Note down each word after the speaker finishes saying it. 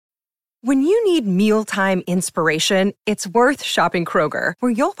When you need mealtime inspiration, it's worth shopping Kroger,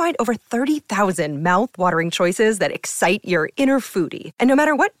 where you'll find over 30,000 mouth-watering choices that excite your inner foodie. And no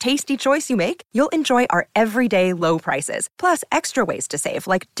matter what tasty choice you make, you'll enjoy our everyday low prices, plus extra ways to save,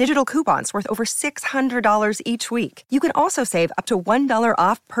 like digital coupons worth over $600 each week. You can also save up to $1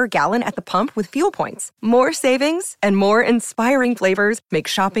 off per gallon at the pump with fuel points. More savings and more inspiring flavors make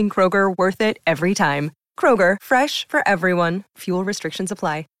shopping Kroger worth it every time. Kroger, fresh for everyone. Fuel restrictions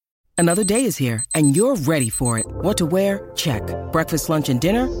apply. Another day is here, and you're ready for it. What to wear? Check. Breakfast, lunch, and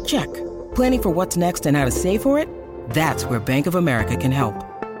dinner? Check. Planning for what's next and how to save for it? That's where Bank of America can help.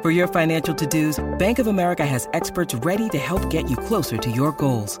 For your financial to-dos, Bank of America has experts ready to help get you closer to your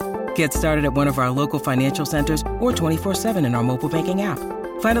goals. Get started at one of our local financial centers or 24/7 in our mobile banking app.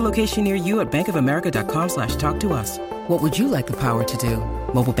 Find a location near you at bankofamerica.com/talktous. What would you like the power to do?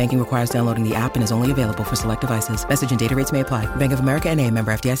 Mobile banking requires downloading the app and is only available for select devices. Message and data rates may apply. Bank of America N.A.,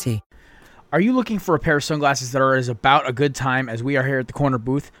 member FDIC. Are you looking for a pair of sunglasses that are as about a good time as we are here at the corner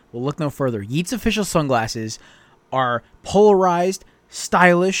booth? Well, look no further. Yeats official sunglasses are polarized,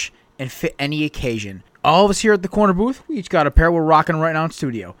 stylish, and fit any occasion. All of us here at the corner booth, we each got a pair we're rocking right now in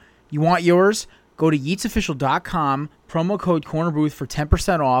studio. You want yours? Go to yeatsofficial.com, promo code cornerbooth for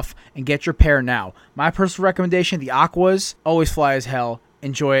 10% off, and get your pair now. My personal recommendation, the Aquas, always fly as hell.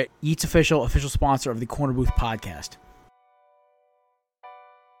 Enjoy it. Yeats Official sponsor of the Corner Booth podcast.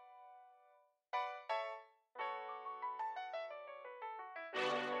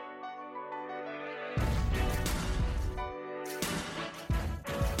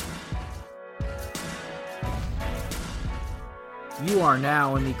 You are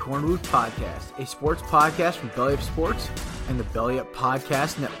now in the Corner Booth Podcast, a sports podcast from Belly Up Sports and the Belly Up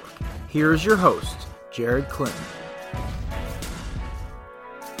Podcast Network. Here is your host, Jared Clinton.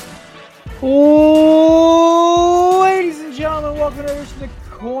 Ladies and gentlemen, welcome over to the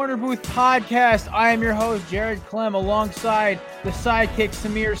Corner Booth Podcast. I am your host, Jared Clem, alongside the sidekick,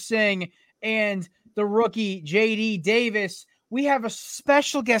 Samir Singh, and the rookie, JD Davis. We have a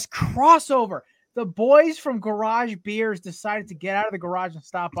special guest crossover. The boys from Garage Beers decided to get out of the garage and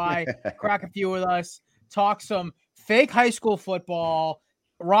stop by, crack a few with us, talk some fake high school football,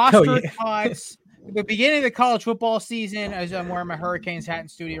 roster cuts, the beginning of the college football season, as I'm wearing my Hurricanes hat in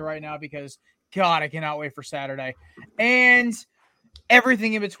studio right now because, God, I cannot wait for Saturday, and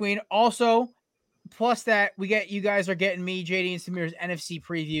everything in between. Also, plus that, you guys are getting me, JD, and Samir's NFC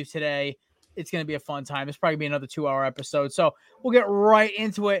preview today. It's going to be a fun time. It's probably going to be another 2-hour episode, so we'll get right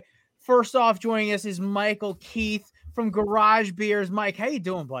into it. First off, joining us is Michael Keith from Garage Beers. Mike, how you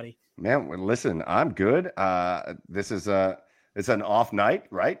doing, buddy? Man, listen, I'm good. This is it's an off night,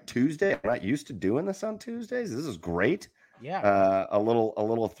 right? Tuesday. I'm not used to doing this on Tuesdays. This is great. Yeah. A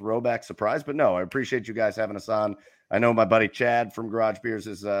little throwback surprise, but no, I appreciate you guys having us on. I know my buddy Chad from Garage Beers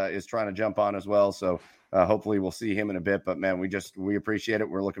is trying to jump on as well, so hopefully we'll see him in a bit. But man, we appreciate it.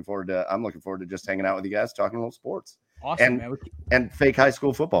 I'm looking forward to just hanging out with you guys, talking a little sports. Awesome, man. And fake high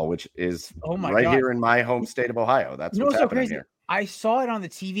school football, which is here in my home state of Ohio. That's what's happening crazy here. I saw it on the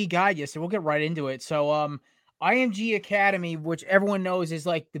TV guide yesterday. We'll get right into it. So, IMG Academy, which everyone knows is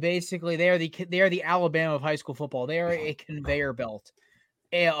like they are the Alabama of high school football. They are a conveyor belt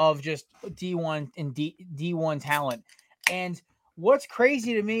of just D1 and D1 talent. And what's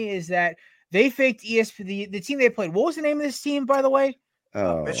crazy to me is that they faked ESPN, the team they played. What was the name of this team, by the way?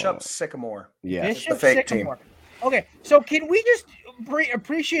 Bishop Sycamore. Yeah, Bishop the fake Sycamore. Team. Okay, so can we just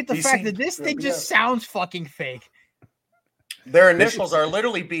appreciate the fact that this thing just sounds fucking fake? Their initials are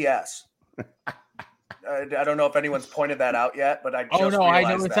literally BS. I don't know if anyone's pointed that out yet, but I just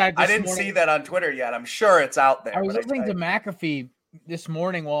realized that. I didn't see that on Twitter yet. I'm sure it's out there. I was listening to McAfee this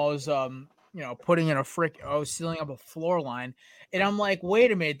morning while I was putting in I was sealing up a floor line, and I'm like,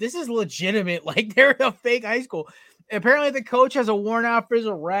 wait a minute, this is legitimate. Like, they're a fake high school. Apparently the coach has a warrant out for his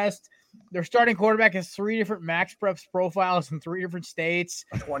arrest. Their starting quarterback has 3 different Max Preps profiles in 3 different states.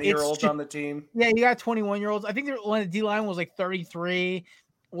 20-year-olds on the team. Yeah, you got 21-year-olds. I think the D-line was like 33.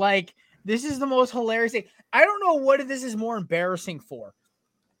 Like, this is the most hilarious thing. I don't know what this is more embarrassing for.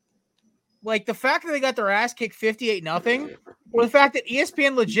 Like, the fact that they got their ass kicked 58-0, or the fact that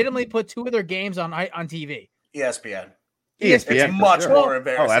ESPN legitimately put 2 of their games on TV. ESPN. It's much more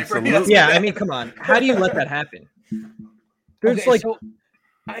embarrassing. Oh, absolutely. Yeah, I mean, come on. How do you let that happen? There's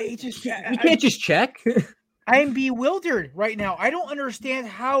you can't just check. I'm bewildered right now. I don't understand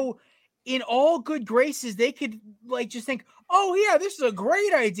how, in all good graces, they could just think, "Oh yeah, this is a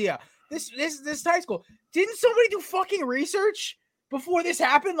great idea. This high school." Didn't somebody do fucking research before this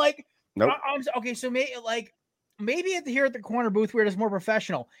happened? Nope. Okay, so maybe here at the corner booth where it's more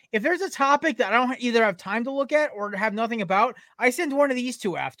professional. If there's a topic that I don't either have time to look at or have nothing about, I send one of these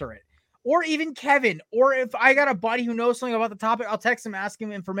two after it. or even Kevin, or if I got a buddy who knows something about the topic, I'll text him, ask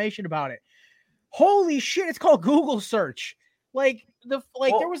him information about it. Holy shit, it's called Google search. There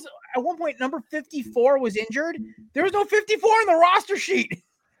was at one point number 54 was injured. There was no 54 on the roster sheet.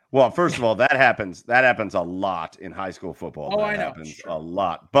 Well, first of all, that happens a lot in high school football. That happens a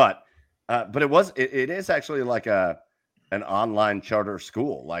lot. But it is actually like an online charter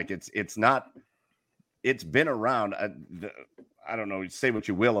school. Like it's been around. I don't know, say what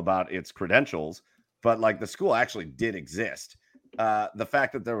you will about its credentials, but like the school actually did exist. The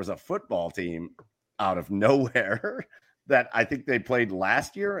fact that there was a football team out of nowhere that I think they played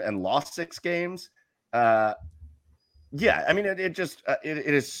last year and lost 6 games. Yeah, I mean, it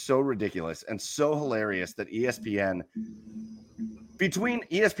is so ridiculous and so hilarious that between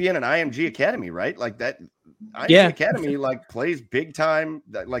ESPN and IMG Academy, right? Like that IMG Academy like plays big time,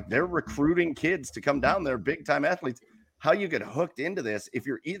 like they're recruiting kids to come down there, big time athletes. How you get hooked into this if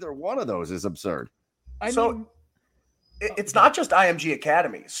you're either one of those is absurd. It's not just IMG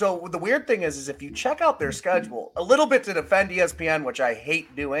Academy. So the weird thing is if you check out their schedule, a little bit to defend ESPN, which I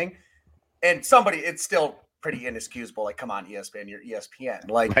hate doing, and it's still pretty inexcusable. Like, come on, ESPN, you're ESPN.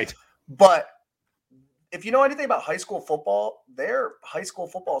 Like, right. But if you know anything about high school football, their high school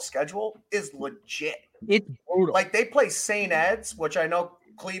football schedule is legit. It's brutal. Like, they play St. Ed's, which I know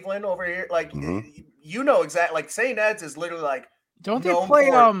Cleveland over here. Like, you know exactly. Like, St. Ed's is literally like, don't they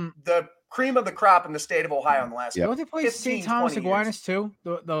play the cream of the crop in the state of Ohio in the last. Don't they play St. Thomas Aquinas too?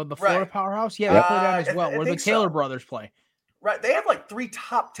 The Florida powerhouse. Yeah, they play that as well. Where the Taylor brothers play. Right, they have like 3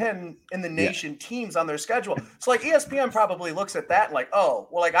 top 10 in the nation teams on their schedule. So like ESPN probably looks at that and like, oh,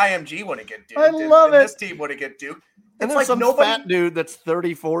 well, like IMG wouldn't get Duke. I love it. This team wouldn't get Duke. And there's like some fat dude that's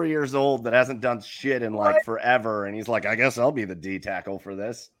 34 years old that hasn't done shit in like forever, and he's like, I guess I'll be the D tackle for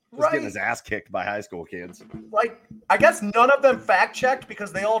this. Just getting his ass kicked by high school kids. Like, I guess none of them fact checked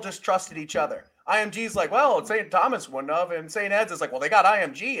because they all just trusted each other. IMG's like, well, St. Thomas wouldn't have, and St. Ed's is like, well, they got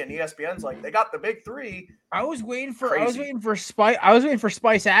IMG, and ESPN's like, they got the big 3. I was waiting for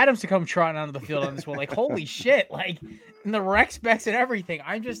Spice Adams to come trotting onto the field on this one. Like, holy shit! Like, and the rec specs and everything.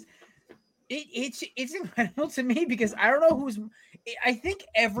 I'm just, it's incredible to me because I don't know I think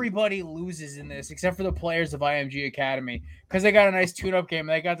everybody loses in this except for the players of IMG Academy because they got a nice tune-up game and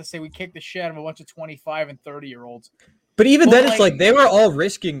they got to say we kicked the shit out of a bunch of 25 and 30-year-olds. But even then, it's like they were all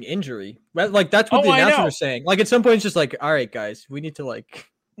risking injury. Right? Like, that's what the announcers were saying. Like, at some point, it's just like, all right, guys, we need to, like...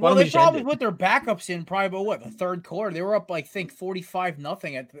 Well, they probably put their backups in probably, the third quarter? They were up,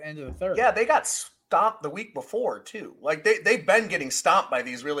 45-0 at the end of the third. Yeah, they got stomped the week before, too. Like, they've been getting stomped by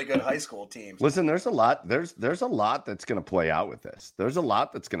these really good high school teams. Listen, there's a lot that's going to play out with this. There's a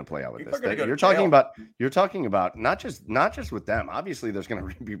lot that's going to play out with this. You're talking about not just with them. Obviously, there's going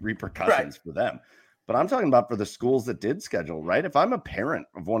to be repercussions for them. But I'm talking about for the schools that did schedule, right? If I'm a parent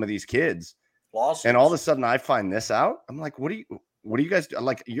of one of these kids and all of a sudden I find this out, I'm like, what do you guys do?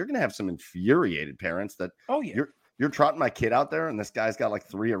 Like, you're going to have some infuriated parents that, you're trotting my kid out there and this guy's got like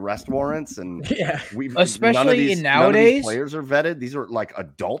 3 arrest warrants and especially nowadays none of these players are vetted. These are like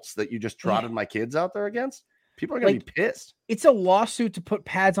adults that you just trotted my kids out there against. People are going to be pissed. It's a lawsuit to put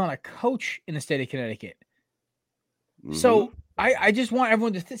pads on a coach in the state of Connecticut. Mm-hmm. So I just want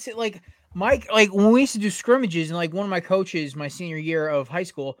everyone to sit like, Mike, like when we used to do scrimmages and like one of my coaches, my senior year of high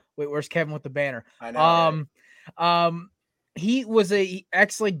school, where's Kevin with the banner? I know. He was a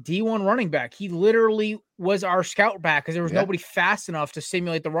D1 running back. He literally was our scout back because there was nobody fast enough to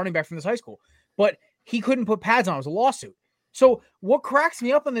simulate the running back from this high school, but he couldn't put pads on. It was a lawsuit. So what cracks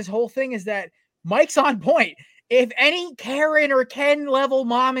me up on this whole thing is that Mike's on point. If any Karen or Ken level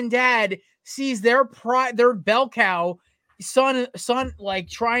mom and dad sees their bell cow son like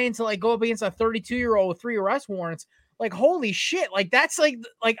trying to like go up against a 32-year-old with 3 arrest warrants, like holy shit, like that's like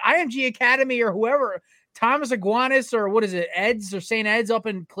IMG Academy or whoever, Thomas Aquinas or what is it, Ed's or St. Ed's up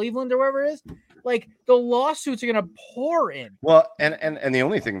in Cleveland or wherever it is, like the lawsuits are gonna pour in. Well, and the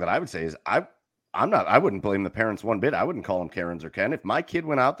only thing that I would say is I wouldn't blame the parents one bit. I wouldn't call them Karens or Ken. If my kid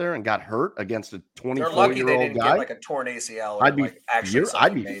went out there and got hurt against a 24-year-old guy, get like a torn ACL, or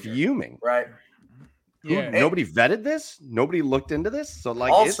I'd be fuming. Right. Yeah. Nobody vetted this. Nobody looked into this. So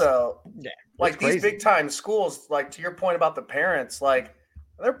like, also, like these big time schools, like to your point about the parents, like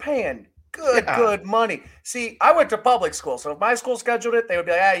they're paying good money. See, I went to public school, so if my school scheduled it, they would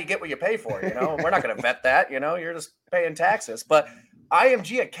be like, you get what you pay for. You know, we're not going to vet that. You know, you're just paying taxes. But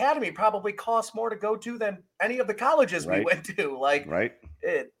IMG Academy probably costs more to go to than any of the colleges we went to. Like,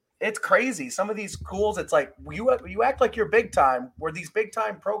 it's crazy. Some of these schools, it's like you act like you're big time. Where these big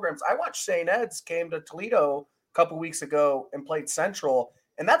time programs, I watched St. Ed's came to Toledo a couple weeks ago and played Central,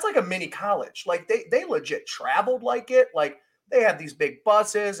 and that's like a mini college. Like they legit traveled like it. Like they had these big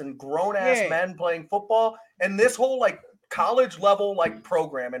buses and grown ass men playing football, and this whole like college level like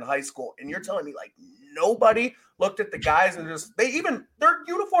program in high school. And you're telling me like nobody looked at the guys and just their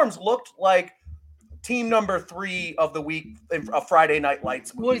uniforms looked like team number 3 of the week in a Friday Night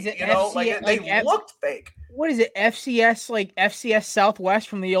Lights movie. What is it? You know, they looked fake. What is it? FCS, like FCS Southwest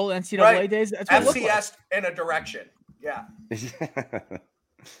from the old NCAA days? That's what FCS in a direction. Yeah. It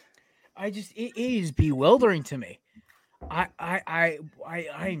is bewildering to me.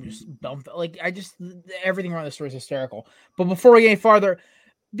 I'm just dumped. Like everything around the story is hysterical. But before we get any farther,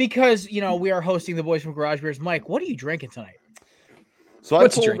 because we are hosting the Boys from Garage Beers, Mike, what are you drinking tonight? So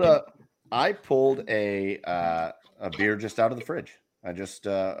I pulled a beer just out of the fridge. I just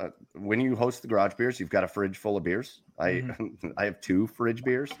when you host the Garage Beers, you've got a fridge full of beers. I have 2 fridge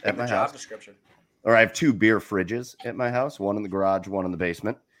beers at my house. Description. Or I have 2 beer fridges at my house, one in the garage, one in the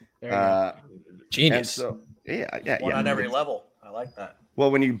basement. Genius. So, one on every level. I like that.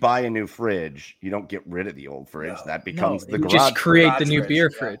 Well, when you buy a new fridge, you don't get rid of the old fridge. That becomes the garage. Just create the new beer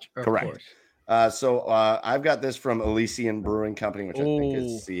fridge. Correct. So I've got this from Elysian Brewing Company, which I think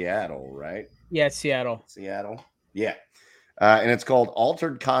is Seattle, right? Yeah, it's Seattle. Yeah. And it's called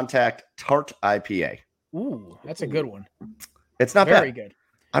Altered Contact Tart IPA. Ooh, that's a good one. It's not very bad. Good.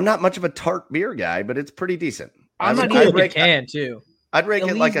 I'm not much of a tart beer guy, but it's pretty decent. I'd rate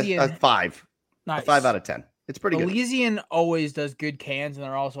it like a 5. Nice. A 5 out of 10. It's pretty good. Elysian always does good cans, and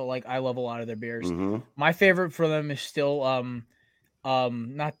they're also like I love a lot of their beers. Mm-hmm. My favorite for them is still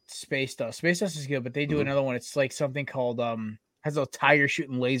not Space Dust. Space Dust is good, but they do another one. It's like something called has a tiger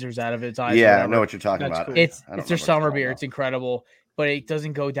shooting lasers out of its eyes. Yeah, I know what you're talking about. Cool. It's their summer beer. It's incredible, but it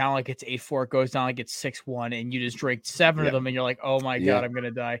doesn't go down like it's 8.4. It goes down like it's 6.1, and you just drink 7 of them, and you're like, oh my god, I'm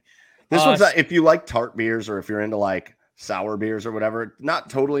gonna die. This one's if you like tart beers or if you're into like sour beers or whatever, not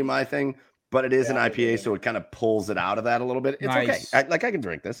totally my thing, but it is an IPA, so it kind of pulls it out of that a little bit. It's okay. I can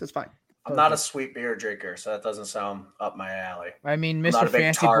drink this. It's fine. I'm not a sweet beer drinker, so that doesn't sound up my alley. I mean, Mr.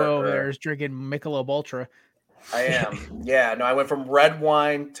 Fancy Boy over there is drinking Michelob Ultra. I am. Yeah, no, I went from red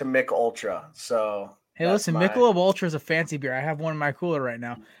wine to Mick Ultra. So hey, listen, Michelob Ultra is a fancy beer. I have one in my cooler right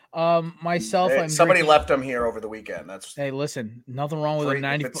now. Myself, I'm somebody drinking... left them here over the weekend. Hey, listen, nothing wrong with a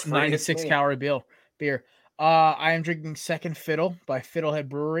 96 calorie beer. I am drinking Second Fiddle by Fiddlehead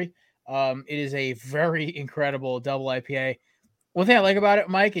Brewery. It is a very incredible double IPA. One thing I like about it,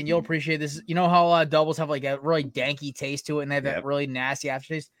 Mike, and you'll appreciate this, you know how a lot of doubles have like a really danky taste to it and they have that really nasty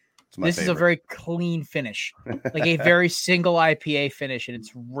aftertaste? This is a very clean finish, like a very single IPA finish, and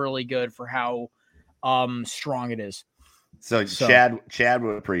it's really good for how strong it is. So Chad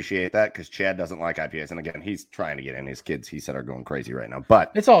would appreciate that because Chad doesn't like IPAs. And again, he's trying to get in. His kids, he said, are going crazy right now.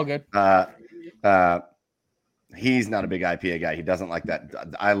 But it's all good. He's not a big IPA guy. He doesn't like that.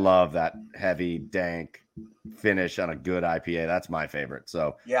 I love that heavy, dank finish on a good IPA. That's my favorite.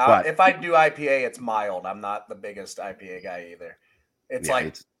 So yeah, if I do IPA, it's mild. I'm not the biggest IPA guy either.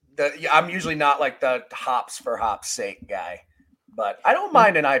 I'm usually not like the hops for hops sake guy, but I don't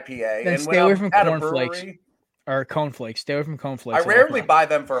mind an IPA. Then stay away from cornflakes or coneflakes. Stay away from cornflakes. I rarely buy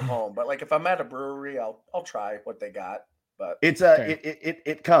them for home, but like if I'm at a brewery, I'll try what they got. But it's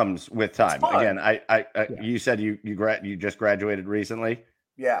it comes with time. Again, you said you just graduated recently.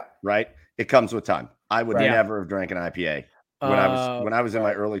 Yeah. Right. It comes with time. I would never have drank an IPA when I was in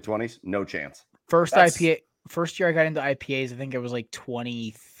my early 20s. No chance. First year I got into IPAs, I think it was like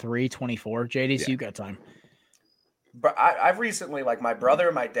 23, 24. JD, so you got time. But I've recently, like my brother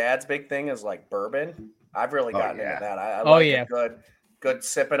and my dad's big thing is like bourbon. I've really gotten into that. I like good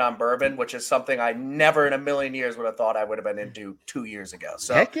sipping on bourbon, which is something I never in a million years would have thought I would have been into 2 years ago.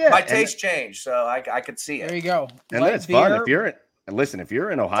 So my taste changed, so I could see it. There you go. And then it's fun if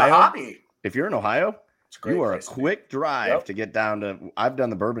you're in Ohio. If you're in Ohio, you are a quick drive to get down to. I've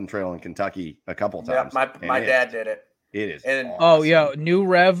done the Bourbon Trail in Kentucky a couple times. Yeah, my dad did it. It is. Awesome. New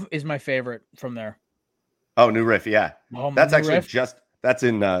Rev is my favorite from there. Oh, New Riff, yeah. That's actually Riff. That's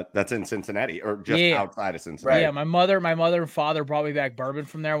in Cincinnati or just outside of Cincinnati. Right. Yeah, my mother and father brought me back bourbon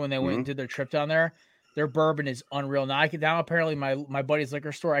from there when they went and did their trip down there. Their bourbon is unreal. Now apparently my buddy's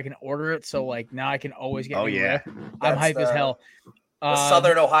liquor store, I can order it. So like now I can always get New Riff. I'm hype as hell. The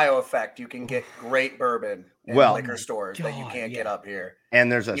Southern Ohio effect. You can get great bourbon in liquor stores that you can't get up here.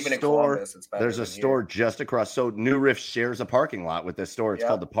 And there's a store. There's a store just across. So New Riff shares a parking lot with this store. It's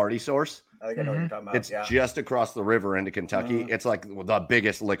called the Party Source. I think I know what you're talking about. It's just across the river into Kentucky. It's like the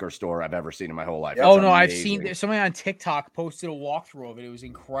biggest liquor store I've ever seen in my whole life. Oh, no, I've seen somebody on TikTok posted a walkthrough of it. It was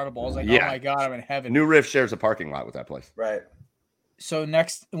incredible. I was like, oh my God, I'm in heaven. New Riff shares a parking lot with that place. Right. So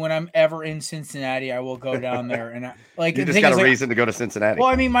next, when I'm ever in Cincinnati, I will go down there and you just got a reason to go to Cincinnati. Well,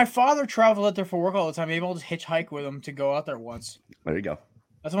 I mean, my father traveled out there for work all the time. Maybe I'll just hitchhike with him to go out there once. There you go.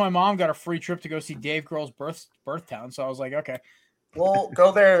 That's why my mom got a free trip to go see Dave Grohl's birth town. So I was like, okay. We'll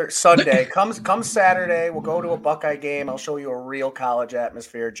go there Sunday. Come Saturday, we'll go to a Buckeye game. I'll show you a real college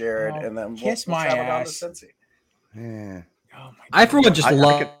atmosphere, Jared, and then we'll travel down to Cincy. Yeah. Oh my God. I for one just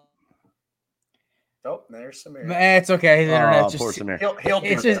love. Oh, there's Samir. It's okay. His internet just. Poor Samir.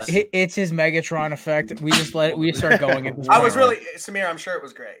 It's his Megatron effect. We just start going. At this I was really Samir. I'm sure it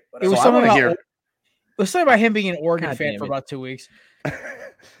was great. But it was something about him being an Oregon fan for about 2 weeks.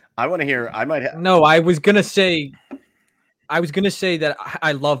 I want to hear. I might have. No, I was gonna say that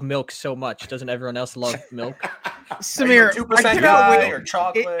I love milk so much. Doesn't everyone else love milk? Samir, 2% guy or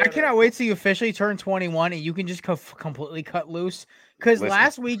chocolate. I cannot wait till you officially turn 21 and you can just completely cut loose. Because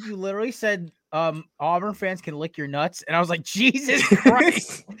last week you literally said Auburn fans can lick your nuts, and I was like, Jesus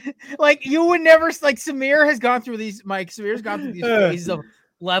Christ! Like you would never like. Samir has gone through these. Samir's gone through these phases of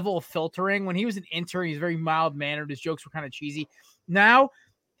level of filtering. When he was an intern, he's very mild mannered. His jokes were kind of cheesy. Now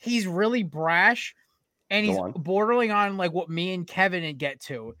he's really brash. And he's bordering on like what me and Kevin get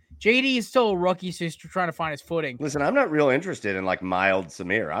to. JD is still a rookie, so he's trying to find his footing. Listen, I'm not real interested in like mild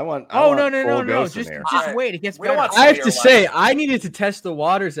Samir. I want. No. Just wait. It gets better. I have to say, I needed to test the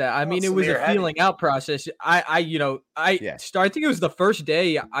waters. I mean, it was a feeling out process. I think it was the first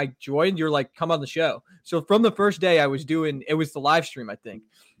day I joined. You're like, come on the show. So from the first day, I was doing. It was the live stream, I think.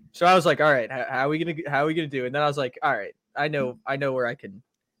 So I was like, all right, how are we gonna do? And then I was like, all right, I know where I can.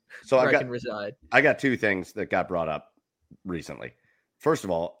 So I can reside. I got two things that got brought up recently. First of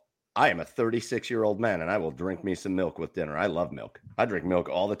all, I am a 36-year-old man, and I will drink me some milk with dinner. I love milk. I drink milk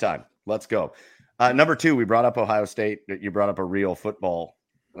all the time. Let's go. Number two, we brought up Ohio State. You brought up a real football.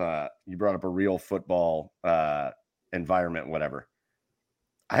 Environment, whatever.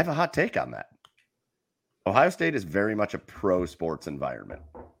 I have a hot take on that. Ohio State is very much a pro sports environment.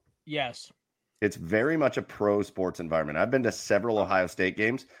 Yes. It's very much a pro sports environment. I've been to several Ohio State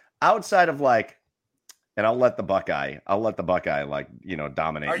games outside of like, and I'll let the Buckeye like,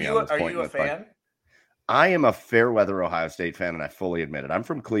 dominate me on this point. Are you a fan? I am a fair weather Ohio State fan, and I fully admit it. I'm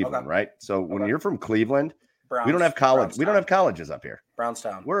from Cleveland, right? So when you're from Cleveland, we don't have college. We don't have colleges up here.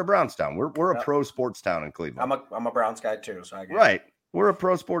 Brownstown. We're a Brownstown. We're a pro sports town in Cleveland. I'm a Browns guy too, so I get right. We're a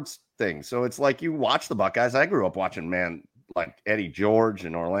pro sports thing. So it's like you watch the Buckeyes. I grew up watching, like Eddie George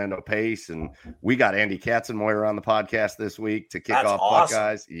and Orlando Pace, and we got Andy Katzenmoyer on the podcast this week to kick off awesome.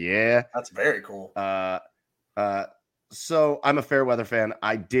 Buckeyes. Yeah, that's very cool. So I'm a fair weather fan.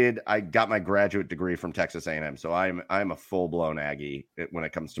 I got my graduate degree from Texas A&M, so I'm a full blown Aggie when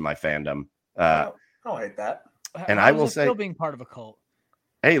it comes to my fandom. I don't hate that. And I will say, still being part of a cult.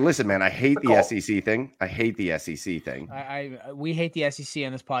 Hey, listen, man, I hate the SEC thing. We hate the SEC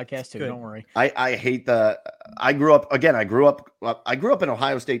on this podcast too. Good. Don't worry. I hate I grew up an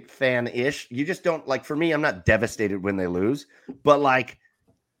Ohio State fan-ish. You just don't like, for me, I'm not devastated when they lose, but like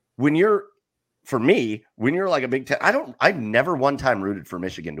when you're like a Big Ten, I've never one time rooted for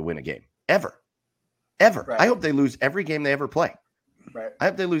Michigan to win a game ever. Right. I hope they lose every game they ever play. Right. I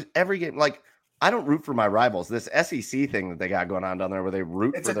hope they lose every game. Like, I don't root for my rivals. This SEC thing that they got going on down there where they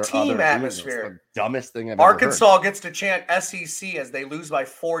root for their team other atmosphere. It's the dumbest thing I've Arkansas ever heard. gets to chant SEC as they lose by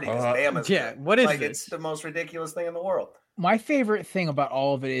 40 because Bama's yeah, what is this? It's the most ridiculous thing in the world. My favorite thing about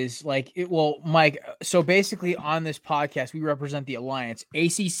all of it is like Mike. So basically, on this podcast, we represent the alliance.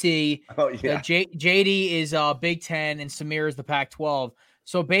 ACC. Oh yeah. JD is Big Ten, and Samir is the Pac-12.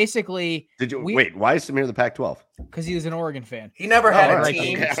 So basically, wait? Why is Samir the Pac-12? Because he was an Oregon fan. He never had a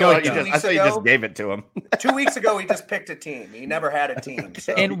team. Okay. I thought you just gave it to him. 2 weeks ago, he just picked a team. He never had a team.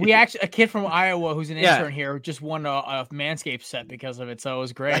 So. And we actually, a kid from Iowa who's an intern here just won a Manscaped set because of it. So it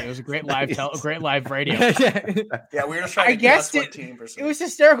was great. It was a great live radio. Yeah, we were just trying to guess what team. It was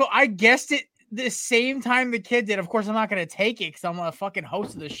hysterical. I guessed it the same time the kid did. Of course, I'm not going to take it because I'm a fucking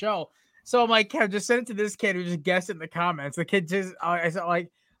host of the show. So I'm like, Kev, just send it to this kid who just guessed it in the comments. The kid just, I said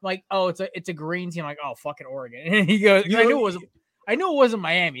like, oh, it's a green team. I'm like, oh, fucking Oregon. And he goes, I knew it wasn't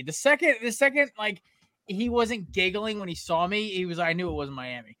Miami. The second, like, he wasn't giggling when he saw me. I knew it wasn't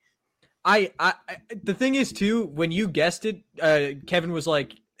Miami. The thing is too, when you guessed it, Kevin was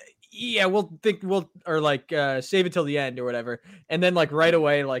like, yeah, save it till the end or whatever. And then like right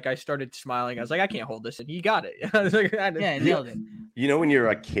away, like I started smiling. I was like, I can't hold this. And he got it. I was like, yeah, nailed it. You know, when you're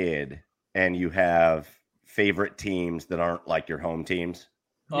a kid and you have favorite teams that aren't like your home teams.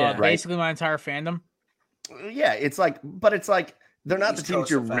 Yeah, right? Basically my entire fandom. Yeah, it's like they're not the teams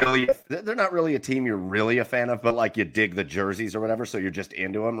they're not really a team you're really a fan of, but like you dig the jerseys or whatever, so you're just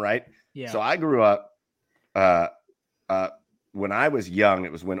into them, right? Yeah. So I grew up when I was young,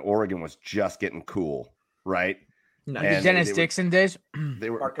 it was when Oregon was just getting cool, right? Nice. The Dennis Dixon days? They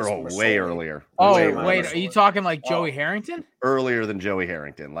were way earlier. Wait, are you talking like Joey Harrington? Earlier than Joey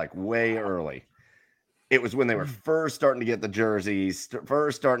Harrington, like way early. It was when they were first starting to get the jerseys,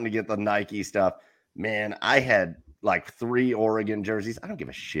 first starting to get the Nike stuff. Man, I had like 3 Oregon jerseys. I don't give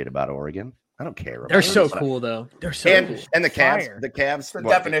a shit about Oregon. I don't care. They're so cool, though. They're so cool. And the Cavs. The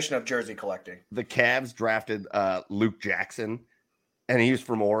definition of jersey collecting. The Cavs drafted Luke Jackson, and he was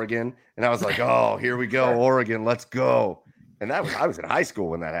from Oregon. And I was like, oh, here we go, Oregon, let's go. And I was in high school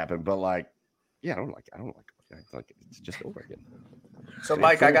when that happened. But like, yeah, I don't like it's just Oregon. So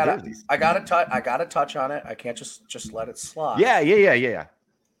Mike, I gotta touch on it. I can't just let it slide. Yeah.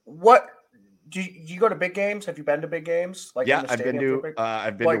 What? Do you go to big games? Have you been to big games? Like I've been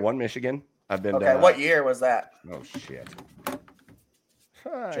to one Michigan. I've been to, what year was that? Oh shit.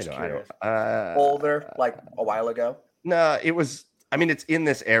 Just curious. Older, like a while ago? No, it was, I mean, it's in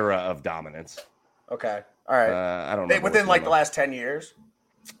this era of dominance. Okay. All right. I don't know. Within like the last 10 years?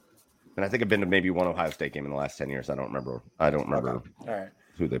 And I think I've been to maybe one Ohio State game in the last 10 years. I don't remember Okay. All right.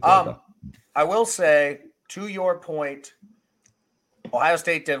 Who they played. I will say, to your point, Ohio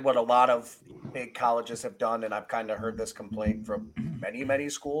State did what a lot of big colleges have done, and I've kind of heard this complaint from many, many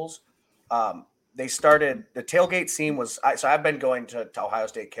schools. They started the tailgate scene was so I've been going to Ohio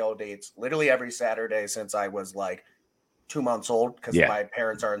State tailgates literally every Saturday since I was like 2 months old because my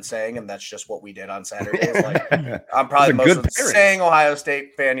parents are insane, and that's just what we did on Saturdays. Like I'm probably the most insane Ohio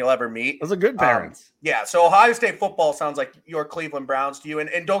State fan you'll ever meet. Those are good parents. So Ohio State football sounds like your Cleveland Browns to you,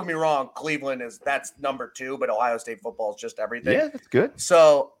 and don't get me wrong, Cleveland that's number 2, but Ohio State football is just everything. Yeah, that's good.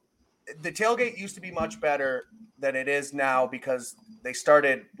 So the tailgate used to be much better than it is now because they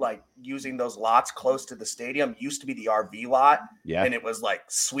started like using those lots close to the stadium. Used to be the RV lot, and it was like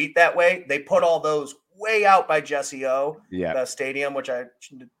sweet that way. They put all those way out by Jesse O, the stadium, which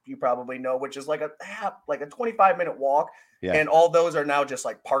you probably know, which is like a 25-minute walk, and all those are now just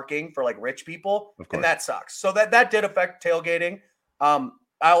like parking for like rich people, and that sucks. So that did affect tailgating.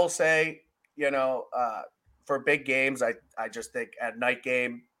 I will say, for big games, I just think at night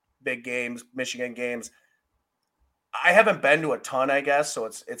game, big games, Michigan games, I haven't been to a ton, I guess, so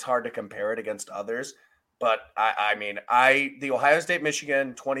it's hard to compare it against others. But the Ohio State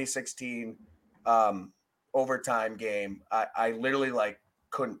Michigan 2016 overtime game, I literally like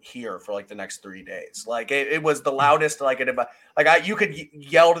couldn't hear for like the next 3 days. Like it was the loudest. You could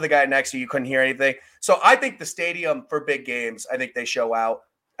yell to the guy next to you, couldn't hear anything. So I think the stadium for big games, I think they show out.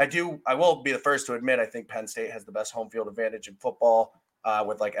 I will be the first to admit, I think Penn State has the best home field advantage in football.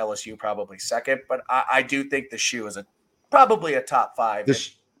 With like LSU probably second, but I do think the Shoe is probably a top 5,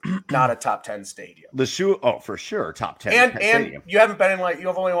 not a top 10 stadium. The Shoe, for sure, top 10. And stadium. You haven't been in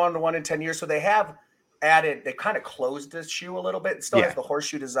you've only gone to one in 10 years, so they have they kind of closed the Shoe a little bit. It still has the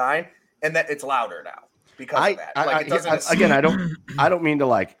horseshoe design, and that it's louder now because of that. It doesn't. Again, I don't mean to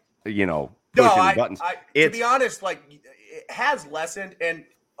push buttons. To be honest, it has lessened, and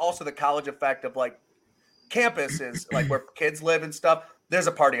also the college effect of campus is like where kids live and stuff. There's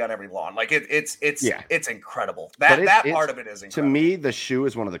a party on every lawn. Like it's incredible. That part of it is incredible. To me, the Shoe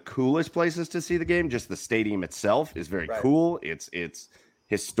is one of the coolest places to see the game. Just the stadium itself is very cool. It's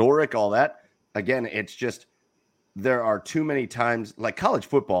historic, all that. Again, it's just there are too many times like college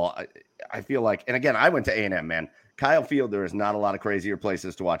football. I feel like, and again, I went to A&M, man. Kyle Field, there is not a lot of crazier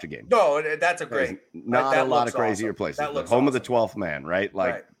places to watch a game. No, that's a great. Not a lot of crazier places. The home of the 12th man, right?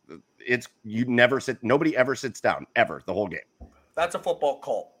 Like nobody ever sits down ever the whole game. That's a football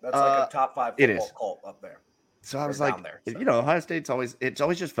cult. That's like a top 5 football cult up there. So I was like, Ohio State's always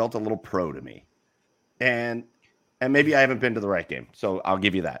just felt a little pro to me. And maybe I haven't been to the right game. So I'll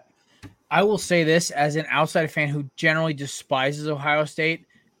give you that. I will say this as an outside fan who generally despises Ohio State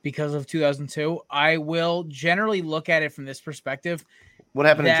because of 2002. I will generally look at it from this perspective. What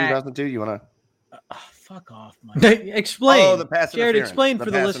happened in 2002? You want to fuck off, Mike. Explain. Oh, the pass Jared, interference. explain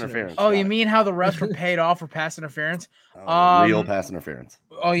for the listeners. Oh, you mean how the refs were paid off for pass interference? Real pass interference.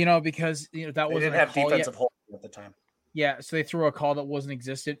 Oh, because that wasn't didn't have defensive holding at the time. Yeah, so they threw a call that wasn't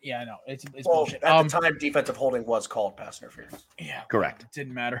existent. Yeah, I know. It's bullshit. At the time, defensive holding was called pass interference. Yeah, correct. It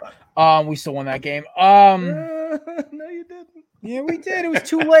didn't matter. We still won that game. No, you didn't. Yeah, we did. It was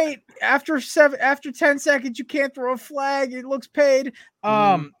too late. After 10 seconds, you can't throw a flag. It looks paid.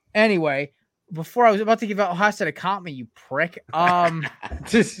 Anyway, before I was about to give out Ohio State a comp me, you prick. Oh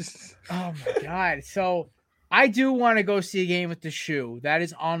my God. So I do want to go see a game with the Shoe. That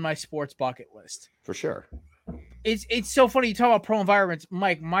is on my sports bucket list. For sure. It's so funny you talk about pro environments,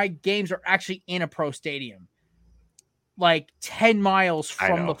 Mike. My games are actually in a pro stadium, like 10 miles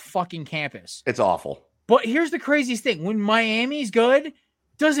from the fucking campus. It's awful. But here's the craziest thing. When Miami's good,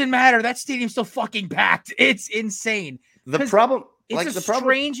 doesn't matter. That stadium's still fucking packed. It's insane. The problem... It's a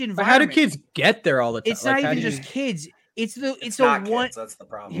strange environment. How do kids get there all the time? It's not even just kids. It's not one. Kids, that's the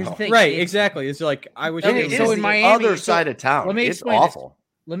problem. Here's the thing. Right, exactly. It's like I was. So in Miami, other side of town. Let me it's explain awful.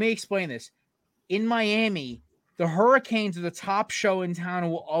 Let me explain this. In Miami, the Hurricanes are the top show in town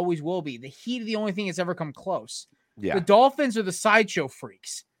and always will be. The Heat are the only thing that's ever come close. Yeah. The Dolphins are the sideshow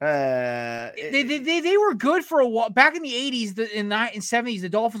freaks. They were good for a while. Back in the 80s and 70s, the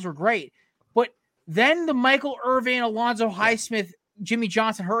Dolphins were great. But then the Michael Irvin, Alonzo Highsmith, Jimmy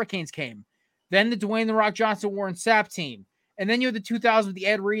Johnson Hurricanes came. Then the Dwayne "The Rock" Johnson Warren Sapp team. And then you had the 2000s with the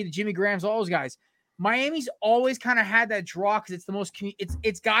Ed Reed, the Jimmy Grahams, all those guys. Miami's always kind of had that draw because it's the most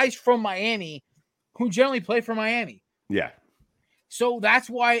it's guys from Miami who generally play for Miami. Yeah. So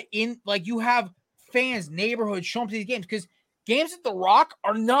that's why you have fans, neighborhoods show up to these games because games at the Rock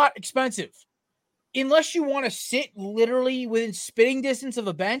are not expensive. Unless you want to sit literally within spitting distance of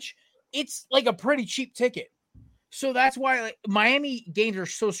a bench, it's like a pretty cheap ticket. So that's why Miami games are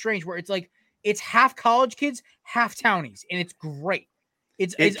so strange where it's half college kids, half townies, and it's great.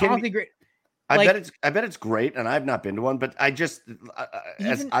 It's honestly great. I bet it's great, and I've not been to one, but I just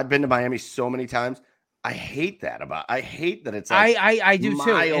as I've been to Miami so many times, I hate that it's like I do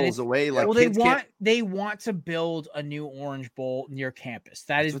miles too. away. Like they want to build a new Orange Bowl near campus.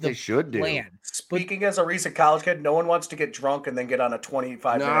 That's what they should plan. do. Speaking as a recent college kid, no one wants to get drunk and then get on a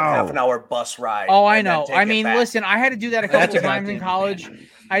 25-minute, half-an-hour bus ride. Oh, I know. I mean, listen, I had to do that a couple of times in college.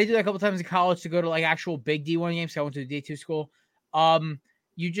 I had to do that a couple of times in college to go to like actual big D1 games. So I went to the D2 school.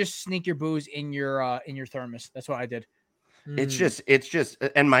 You just sneak your booze in your thermos. That's what I did. It's just,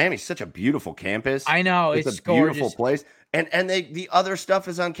 and Miami's such a beautiful campus. I know it's a gorgeous. Beautiful place, and the other stuff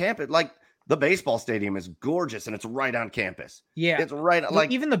is on campus. Like the baseball stadium is gorgeous, and it's right on campus. Yeah, it's right. Like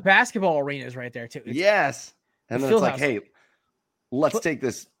even the basketball arena is right there too. Yes, and then it's like, hey, let's take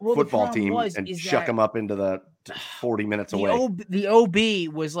this football team and chuck them up into the 40 minutes away. The OB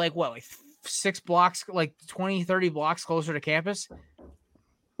was like 6 blocks, like 20, 30 blocks closer to campus.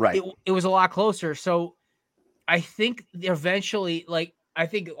 Right. It was a lot closer. So I think eventually, I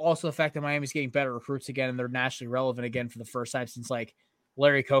think also the fact that Miami's getting better recruits again and they're nationally relevant again for the first time since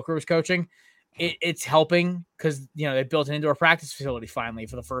Larry Coker was coaching, it's helping because, they built an indoor practice facility finally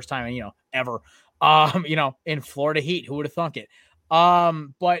for the first time, ever, in Florida heat. Who would have thunk it?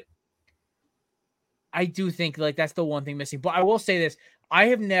 But I do think that's the one thing missing. But I will say this. I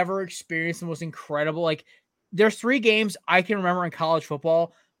have never experienced the most incredible, there's 3 games I can remember in college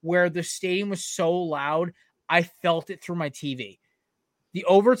football where the stadium was so loud, I felt it through my TV. The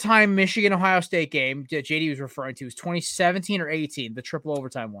overtime Michigan-Ohio State game that JD was referring to was 2017 or 18, the triple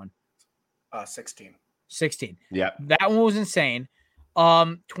overtime one. 16. 16. Yeah. That one was insane.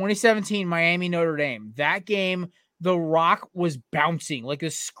 2017 Miami-Notre Dame. That game, the Rock was bouncing like the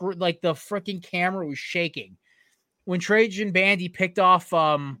freaking camera was shaking. When Trajan Bandy picked off,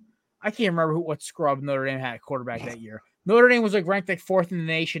 I can't remember what scrub Notre Dame had a quarterback that year. Notre Dame was ranked 4th in the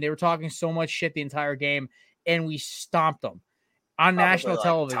nation. They were talking so much shit the entire game, and we stomped them on national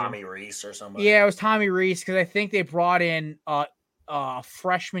television. Tommy Reese or something. Yeah, it was Tommy Reese because I think they brought in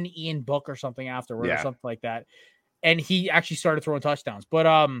freshman Ian Book or something afterward or something like that, and he actually started throwing touchdowns.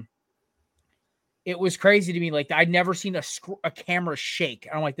 But it was crazy to me. I'd never seen a camera shake.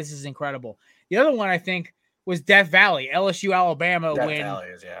 I'm like, this is incredible. The other one I think was Death Valley, LSU, Alabama.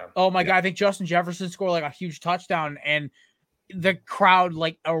 Oh my God. I think Justin Jefferson scored a huge touchdown and the crowd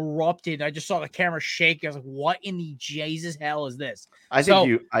erupted. I just saw the camera shake. I was like, what in the Jesus hell is this? I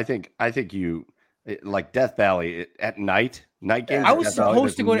think you Death Valley at night games. I was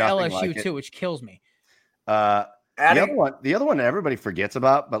supposed to go to LSU too, which kills me. The other one that everybody forgets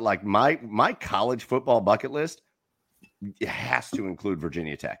about, but my college football bucket list, it has to include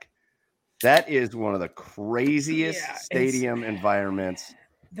Virginia Tech. That is one of the craziest stadium environments.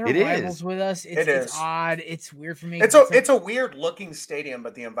 They're rivals with us. It's odd. It's weird for me. It's a weird looking stadium,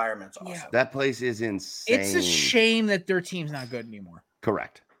 but the environment's awesome. Yeah. That place is insane. It's a shame that their team's not good anymore.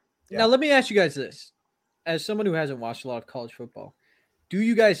 Correct. Yeah. Now, let me ask you guys this. As someone who hasn't watched a lot of college football, do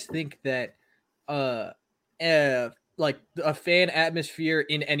you guys think that a fan atmosphere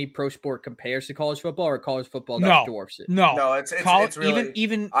in any pro sport compares to college football, or college football that dwarfs it? No, it's really,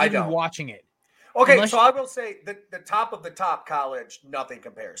 even watching it. Okay, so I will say that the top of the top college, nothing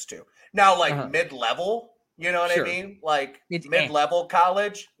compares to. Now, mid-level, you know what I mean? It's mid-level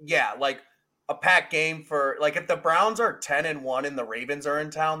college, a packed game for if the Browns are 10-1 and the Ravens are in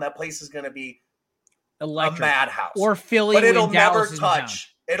town, that place is going to be electric. A madhouse. Or Philly, but it'll never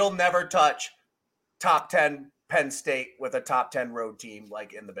touch. It'll never touch top 10 Penn State with a top 10 road team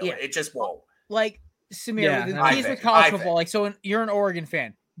in the building. Yeah. It just won't. Samir, the case with college football, like, so you're an Oregon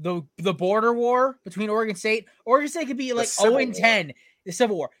fan. The border war between Oregon State could be like 0-10, the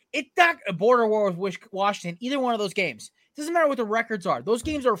Civil War. It's not a border war with Washington, either one of those games. It doesn't matter what the records are. Those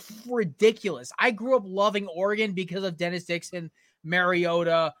games are ridiculous. I grew up loving Oregon because of Dennis Dixon,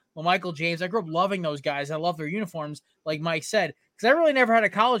 Mariota, Michael James. I grew up loving those guys. I love their uniforms, like Mike said, because I really never had a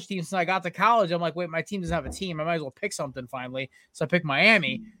college team since I got to college. I'm like, wait, my team doesn't have a team. I might as well pick something finally. So I picked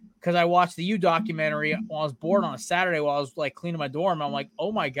Miami because I watched the U documentary while I was bored on a Saturday while I was like cleaning my dorm. I'm like,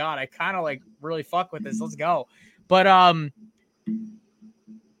 oh my God, I kind of like really fuck with this. Let's go. But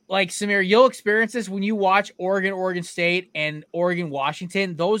like Samir, you'll experience this when you watch Oregon State and Oregon,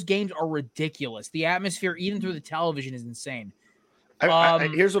 Washington. Those games are ridiculous. The atmosphere, even through the television, is insane.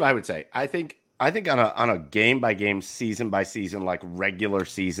 Here's what I would say. I think on a game by game, season by season, like regular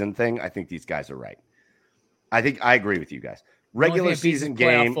season thing, I think these guys are right. I agree with you guys. Regular season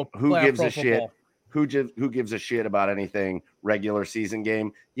game, who gives a shit? Who gives a shit about anything? Regular season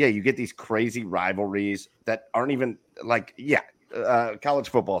game, yeah, you get these crazy rivalries that aren't even like, college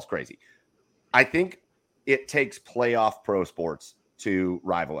football is crazy. I think it takes playoff pro sports to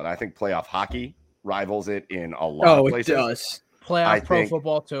rival it. I think playoff hockey rivals it in a lot of places. Oh, it does. Playoff pro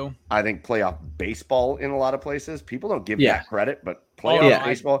football too. I think playoff baseball in a lot of places. People don't give that credit, but playoff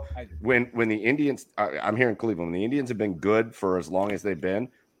baseball. When the Indians, I'm here in Cleveland. When the Indians have been good for as long as they've been.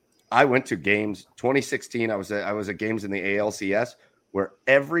 I went to games. 2016, I was at games in the ALCS where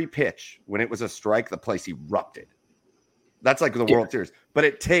every pitch, when it was a strike, the place erupted. That's like the World Series. But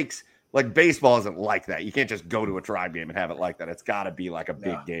it takes, like, baseball isn't like that. You can't just go to a Tribe game and have it like that. It's got to be like a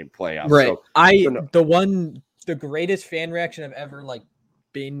big game playoff. Right. The greatest fan reaction I've ever like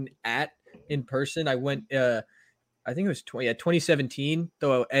been at in person. I went, I think it was 2017,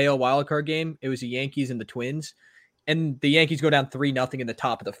 the AL wildcard game. It was the Yankees and the Twins, and the Yankees go down 3-0 in the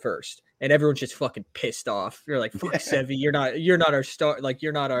top of the first, and everyone's just fucking pissed off. You're like, fuck Sevy, you're not our star, like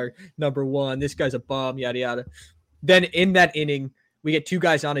you're not our number one. This guy's a bum, yada yada. Then in that inning, we get two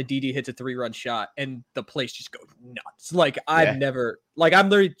guys on, a DD hits a 3-run shot, and the place just goes nuts. Like I've never, like I'm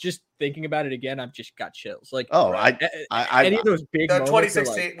literally just thinking about it again. I've just got chills. Like, any of those big. The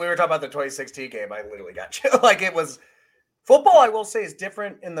 2016, we were talking about the 2016 game. I literally got chills. Like it was football. I will say is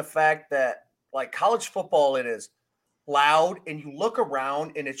different in the fact that like college football, it is loud, and you look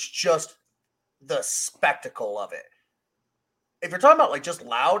around, and it's just the spectacle of it. If you're talking about like just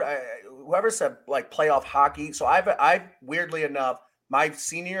loud, whoever said like playoff hockey. So I've weirdly enough. My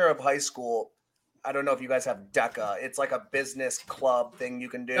senior year of high school, I don't know if you guys have DECA. It's like a business club thing you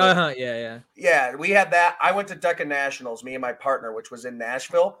can do. Yeah, we had that. I went to DECA Nationals, me and my partner, which was in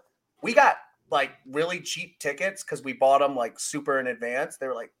Nashville. We got like really cheap tickets because we bought them like super in advance. They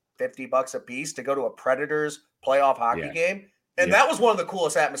were like $50 a piece to go to a Predators playoff hockey game. And that was one of the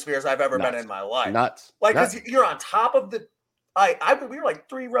coolest atmospheres I've ever been in my life. Like, because you're on top of the we were like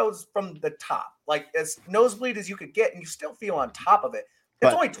 3 rows from the top, like as nosebleed as you could get, and you still feel on top of it.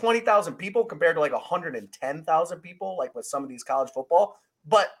 It's only 20,000 people compared to like 110,000 people, like with some of these college football.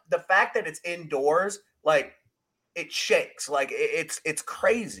 But the fact that it's indoors, like it shakes, like it's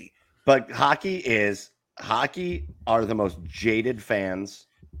crazy. But hockey are the most jaded fans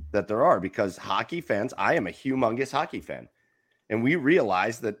that there are, because hockey fans, I am a humongous hockey fan. And we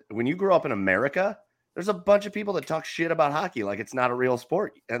realize that when you grow up in America, there's a bunch of people that talk shit about hockey like it's not a real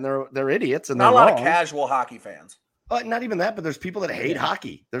sport, and they're idiots. And not a lot of casual hockey fans. Not even that, but there's people that hate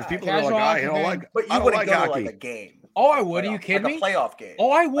hockey. There's people that are like, I don't like. But you wouldn't go to like a game. Oh, I would. Are you kidding me? A playoff game.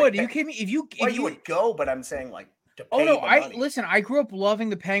 Oh, I would. Are you kidding me? If you would go, but I'm saying like. Listen. I grew up loving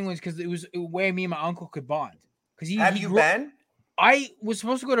the Penguins because it was a way me and my uncle could bond. Because have you been? I was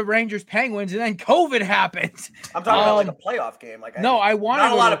supposed to go to Rangers Penguins, and then COVID happened. I'm talking about like a playoff game. Like I want.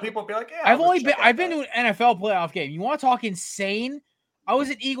 Not a lot of people be like, yeah. I've been to an NFL playoff game. You want to talk insane? I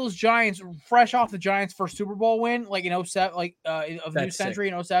was at Eagles Giants, fresh off the Giants' first Super Bowl win, like in 07, like of New Century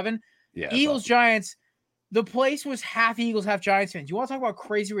in 07. Yeah, Eagles Giants. The place was half Eagles, half Giants fans. You want to talk about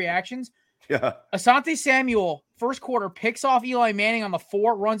crazy reactions? Yeah. Asante Samuel, first quarter, picks off Eli Manning on the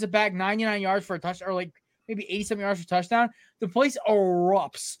 4, runs it back 99 yards for a touchdown, or like maybe 87 yards for a touchdown. The place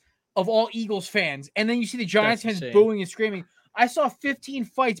erupts of all Eagles fans. And then you see the Giants fans booing and screaming. I saw 15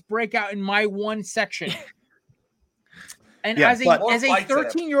 fights break out in my one section. And as a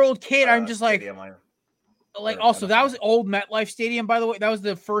 13-year-old kid, I'm just like also, that was old MetLife Stadium, by the way. That was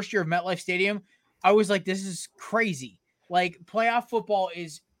the first year of MetLife Stadium. I was like, this is crazy. Like, playoff football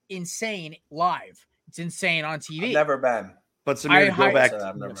is insane live. It's insane on TV. I've never been. But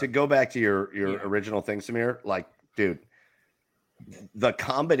Samir, to go back to your original thing, Samir, like, dude, the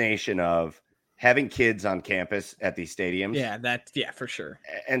combination of having kids on campus at these stadiums. Yeah, for sure.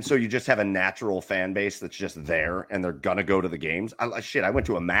 And so you just have a natural fan base that's just there, and they're going to go to the games. I went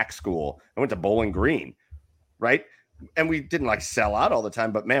to a MAC school. I went to Bowling Green, right? And we didn't like sell out all the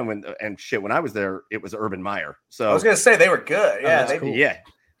time, but man, when I was there, it was Urban Meyer. So I was going to say they were good. Yeah. Cool. Yeah.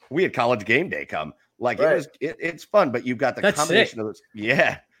 We had College Game Day come. Like it's fun, but you've got the combination of those.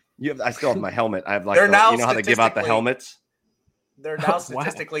 Yeah. I still have my helmet. I have like, how they give out the helmets? They're now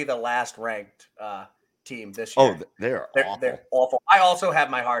statistically the last ranked team this year. Oh, they're awful. I also have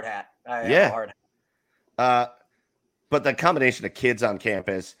my hard hat. I have a hard hat. But the combination of kids on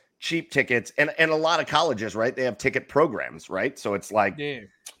campus, cheap tickets, and a lot of colleges, right? They have ticket programs, right? So it's like,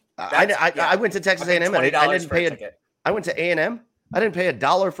 I went to Texas A&M. I didn't pay ticket. I went to A&M. I didn't pay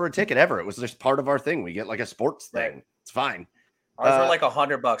 $1 for a ticket ever. It was just part of our thing. We get like a sports thing. Right. It's fine. Ours were like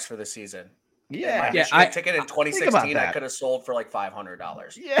 $100 for the season. Yeah. My ticket in 2016, I could have sold for like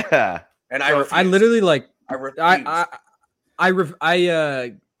 $500. Yeah. And I refused. I literally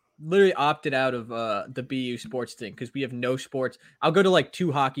I literally opted out of the BU sports thing because we have no sports. I'll go to like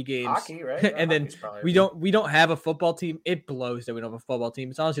 2 hockey games. Hockey, right? And then we don't have a football team. It blows that we don't have a football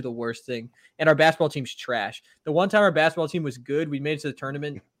team. It's honestly the worst thing. And our basketball team's trash. The one time our basketball team was good, we made it to the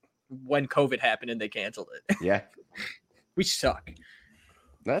tournament when COVID happened and they canceled it. Yeah. We suck.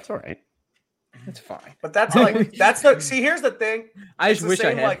 That's all right. It's fine. But that's see, here's the thing. I just wish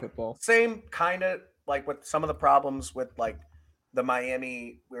I had football. Same kind of like with some of the problems with like the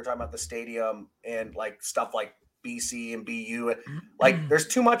Miami, we were talking about the stadium and like stuff like BC and BU. Like there's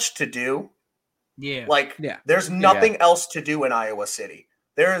too much to do. Yeah. Like there's nothing else to do in Iowa City.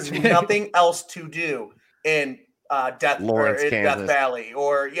 There is nothing else to do in Death Valley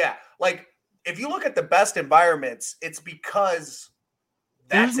or like if you look at the best environments, it's because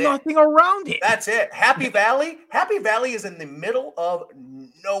there's nothing around it. That's it. Happy Valley is in the middle of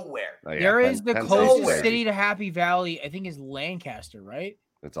nowhere. Oh, yeah. There is the closest city to Happy Valley, I think, is Lancaster, right?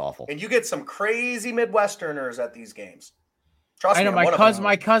 It's awful. And you get some crazy Midwesterners at these games. Trust me. I know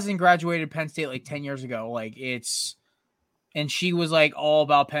my cousin graduated Penn State like 10 years ago. And she was like all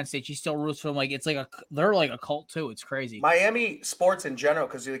about Penn State. She still roots for them. Like they're like a cult too. It's crazy. Miami sports in general,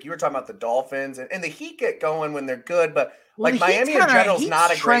 because like you were talking about the Dolphins and the Heat get going when they're good, but like Miami in general is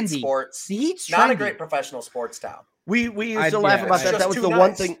not a great sports. The Heat's not a great professional sports town. We used to laugh about that. That was the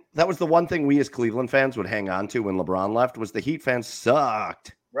one thing. That was the one thing we as Cleveland fans would hang on to when LeBron left was the Heat fans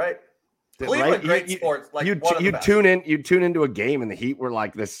sucked. Right. Cleveland, great sports. Like you'd tune into a game and the Heat were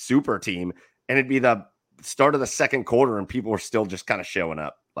like this super team, and it'd be the start of the second quarter and people were still just kind of showing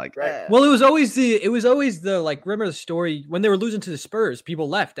up. Like, well, it was always the like, remember the story when they were losing to the Spurs, people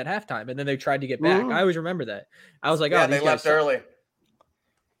left at halftime and then they tried to get back. I always remember that. I was like, they left early.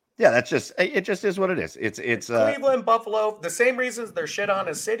 Yeah, it just is what it is. It's Cleveland, Buffalo, the same reasons they're shit on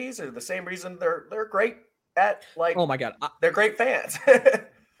as cities are the same reason they're great at like, oh my God, they're great fans.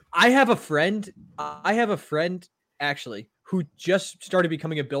 I have a friend actually who just started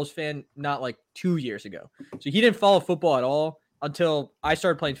becoming a Bills fan not like 2 years ago. So he didn't follow football at all until I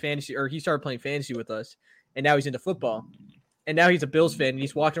started playing fantasy, or he started playing fantasy with us, and now he's into football. And now he's a Bills fan and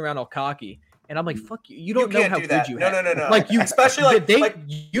he's walking around all cocky. And I'm like, fuck you. You don't know how good you have. No. Like you, especially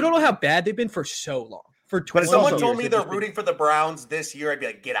you don't know how bad they've been for so long. For 20 years. Someone told me they're rooting for the Browns this year, I'd be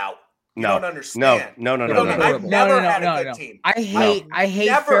like, get out. You don't understand. No. I've never had a good team. I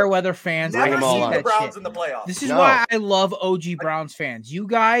hate fair weather fans. Never seen the Browns in the playoffs. This is why I love OG Browns fans. You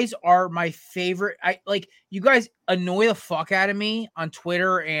guys are my favorite. You guys annoy the fuck out of me on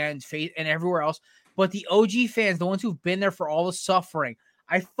Twitter and everywhere else. But the OG fans, the ones who've been there for all the suffering,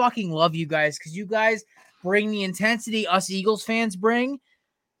 I fucking love you guys because you guys bring the intensity us Eagles fans bring.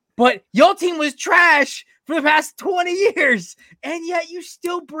 But your team was trash for the past 20 years, and yet you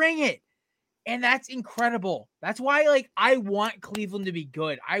still bring it. And that's incredible. That's why, I want Cleveland to be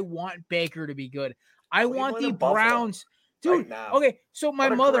good. I want Baker to be good. I want the Browns. Dude, right, okay, so my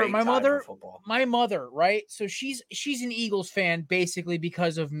mother, right? So she's an Eagles fan basically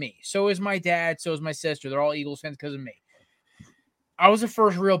because of me. So is my dad, so is my sister. They're all Eagles fans because of me. I was the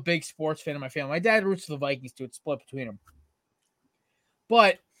first real big sports fan in my family. My dad roots for the Vikings too. It's split between them.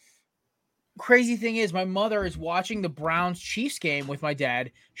 But crazy thing is, my mother is watching the Browns-Chiefs game with my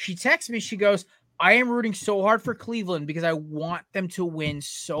dad. She texts me. She goes, I am rooting so hard for Cleveland because I want them to win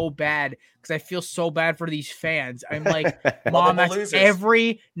so bad because I feel so bad for these fans. I'm like, Mom, that's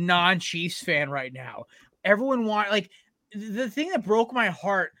every non-Chiefs fan right now. Everyone the thing that broke my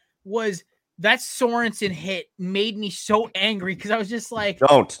heart was that Sorensen hit made me so angry because I was just like,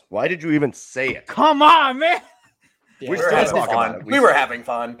 don't. Why did you even say it? Come on, man. Yeah, we were having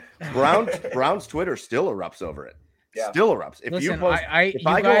fun. Browns Twitter still erupts over it. Yeah. Still erupts. If Listen, you post, if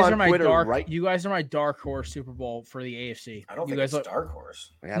I guys go on are my Twitter, dark. You guys are my dark horse Super Bowl for the AFC. I don't you think guys it's dark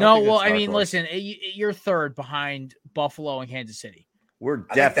horse. No, well, I mean, listen, you're third behind Buffalo and Kansas City. We're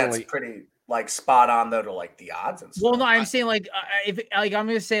I definitely think that's pretty like spot on though to like the odds and stuff. Well, no, I'm saying like if like I'm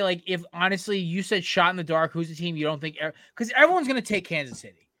gonna say like if honestly you said shot in the dark, who's the team you don't think because everyone's gonna take Kansas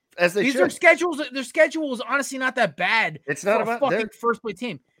City. As they Their schedule is honestly not that bad. It's not about fucking first place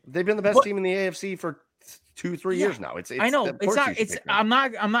team. They've been the best team in the AFC for 2-3 years now. It's I know it's not. It's I'm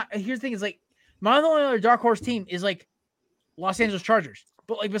not. Here's the thing: is like my only other dark horse team is like Los Angeles Chargers.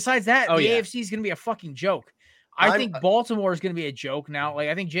 But like besides that, the AFC is gonna be a fucking joke. I think Baltimore is gonna be a joke now. Like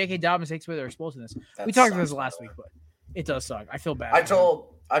I think J.K. Dobbins takes away their explosiveness. We talked about this last week, but it does suck. I feel bad. I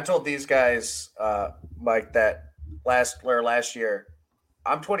told these guys Mike that last year.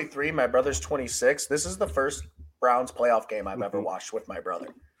 I'm 23. My brother's 26. This is the first Browns playoff game I've ever watched with my brother.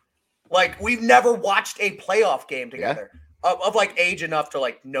 Like we've never watched a playoff game together of like age enough to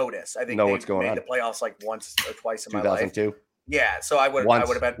like notice. I think what's going on. The playoffs like once or twice in my life. 2002. Yeah, so I would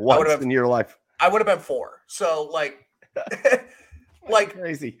have been once in your life. I would have been 4. So like, like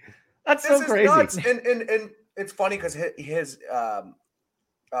crazy. That's so crazy. Nuts. And it's funny because his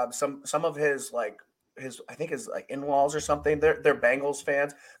some of his like. I think his like in-laws or something. They're Bengals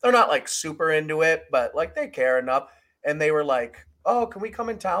fans. They're not like super into it, but like they care enough. And they were like, "Oh, can we come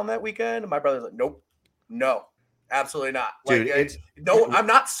in town that weekend?" And my brother's like, "Nope, no, absolutely not." Dude, like, I'm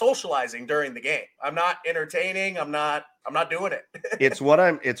not socializing during the game. I'm not entertaining. I'm not doing it. It's what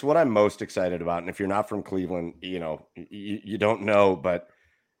I'm most excited about. And if you're not from Cleveland, you know, you don't know, but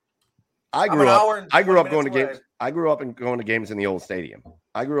I grew up going to games. I grew up going to games in the old stadium.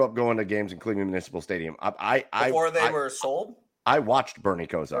 I grew up going to games in Cleveland Municipal Stadium. Before they were sold? I watched Bernie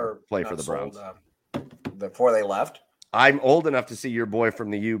Kosar play for the Browns. Before they left? I'm old enough to see your boy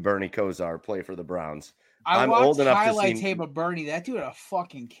from the U, Bernie Kosar, play for the Browns. I'm old enough highlight tape of Bernie. That dude a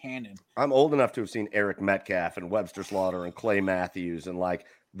fucking cannon. I'm old enough to have seen Eric Metcalf and Webster Slaughter and Clay Matthews and like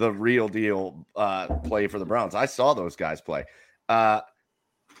the real deal play for the Browns. I saw those guys play.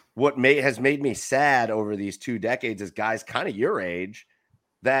 What has made me sad over these 2 decades is guys kind of your age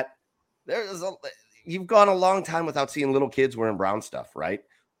that you've gone a long time without seeing little kids wearing Brown stuff, right?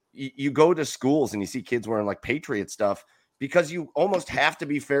 You go to schools and you see kids wearing like Patriot stuff because you almost have to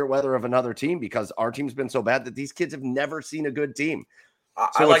be fair weather of another team because our team's been so bad that these kids have never seen a good team.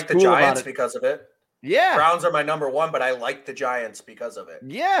 I like the Giants because of it. Yeah. Browns are my number 1, but I like the Giants because of it.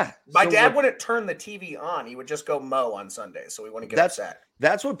 Yeah. My dad wouldn't turn the TV on. He would just go mow on Sunday, so we wouldn't get upset.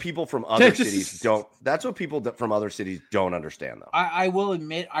 That's what people from other cities don't. That's what people from other cities don't understand, though. I will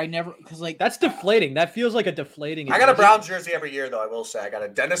admit, I never because like that's deflating. That feels like a deflating. I got a Browns jersey every year, though. I will say I got a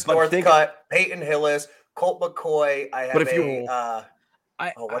Dennis Northcutt, Peyton Hillis, Colt McCoy. I have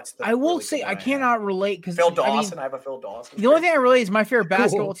I will say I cannot relate because Phil Dawson. I have a Phil Dawson. The only thing I relate is my favorite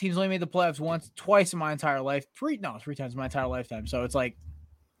basketball teams only made the playoffs twice in my entire life. 3 times in my entire lifetime. So it's like,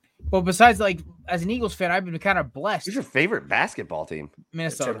 but besides, like as an Eagles fan, I've been kind of blessed. Who's your favorite basketball team?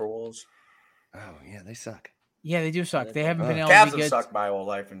 Minnesota Timberwolves. Oh yeah, they suck. Yeah, they do suck. They haven't been able Cavs to be good. Have sucked my whole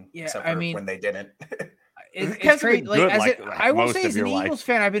life, except for when they didn't. It's great. I will say, as an Eagles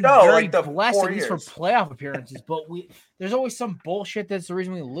fan, I've been very blessed at least for playoff appearances. But there's always some bullshit that's the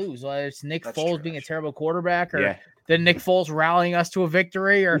reason we lose. Whether it's Nick Foles being a terrible quarterback, or then Nick Foles rallying us to a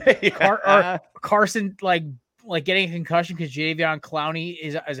victory, or Carson like getting a concussion because Jadeveon Clowney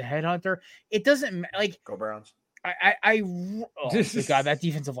is a headhunter. It doesn't like go Browns. God, that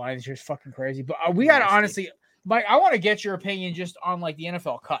defensive line is just fucking crazy. But we got to honestly, Mike, I want to get your opinion just on like the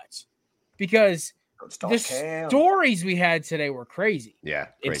NFL cuts because. The stories we had today were crazy. Yeah.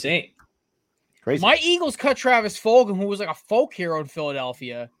 Crazy. Insane. Crazy. My Eagles cut Travis Fulgham, who was like a folk hero in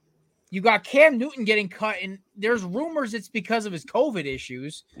Philadelphia. You got Cam Newton getting cut, and there's rumors it's because of his COVID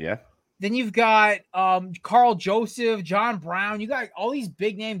issues. Yeah. Then you've got Carl Joseph, John Brown. You got all these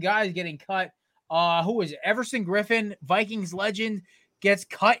big name guys getting cut. Who was it? Everson Griffin, Vikings legend, gets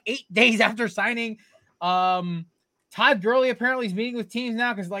cut 8 days after signing. Todd Gurley apparently is meeting with teams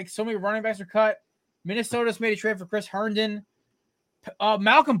now because like so many running backs are cut. Minnesota's made a trade for Chris Herndon.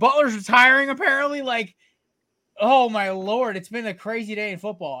 Malcolm Butler's retiring, apparently. Like, oh my Lord, it's been a crazy day in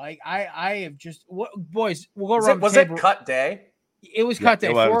football. I have just boys. We'll go around. Was it cut day? It was cut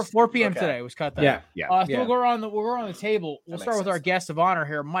day. 4 p.m. today. It was cut day. Yeah. So we'll go around the table. We'll start with our guest of honor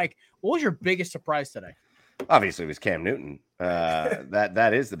here, Mike. What was your biggest surprise today? Obviously, it was Cam Newton.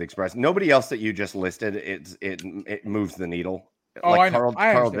 That is the big surprise. Nobody else that you just listed. It moves the needle. Like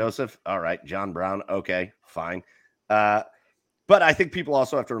Carl Joseph. All right. John Brown. Okay, fine. But I think people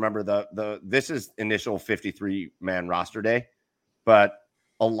also have to remember this is initial 53-man roster day, but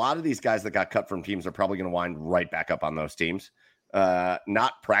a lot of these guys that got cut from teams are probably going to wind right back up on those teams.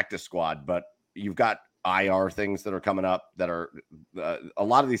 Not practice squad, but you've got IR things that are coming up that are a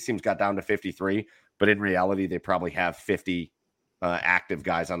lot of these teams got down to 53, but in reality, they probably have 50 active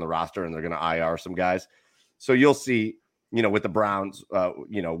guys on the roster, and they're going to IR some guys. So you'll see, with the Browns,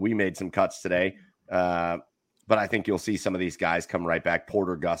 we made some cuts today, but I think you'll see some of these guys come right back.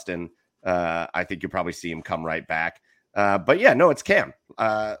 Porter Gustin, I think you'll probably see him come right back. But yeah, no, it's Cam.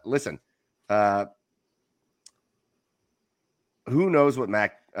 Listen, who knows what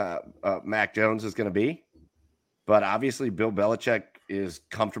Mac Jones is going to be, but obviously Bill Belichick is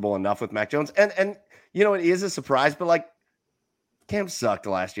comfortable enough with Mac Jones. And it is a surprise, but like Cam sucked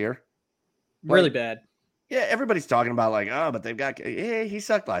last year. Really bad. Yeah, everybody's talking about but they've got he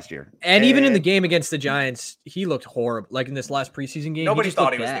sucked last year. And even in the game against the Giants, he looked horrible. Like in this last preseason game, nobody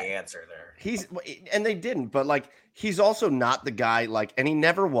thought he was the answer there. And they didn't, but he's also not the guy, and he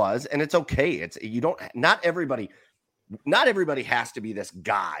never was, and it's okay. Not everybody has to be this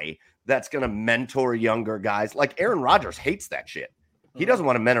guy that's going to mentor younger guys. Like Aaron Rodgers hates that shit. He doesn't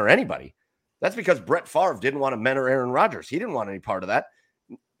want to mentor anybody. That's because Brett Favre didn't want to mentor Aaron Rodgers. He didn't want any part of that.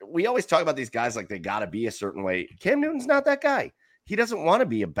 We always talk about these guys like they got to be a certain way. Cam Newton's not that guy. He doesn't want to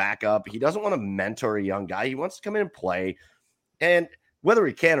be a backup. He doesn't want to mentor a young guy. He wants to come in and play. And whether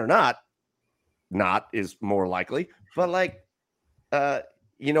he can or not is more likely. But I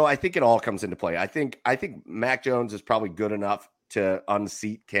think it all comes into play. I think Mac Jones is probably good enough to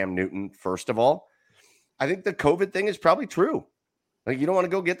unseat Cam Newton, first of all. I think the COVID thing is probably true. You don't want to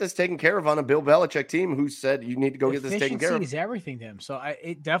go get this taken care of on a Bill Belichick team who said you need to go get this taken care of. Efficiency is everything to him, so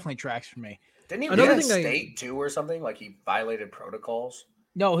it definitely tracks for me. Didn't he win a state too or something? Like he violated protocols?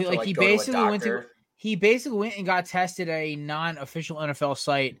 No, he basically went and got tested at a non-official NFL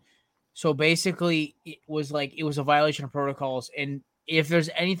site. So basically, it was a violation of protocols. And if there's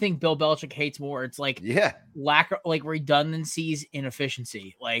anything Bill Belichick hates more, it's lack of redundancies and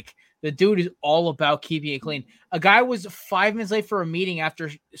efficiency. The dude is all about keeping it clean. A guy was 5 minutes late for a meeting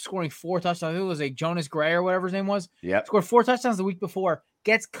after scoring 4 touchdowns. I think it was Jonas Gray or whatever his name was. Yeah, scored 4 touchdowns the week before.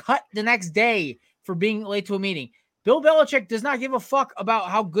 Gets cut the next day for being late to a meeting. Bill Belichick does not give a fuck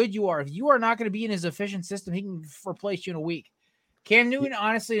about how good you are. If you are not going to be in his efficient system, he can replace you in a week. Cam Newton,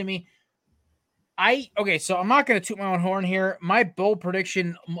 honestly, to me, so I'm not going to toot my own horn here. My bold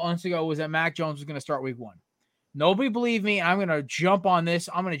prediction months ago was that Mac Jones was going to start week 1. Nobody believed me. I'm going to jump on this.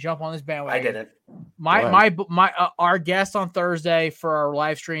 I'm going to jump on this bandwagon. I didn't. Our guest on Thursday for our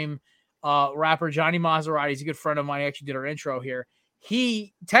live stream, rapper Johnny Maserati, he's a good friend of mine. He actually did our intro here.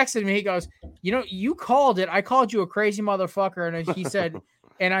 He texted me. He goes, you called it. I called you a crazy motherfucker. And he said,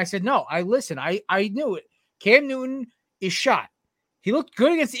 and I said, no, I knew it. Cam Newton is shot. He looked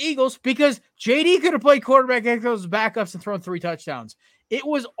good against the Eagles because JD could have played quarterback against those backups and thrown 3 touchdowns. It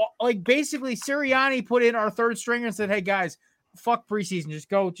was basically Sirianni put in our third stringer and said, hey guys, fuck preseason. Just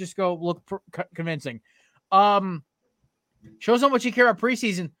go look convincing. Shows how much you care about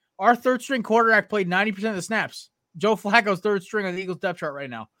preseason. Our third string quarterback played 90% of the snaps. Joe Flacco's third string on the Eagles depth chart right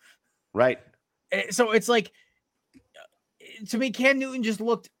now. Right. So it's to me, Cam Newton just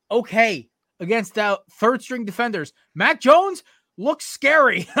looked okay against the third string defenders. Mac Jones looks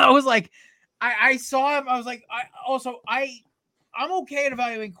scary. I saw him. I was like, I'm okay at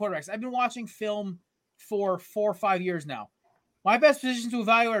evaluating quarterbacks. I've been watching film for 4 or 5 years now. My best positions to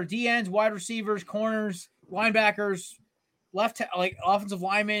evaluate are DNs, wide receivers, corners, linebackers, offensive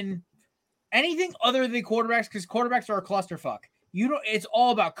linemen, anything other than quarterbacks, because quarterbacks are a clusterfuck. It's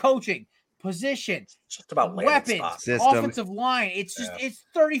all about coaching, position, it's just about weapons, offensive line. It's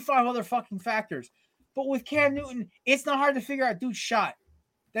 35 other fucking factors. But with Cam Newton, it's not hard to figure out. Dude shot.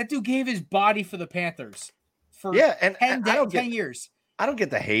 That dude gave his body for the Panthers for 10 years. I don't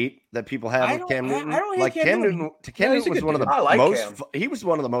get the hate that people have with Cam Newton. I don't hate Cam Newton. Cam Newton was one of the he was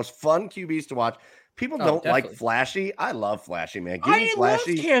one of the most fun QBs to watch. People don't like flashy. I love flashy, man. Give me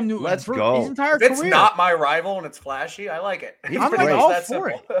flashy. Love Cam Newton. Let's go. His entire career. It's not my rival and it's flashy. I like it. I'm all for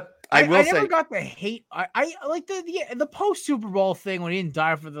it. I never got the hate. I like the post Super Bowl thing when he didn't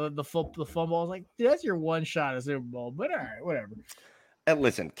die for the fumble. I was like, dude, that's your one shot at Super Bowl. But all right, whatever. And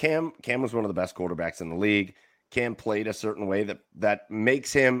listen, Cam was one of the best quarterbacks in the league. Cam played a certain way that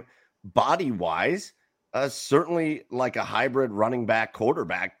makes him body-wise certainly like a hybrid running back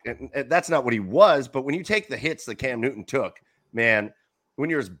quarterback. And that's not what he was, but when you take the hits that Cam Newton took, man, when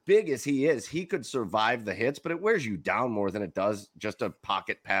you're as big as he is, he could survive the hits, but it wears you down more than it does just a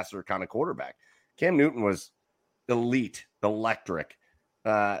pocket passer kind of quarterback. Cam Newton was elite, electric.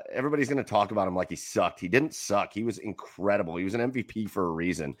 Everybody's going to talk about him like he sucked. He didn't suck. He was incredible. He was an MVP for a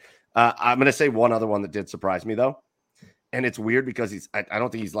reason. I'm going to say one other one that did surprise me, though. And it's weird because I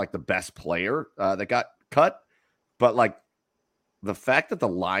don't think he's like the best player that got cut, but like the fact that the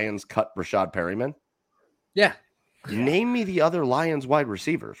Lions cut Rashad Perryman. Yeah. Name me the other Lions wide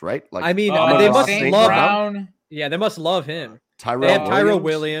receivers, right? Like, I mean, they must love Brown. Yeah, they must love him. Tyrell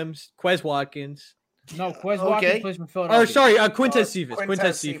Williams, Quez Watkins. No, Quez Watkins plays for Philadelphia. Oh, sorry, Quintez Cephas.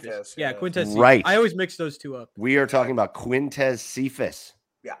 Quintez Cephas. Yeah, Quintez Cephas. Right. I always mix those two up. We are talking about Quintez Cephas.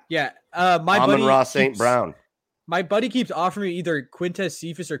 Yeah. My buddy Amon-Ra St. Brown. My buddy keeps offering me either Quintez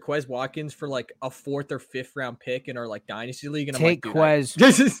Cephas or Quez Watkins for like a 4th or 5th round pick in our like dynasty league, and I'm like,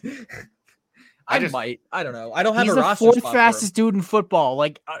 Quez. I don't know. I don't have He's a roster. He's the 4th fastest dude in football.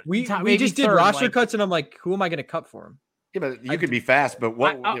 Like we just did roster cuts, and I'm like, who am I going to cut for him? Yeah, but you could be fast. But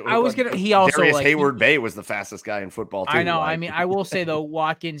what I was gonna. He also Darius like, Hayward Bay was the fastest guy in football too. I know. I mean, I will say though,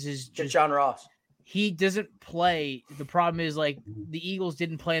 Watkins is just John Ross. He doesn't play. The problem is like the Eagles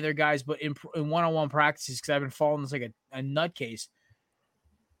didn't play their guys, but in one-on-one practices, because I've been following this like a nutcase.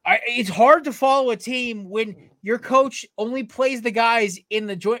 It's hard to follow a team when your coach only plays the guys in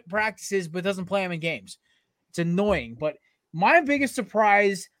the joint practices but doesn't play them in games. It's annoying. But my biggest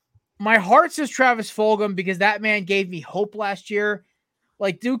surprise, my heart says Travis Fulgham, because that man gave me hope last year.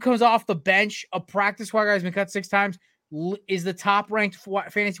 Like, dude comes off the bench, a practice squad guy has been cut 6 times, is the top-ranked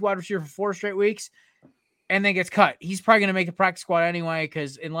fantasy wide receiver for 4 straight weeks, and then gets cut. He's probably going to make the practice squad anyway,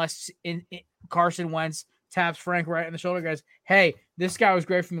 because unless Carson Wentz taps Frank right in the shoulder, goes, hey, this guy was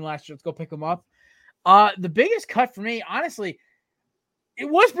great for me last year. Let's go pick him up. The biggest cut for me, honestly, it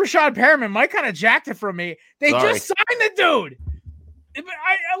was Rashad Perriman. Mike kind of jacked it from me. They just signed the dude.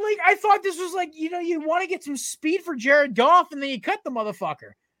 I thought this was like, you want to get some speed for Jared Goff, and then you cut the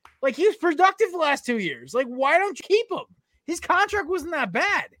motherfucker. Like, he was productive the last 2 years. Like, why don't you keep him? His contract wasn't that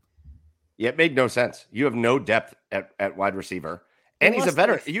bad. Yeah, it made no sense. You have no depth at wide receiver, and he's a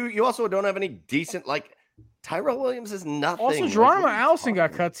veteran. You also don't have any decent, like, Tyrell Williams is nothing. Also, Geronimo Allison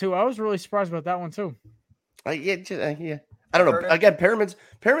got cut too. I was really surprised about that one too. Yeah. I don't know. Again, Perriman's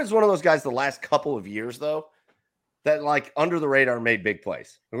one of those guys the last couple of years though that like under the radar made big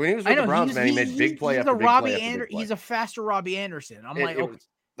plays. When he was with the Browns, he made big play after big play. He's a faster Robbie Anderson. I'm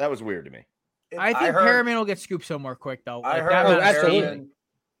that was weird to me. I think Perriman will get scooped somewhere quick though. I heard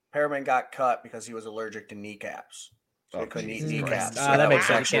Perriman got cut because he was allergic to kneecaps. So he couldn't eat kneecaps. That makes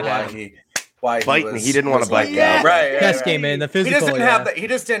sense. Why he didn't want to bite. Right. Test game in the physical. He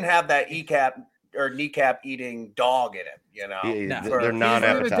just didn't have that kneecap eating dog in him. They're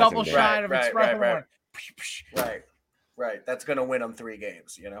non-appetizing. Double shot of espresso. Right. That's going to win them 3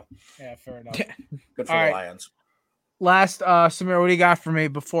 games. Yeah, fair enough. Good for the Lions. Last, Samir, what do you got for me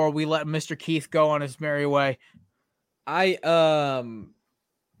before we let Mr. Keith go on his merry way? I'm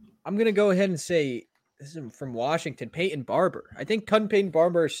going to go ahead and say, this is from Washington, Peyton Barber. I think Peyton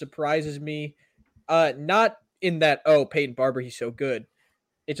Barber surprises me. Not in that, Peyton Barber, he's so good.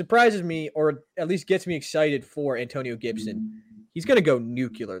 It surprises me, or at least gets me excited for Antonio Gibson. He's going to go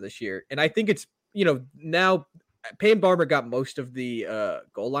nuclear this year. And I think it's, now Peyton Barber got most of the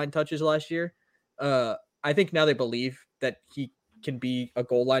goal line touches last year. I think now they believe that he can be a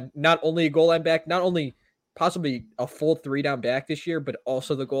goal line, not only a goal line back, not only possibly a full 3-down back this year, but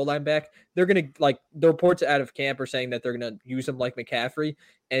also the goal line back. They're going to, the reports out of camp are saying that they're going to use him like McCaffrey.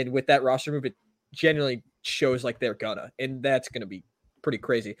 And with that roster move, it genuinely shows like they're gonna. And that's going to be pretty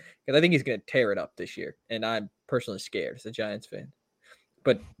crazy because I think he's going to tear it up this year. And I'm personally scared as a Giants fan.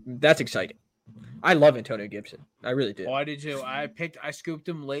 But that's exciting. I love Antonio Gibson. I really do. Oh, I do too. I scooped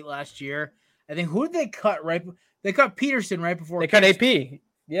him late last year. I think who did they cut right? They cut Peterson right before they cut AP.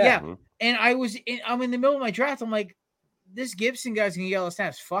 Yeah. Mm-hmm. And I'm in the middle of my draft. I'm like, this Gibson guy's gonna get all the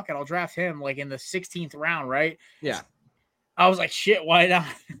snaps. Fuck it, I'll draft him like in the 16th round, right? Yeah. I was like, shit, why not?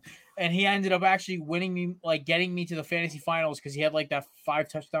 And he ended up actually winning me, like getting me to the fantasy finals because he had like that 3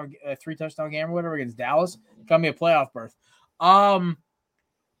 touchdown game or whatever against Dallas. Got me a playoff berth.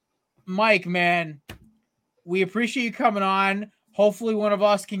 Mike, man, we appreciate you coming on. Hopefully one of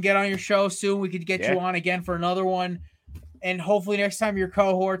us can get on your show soon. We could get you on again for another one. And hopefully next time your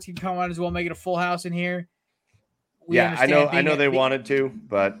cohorts can come on as well, make it a full house in here. I know they wanted to,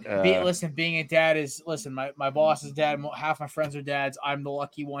 but being a dad is my boss is dad. Half my friends are dads. I'm the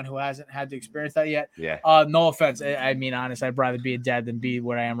lucky one who hasn't had to experience that yet. Yeah. No offense. I mean, honest, I'd rather be a dad than be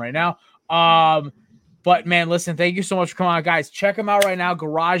what I am right now. But man, listen, thank you so much for coming on, guys. Check them out right now.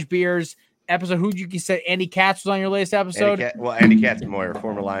 Garage Beers episode. Who you said Andy Katz was on your latest episode? Andy Katzenmoyer,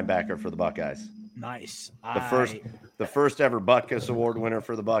 former linebacker for the Buckeyes. Nice. The first ever Butkus Award winner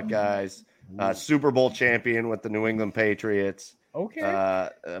for the Buckeyes. Super Bowl champion with the New England Patriots. Okay.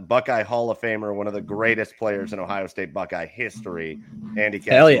 Buckeye Hall of Famer, one of the greatest players in Ohio State Buckeye history, Andy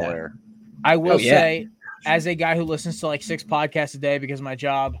Katzenmoyer. I will say as a guy who listens to like 6 podcasts a day because of my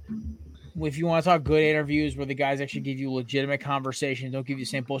job, if you want to talk good interviews where the guys actually give you legitimate conversation, don't give you the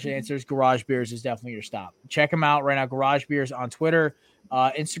same bullshit answers, Garage Beers is definitely your stop. Check them out right now. Garage Beers on Twitter,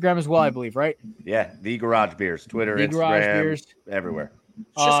 Instagram as well, I believe, right? Yeah, the Garage Beers, Twitter, the Instagram, Garage Beers, everywhere.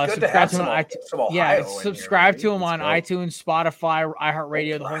 It's just good to have subscribe to them on iTunes, Spotify,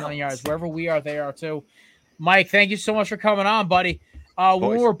 iHeartRadio, the whole 9 yards. Wherever we are, they are too. Mike, thank you so much for coming on, buddy.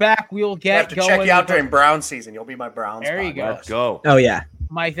 When we're back, we'll get going. Check you out during Brown season. You'll be my Browns. There you go. Let's go. Oh yeah,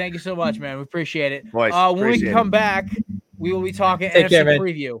 Mike, thank you so much, man. We appreciate it. Boys, when we come back, we will be talking Take NFC care, man.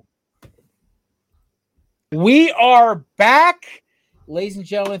 preview. We are back, ladies and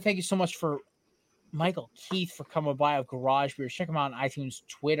gentlemen. Thank you so much for Michael Keith for coming by of Garage Beers. Check them out on iTunes,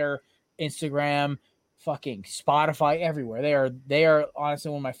 Twitter, Instagram, fucking Spotify, everywhere. They are honestly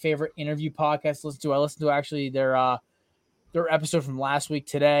one of my favorite interview podcasts to listen to. I listened to actually their episode from last week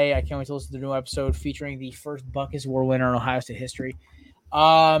today. I can't wait to listen to the new episode featuring the first Buckus Award winner in Ohio State history.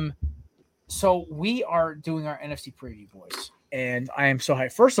 So we are doing our NFC preview, boys, and I am so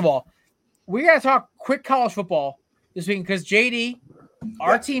hyped. First of all, we got to talk quick college football this week because JD,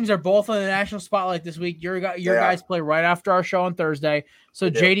 our teams are both on the national spotlight this week. Your guys play right after our show on Thursday, so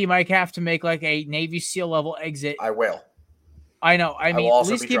JD might have to make like a Navy SEAL level exit. I will. I know. I mean, at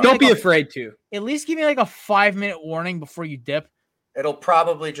least don't be afraid to. At least give me like a 5-minute warning before you dip. It'll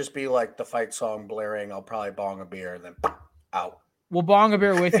probably just be like the fight song blaring. I'll probably bong a beer and then out. We'll bong a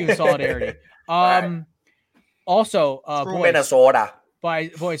beer with you in solidarity. Right. Also, boys, Minnesota.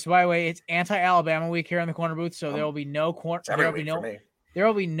 By the way, it's anti-Alabama week here in the corner booth, so there will be no there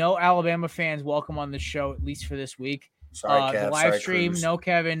will be no Alabama fans welcome on the show, at least for this week. Sorry, Kev, the live stream, Cruz. No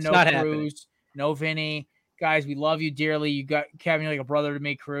Kevin, no Cruz, happening. No Vinny. Guys, we love you dearly. You got Kevin, you're like a brother to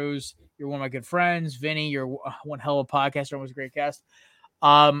me. Cruz, you're one of my good friends. Vinny, you're one hell of a podcaster. Almost a great guest.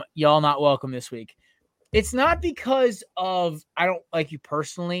 Y'all not welcome this week. It's not because of I don't like you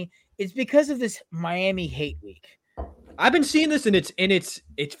personally. It's because of this Miami hate week. I've been seeing this, and it's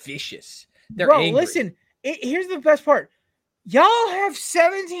vicious. They're angry. Listen. Here's the best part. Y'all have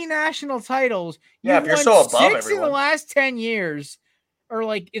 17 national titles. Yeah, if you're so above 6 everyone. in the last 10 years, or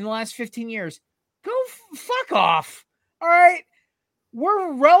like in the last 15 years. Go fuck off. All right.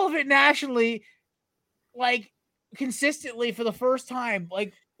 We're relevant nationally, like consistently for the first time.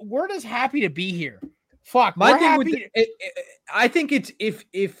 Like, we're just happy to be here. Fuck. My thing with I think it's if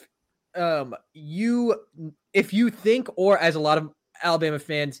you think, or as a lot of Alabama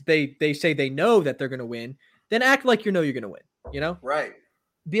fans, they say they know that they're gonna win, then act like you're gonna win. You know? Right.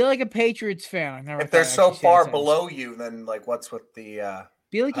 Be like a Patriots fan. If they're so far below you, then like what's with the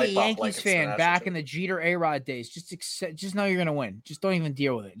be like a Yankees fan back in the Jeter A-Rod days. Just know you're gonna win. Just don't even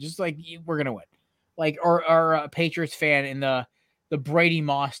deal with it. Just like we're gonna win. Like or a Patriots fan in the Brady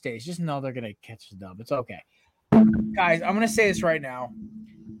Moss days. Just know they're gonna catch the dub. It's okay. Guys, I'm gonna say this right now.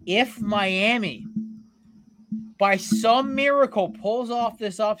 If Miami by some miracle pulls off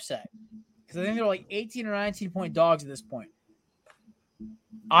this upset, because I think they're like 18 or 19 point dogs at this point,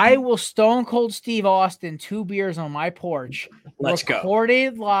 I will Stone Cold Steve Austin 2 beers on my porch. Let's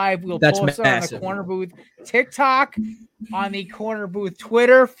recorded live. We'll post it on the Corner Booth TikTok, on the Corner Booth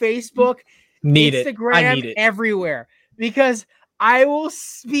Twitter, Facebook, Instagram, I need it everywhere. Because I will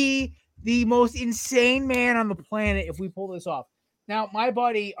be the most insane man on the planet if we pull this off. Now, my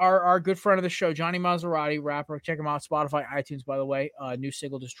buddy, our good friend of the show, Johnny Maserati, rapper, check him out, Spotify, iTunes, by the way. New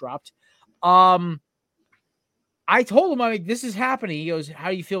single just dropped. I told him, I'm like, this is happening. He goes, how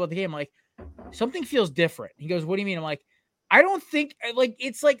do you feel about the game? I'm like, something feels different. He goes, what do you mean? I'm like, I don't think, like,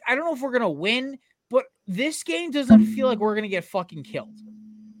 it's like, I don't know if we're going to win, but this game doesn't feel like we're going to get fucking killed.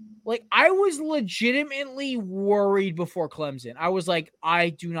 Like, I was legitimately worried before Clemson. I was like, I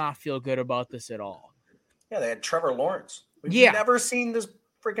do not feel good about this at all. Yeah, they had Trevor Lawrence. We've never seen this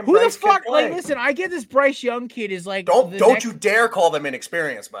freaking Who Bryce the fuck? kid play. Like, listen, I get this Bryce Young kid is like. Don't you dare call them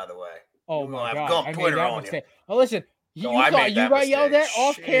inexperienced, by the way. Oh my God! Gump Twitter on you. Oh, listen, you thought you got yelled at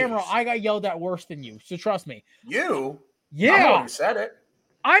off camera. I got yelled at worse than you. So trust me. You? Yeah. I'm the one who said it.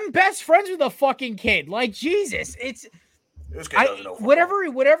 I'm best friends with a fucking kid. Like Jesus, it's. This kid doesn't know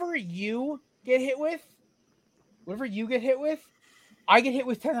football. Whatever you get hit with, I get hit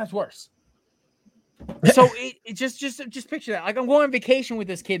with 10 times worse. So it just picture that. Like I'm going on vacation with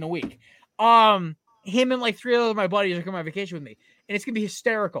this kid in a week. Him and like 3 other of my buddies are coming on vacation with me, and it's gonna be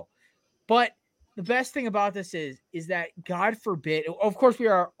hysterical. But the best thing about this is that God forbid, of course, we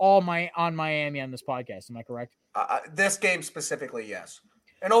are all on Miami on this podcast. Am I correct? This game specifically, yes.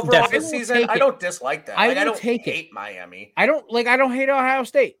 And overall this season, I don't dislike that. I don't hate Miami. I don't hate Ohio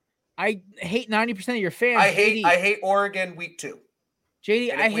State. I hate 90% of your fans. I hate Oregon week 2.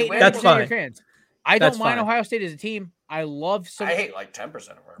 JD, I hate 90% of your fans. I don't mind Ohio State as a team. I love some. I hate like 10%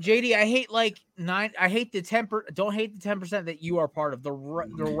 of our JD. I hate like 9. I hate the 10. Don't hate the 10% that you are part of the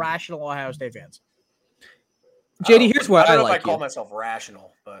rational Ohio State fans. JD, here's why I like I call myself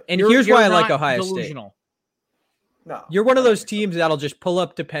rational, but here's why I like Ohio delusional. State. No, you're one of those teams that'll just pull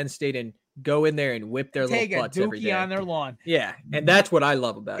up to Penn State and go in there and whip their little butts every day on their lawn. Yeah, and that's what I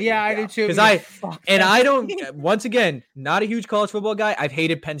love about it. Yeah, I do too. Because I don't. Once again, not a huge college football guy. I've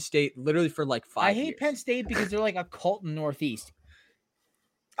hated Penn State literally for like 5 years. I hate Penn State because they're like a cult in Northeast.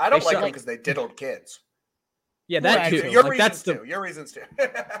 I don't like them because they diddled kids. Yeah, that too. Your reasons too. Your reasons too.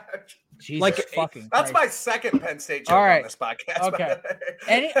 Jesus fucking That's my second Penn State joke on this podcast.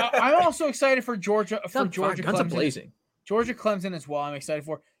 Okay. I'm also excited for Georgia. Guns blazing. Georgia Clemson as well. I'm excited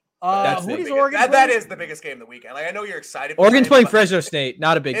for. Who does Oregon play? That is the biggest game of the weekend. Like I know you're excited. Oregon's playing Fresno State.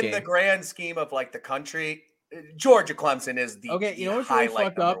 Not a big game. In the grand scheme of like the country, Georgia Clemson is the okay. You know what's really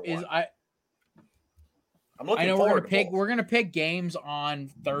fucked up is I'm looking. I know forward we're gonna pick games on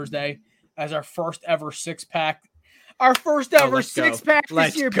Thursday as our first ever 6-pack. Our first ever 6-pack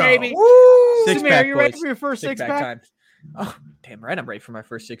this year, baby. Woo! Samir, you ready for your first 6-pack? Oh, damn right, I'm ready for my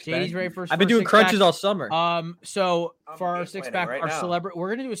first 6-pack. JD's ready for I've been doing crunches all summer. So for our 6-pack, our celebrity, we're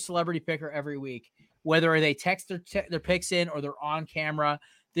gonna do a celebrity picker every week, whether they text their picks in or they're on camera.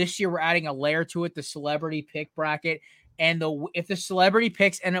 This year, we're adding a layer to it, the celebrity pick bracket. And if the celebrity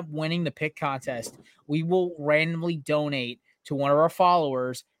picks end up winning the pick contest, we will randomly donate to one of our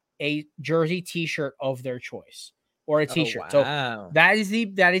followers a jersey T-shirt of their choice or a T-shirt. Oh, wow. So that is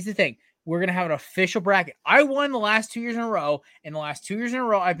the thing. We're gonna have an official bracket. I won the last 2 years in a row. In the last 2 years in a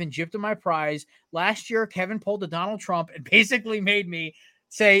row, I've been gypped on my prize. Last year, Kevin pulled a Donald Trump and basically made me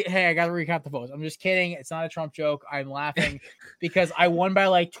say, "Hey, I got to recount the votes." I'm just kidding. It's not a Trump joke. I'm laughing because I won by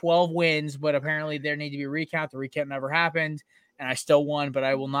like 12 wins, but apparently there need to be a recount. The recount never happened, and I still won. But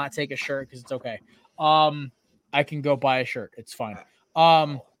I will not take a shirt because it's okay. I can go buy a shirt. It's fine.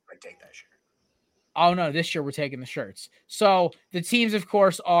 I take that shirt. Oh no, this year we're taking the shirts. So the teams, of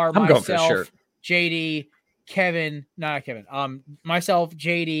course, are myself, JD, myself,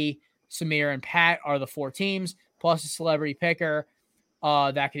 JD, Samir, and Pat are the 4 teams, plus a celebrity picker.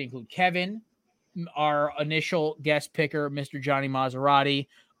 That could include Kevin, our initial guest picker, Mr. Johnny Maserati.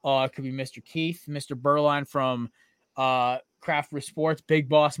 It could be Mr. Keith, Mr. Berline from Craft with Sports, Big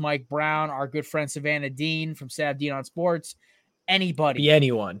Boss Mike Brown, our good friend Savannah Dean from Sav Dean on Sports. Anybody. Be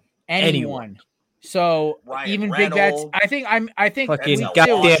anyone. So Ryan even Reynolds, Big Bets. I think fucking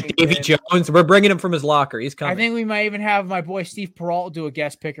goddamn Davy Jones. We're bringing him from his locker. He's coming. I think we might even have my boy Steve Peralta do a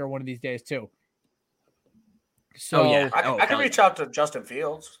guest picker one of these days too. So I can reach out to Justin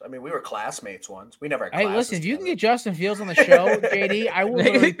Fields. I mean, we were classmates once. We never had classes. Hey, listen, if you can get Justin Fields on the show, JD, I will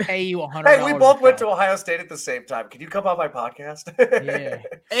literally pay you $100. Hey, we both went to Ohio State at the same time. Can you come on my podcast? Yeah.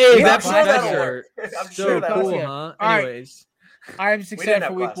 Hey, I'm sure that'll work. I'm so sure that'll cool, work. huh? All right. Anyways. I'm excited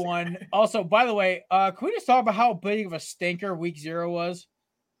for week 1. Also, by the way, can we just talk about how big of a stinker week 0 was?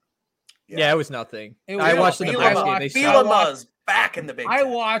 Yeah, it was nothing. I watched the Nebraska game. Phelan was back in the Big Ten. I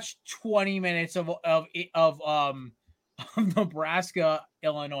watched 20 minutes of Nebraska,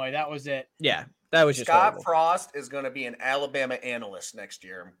 Illinois. That was it. Yeah, that was just Scott horrible. Frost is going to be an Alabama analyst next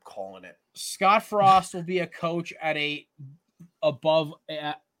year. I'm calling it. Scott Frost will be a coach at he'll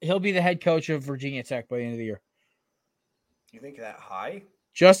be the head coach of Virginia Tech by the end of the year. You think that high?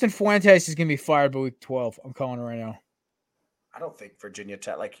 Justin Fuentes is going to be fired by week 12. I'm calling it right now. I don't think Virginia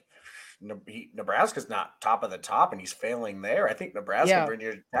Tech, Nebraska's not top of the top, and he's failing there. I think Nebraska,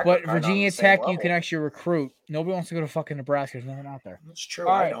 Virginia Tech. But Virginia Tech, you can actually recruit. Nobody wants to go to fucking Nebraska. There's nothing out there. That's true.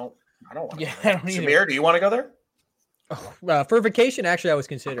 I don't want to. Yeah, I don't either. Samir, do you want to go there? For vacation, actually, I was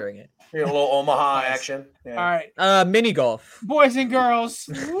considering it. A little Omaha action. Yeah. All right. Mini golf. Boys and girls,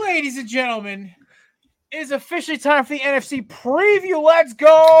 ladies and gentlemen, it is officially time for the NFC preview. Let's go!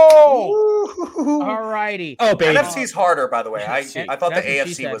 All righty. Oh, baby. NFC's harder, by the way. I thought the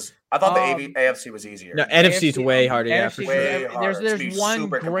AFC was. I thought the AFC was easier. No, NFC's way harder. Yeah, for sure. Sure. There's one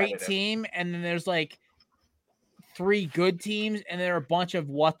great team, and then there's like 3 good teams, and there are a bunch of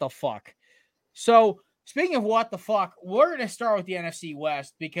what the fuck. So, speaking of what the fuck, we're going to start with the NFC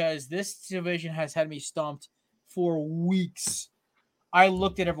West because this division has had me stumped for weeks. I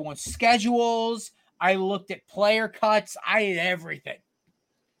looked at everyone's schedules. I looked at player cuts. I did everything.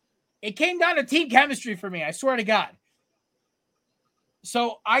 It came down to team chemistry for me. I swear to God.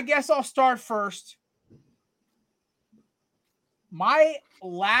 So I guess I'll start first. My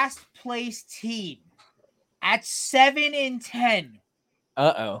last place team at 7-10.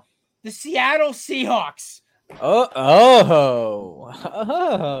 Uh-oh. The Seattle Seahawks. Oh.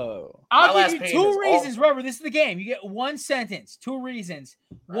 I'll give you 2 reasons. Remember, this is the game. You get 1 sentence, 2 reasons.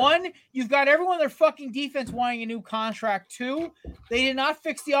 Right. 1, you've got everyone their fucking defense wanting a new contract. 2, they did not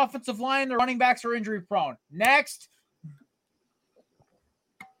fix the offensive line. Their running backs are injury prone. Next.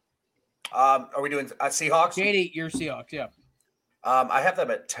 Are we doing Seahawks? JD, you're Seahawks, yeah. I have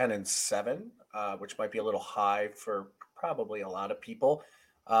them at 10-7, which might be a little high for probably a lot of people.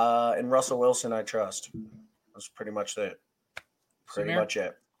 And Russell Wilson, I trust. That's pretty much it. Pretty much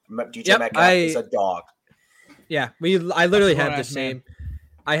it. DJ Metcalf is a dog. Yeah, I literally have the same.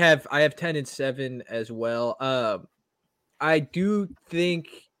 I have 10-7 as well. I do think.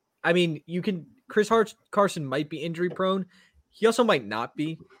 I mean, Chris Carson might be injury prone. He also might not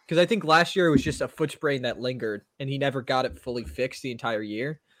be, because I think last year it was just a foot sprain that lingered, and he never got it fully fixed the entire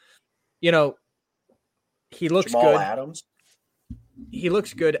year. You know, he looks Jamal good. Adams. He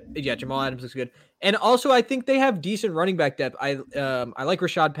looks good. Yeah, Jamal Adams looks good. And also, I think they have decent running back depth. I like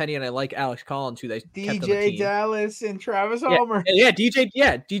Rashad Penny and I like Alex Collins, who they kept on the DJ team. Dallas and Travis Homer.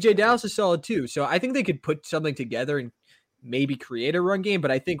 DJ Dallas is solid too. So I think they could put something together and maybe create a run game.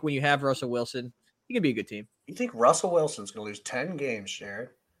 But I think when you have Russell Wilson, he can be a good team. You think Russell Wilson's going to lose 10 games, Jared?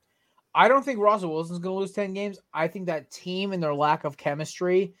 I don't think Russell Wilson's going to lose 10 games. I think that team and their lack of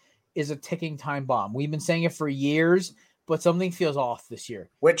chemistry is a ticking time bomb. We've been saying it for years, but something feels off this year.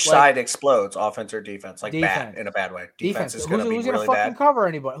 Which side explodes, offense or defense? Bad in a bad way. Defense is going to be really bad. Who's going to cover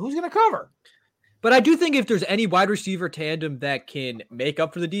anybody? Who's going to cover? But I do think if there's any wide receiver tandem that can make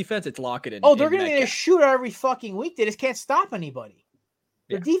up for the defense, it's Lockett. Oh, they're going to get a shootout every fucking week. They just can't stop anybody.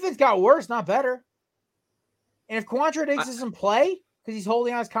 Their defense got worse, not better. And if Quandre Diggs doesn't play because he's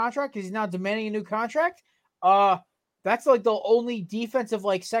holding on his contract, because he's now demanding a new contract, that's like the only defensive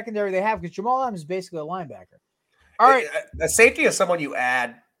secondary they have, because Jamal Adams is basically a linebacker. All right. A safety is someone you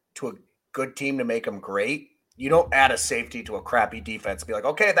add to a good team to make them great. You don't add a safety to a crappy defense and be like,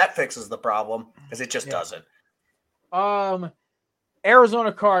 okay, that fixes the problem, because it just doesn't.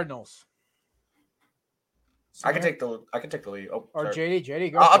 Arizona Cardinals. I can take the lead. Oh, or sorry.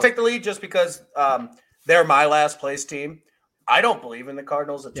 JD, go. I'll take the lead just because they're my last place team. I don't believe in the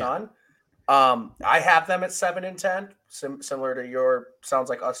Cardinals a ton. I have them at 7-10, similar to your. Sounds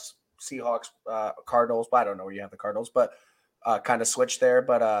like us Seahawks, Cardinals. But I don't know where you have the Cardinals, but kind of switch there.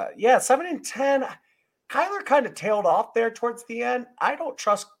 But 7-10. Kyler kind of tailed off there towards the end. I don't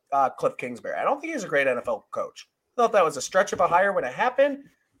trust Cliff Kingsbury. I don't think he's a great NFL coach. I thought that was a stretch of a hire when it happened.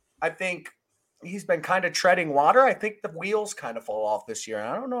 I think he's been kind of treading water. I think the wheels kind of fall off this year. And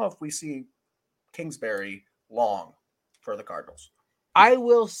I don't know if we see Kingsbury long for the Cardinals. I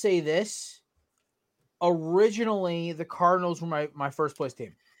will say this. Originally, the Cardinals were my first place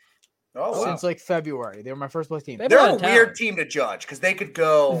team. Oh, since February. They were my first place team. They're a weird team to judge because they could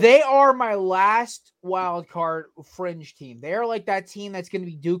go. They are my last wild card fringe team. They are like that team that's going to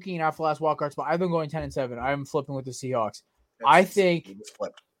be duking out for the last wild card spot. I've been going 10-7. I'm flipping with the Seahawks. I think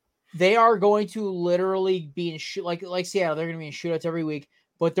they are going to literally be in like Seattle. They're going to be in shootouts every week,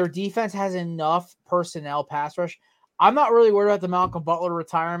 but their defense has enough personnel pass rush. I'm not really worried about the Malcolm Butler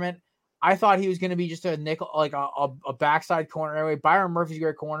retirement. I thought he was going to be just a nickel, like a backside corner anyway. Byron Murphy's a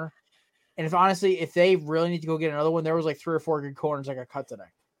great corner. And if they really need to go get another one, there was 3 or 4 good corners I got cut today.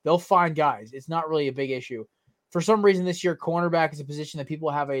 They'll find guys. It's not really a big issue. For some reason this year, cornerback is a position that people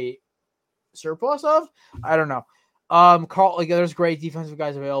have a surplus of. I don't know. There's great defensive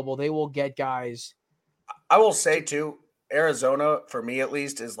guys available. They will get guys. I will say too, Arizona, for me at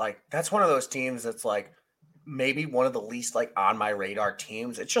least, is that's one of those teams that's maybe one of the least on my radar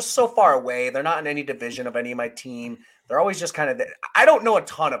teams. It's just so far away. They're not in any division of any of my team. They're always just kind of there. I don't know a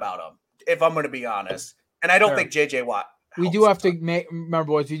ton about them, if I'm going to be honest. And I don't think JJ Watt. We do have to remember,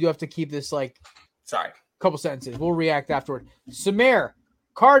 boys, we do have to keep this couple sentences. We'll react afterward. Samir,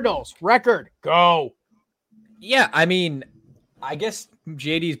 Cardinals, record, go. Yeah, I mean, I guess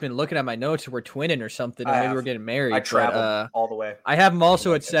JD's been looking at my notes. We're twinning or something, or maybe we're getting married. I traveled all the way. I have them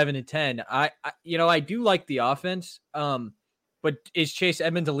also at 7-10. I do like the offense, but is Chase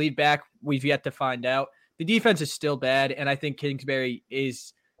Edmonds a lead back? We've yet to find out. The defense is still bad, and I think Kingsbury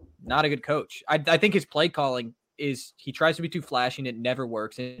is not a good coach. I think his play calling he tries to be too flashy, and it never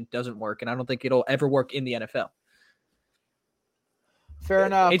works, and it doesn't work, and I don't think it'll ever work in the NFL. Fair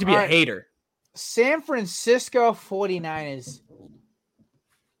enough. I hate to be a hater. San Francisco 49ers.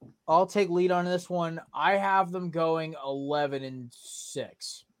 I'll take lead on this one. I have them going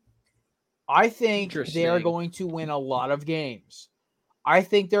 11-6. I think they are going to win a lot of games. I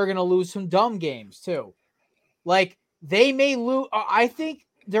think they're going to lose some dumb games too. They may lose. I think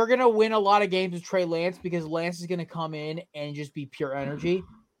they're going to win a lot of games with Trey Lance because Lance is going to come in and just be pure energy.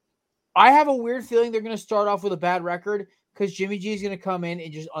 I have a weird feeling they're going to start off with a bad record because Jimmy G is going to come in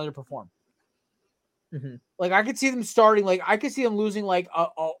and just underperform. Mm-hmm. Like I could see them starting, like I could see them losing like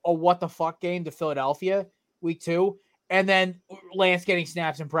a what the fuck game to Philadelphia week 2, and then Lance getting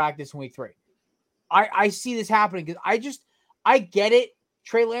snaps in practice in week 3. I see this happening because I get it.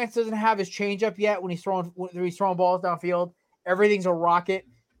 Trey Lance doesn't have his changeup yet when he's throwing balls downfield. Everything's a rocket,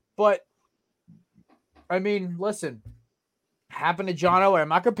 but I mean, listen, happened to John Elway. I'm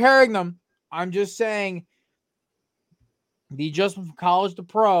not comparing them. I'm just saying the adjustment from college to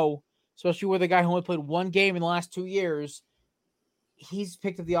pro, especially with a guy who only played one game in the last 2 years, he's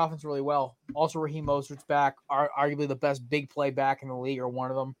picked up the offense really well. Also, Raheem Mostert's back, arguably the best big play back in the league, or one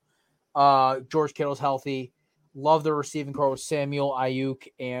of them. George Kittle's healthy. Love the receiving core with Samuel, Ayuk,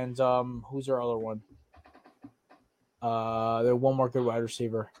 and who's our other one? There's one more good wide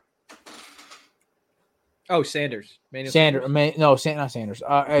receiver. Oh, Sanders. Not Sanders.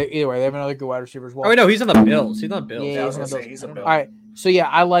 Either way, they have another good wide receiver as well. Oh, wait, no, he's on the Bills. He's on the Bills. Yeah, I was going to say he's a Bill. All right, so yeah,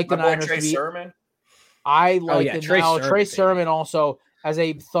 I like the Niners. Trey Sermon. I like Trey Sermon also as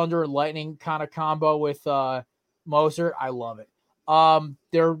a Thunder and Lightning kind of combo with Moser. I love it.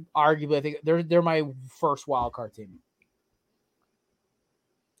 They're arguably, I think they're my first wild card team.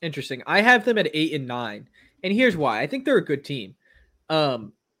 Interesting. I have them at 8-9, and here's why. I think they're a good team.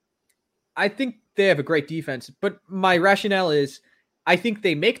 I think they have a great defense, but my rationale is I think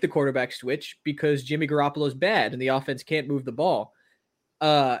they make the quarterback switch because Jimmy Garoppolo's bad and the offense can't move the ball.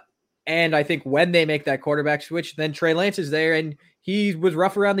 And I think when they make that quarterback switch, then Trey Lance is there, and he was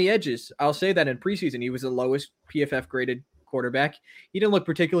rough around the edges. I'll say that in preseason, he was the lowest PFF graded quarterback. He didn't look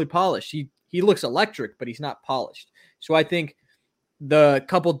particularly polished. He looks electric, but he's not polished. So I think the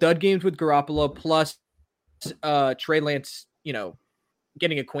couple dud games with Garoppolo plus Trey Lance,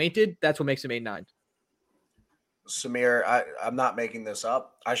 getting acquainted, that's what makes him 8-9. Samir, I'm not making this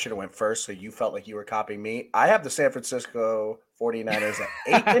up. I should have went first, so you felt like you were copying me. I have the San Francisco 49ers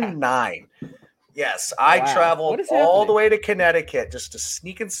at 8-9. Yes, I traveled all the way to Connecticut just to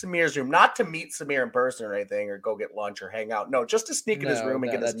sneak in Samir's room, not to meet Samir in person or anything, or go get lunch or hang out. No, just to sneak in his room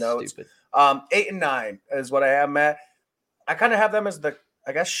and get his notes. 8-9 is what I have, Matt. I kind of have them as the,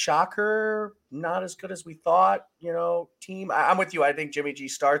 I guess, shocker, not as good as we thought, team. I'm with you. I think Jimmy G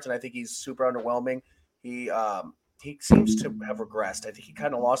starts, and I think he's super underwhelming. He seems to have regressed. I think he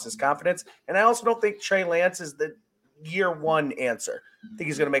kind of lost his confidence. And I also don't think Trey Lance is the year one answer. I think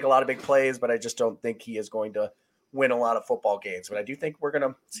he's going to make a lot of big plays, but I just don't think he is going to win a lot of football games. But I do think we're going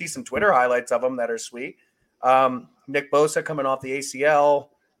to see some Twitter highlights of him that are sweet. Nick Bosa coming off the ACL.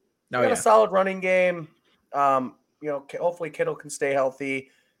 Got a solid running game. Hopefully Kittle can stay healthy.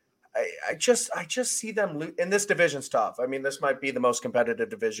 I just see them and this division's tough. I mean, this might be the most competitive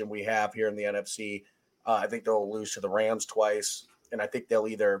division we have here in the NFC. I think they'll lose to the Rams twice, and I think they'll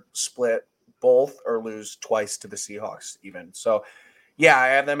either split both or lose twice to the Seahawks even. So, yeah, I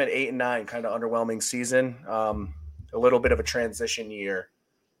have them at 8-9, kind of underwhelming season. A little bit of a transition year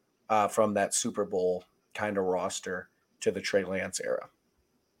from that Super Bowl kind of roster to the Trey Lance era.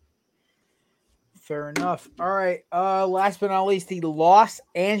 Fair enough. All right. Last but not least, the Los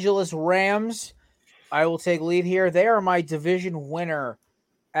Angeles Rams. I will take lead here. They are my division winner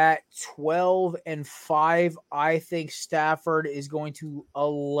at 12-5. I think Stafford is going to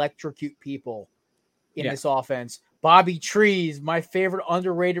electrocute people in this offense. Bobby Trees, my favorite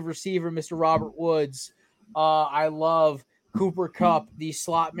underrated receiver, Mr. Robert Woods. I love Cooper Kupp, the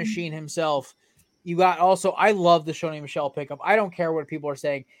slot machine himself. You got also, I love the Shoney Michel pickup. I don't care what people are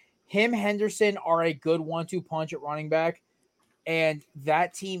saying. Him, Henderson are a good 1-2 punch at running back, and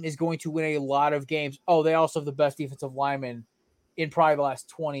that team is going to win a lot of games. Oh, they also have the best defensive lineman in probably the last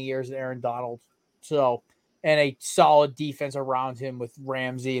 20 years, Aaron Donald. So, and a solid defense around him with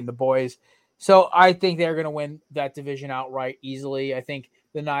Ramsey and the boys. So I think they're going to win that division outright easily. I think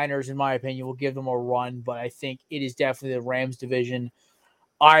the Niners, in my opinion, will give them a run, but I think it is definitely the Rams division.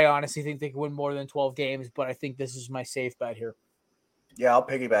 I honestly think they can win more than 12 games, but I think this is my safe bet here. Yeah, I'll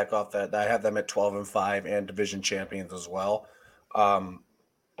piggyback off that. I have them at 12-5 and division champions as well.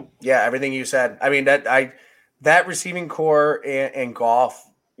 Everything you said. I mean, that receiving core and Goff,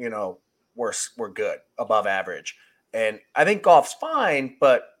 were good, above average. And I think Goff's fine,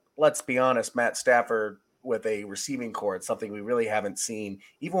 but let's be honest, Matt Stafford with a receiving core, it's something we really haven't seen.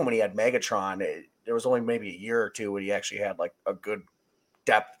 Even when he had Megatron, there was only maybe a year or two when he actually had like a good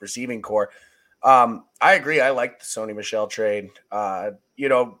depth receiving core. I agree. I like the Sony Michel trade,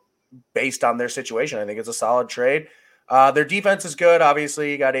 based on their situation. I think it's a solid trade. Their defense is good.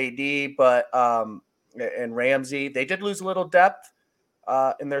 Obviously you got AD, but, and Ramsey, they did lose a little depth,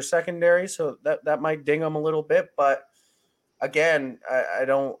 in their secondary. So that might ding them a little bit, but again, I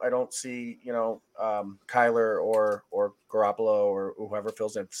don't see, Kyler or Garoppolo or whoever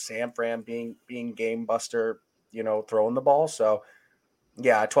fills in San Fran being game buster, throwing the ball. So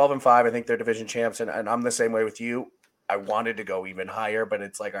yeah, 12-5. I think they're division champs, and I'm the same way with you. I wanted to go even higher, but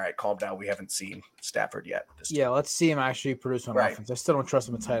it's like, all right, calm down. We haven't seen Stafford yet. Let's see him actually produce on offense. I still don't trust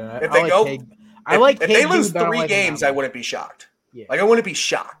him at tight end. If they lose 3 games, I wouldn't be shocked. Yeah. I wouldn't be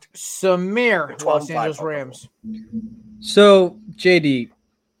shocked. Samir, Los Angeles Rams. So, JD,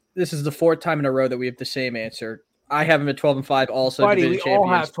 this is the 4th time in a row that we have the same answer. I have him at 12-5 also. Buddy, we all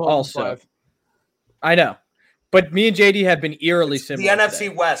have 12-5. I know. But me and JD have been eerily similar. The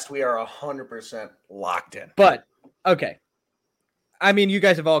NFC West, we are 100% locked in. But, okay. I mean, you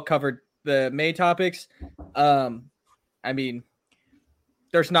guys have all covered the main topics. I mean,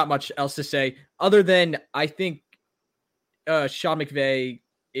 there's not much else to say other than I think Sean McVay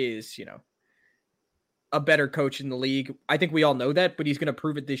is, a better coach in the league. I think we all know that, but he's going to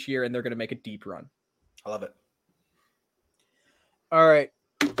prove it this year, and they're going to make a deep run. I love it. All right.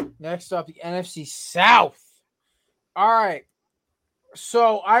 Next up, the NFC South. All right.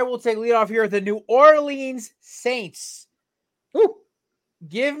 So I will take lead off here at the New Orleans Saints. Ooh.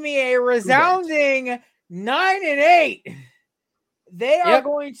 Give me a resounding 9-8. They are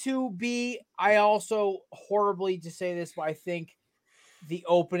going to be, I also horribly to say this, but I think the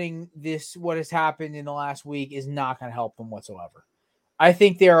opening, what has happened in the last week is not going to help them whatsoever. I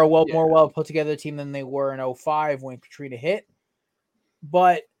think they are a more well put together team than they were in 2005 when Katrina hit.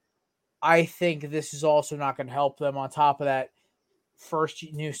 But I think this is also not going to help them. On top of that, first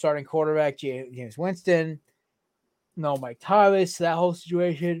new starting quarterback, James Winston, no Mike Thomas, that whole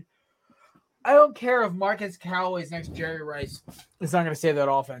situation. I don't care if Marcus Callaway's next Jerry Rice is not going to save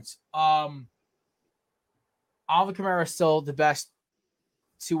that offense. Alvin Kamara is still the best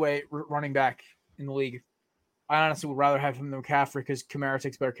two-way running back in the league. I honestly would rather have him than McCaffrey because Kamara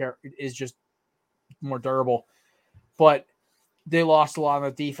takes better care, is just more durable. But they lost a lot on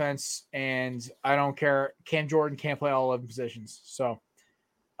the defense, and I don't care. Cam Jordan can't play all 11 positions. So,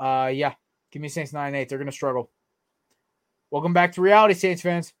 give me Saints 9-8. They're going to struggle. Welcome back to reality, Saints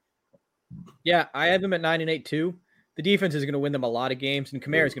fans. Yeah, I have them at 9-8 too. The defense is going to win them a lot of games, and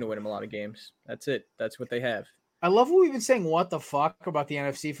Kamara is going to win them a lot of games. That's it. That's what they have. I love what we've been saying what the fuck about the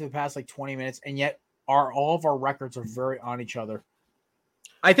NFC for the past 20 minutes, and yet all of our records are very on each other.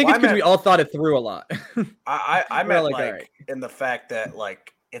 I think it's because we all thought it through a lot. I meant right. In the fact that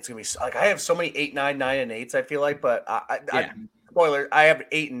it's gonna be I have so many 8, 9, 9, and 8s. I feel like, but spoiler, I have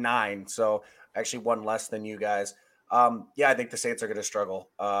 8 and 9, so actually one less than you guys. I think the Saints are going to struggle.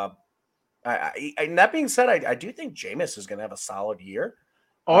 And that being said, I do think Jameis is going to have a solid year.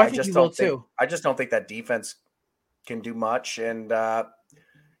 Oh, I think he will too. I just don't think that defense can do much, and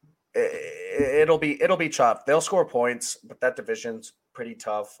it'll be tough. They'll score points, but that division's pretty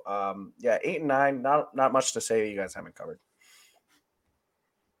tough. 8 and 9, not much to say that you guys haven't covered.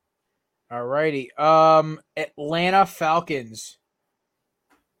 All righty. Atlanta Falcons.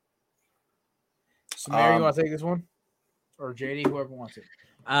 Samir, you want to take this one? Or JD, whoever wants it.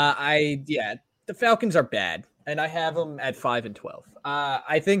 The Falcons are bad, and I have them at 5-12.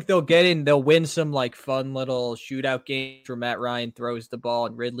 I think they'll get in. They'll win some fun little shootout games where Matt Ryan throws the ball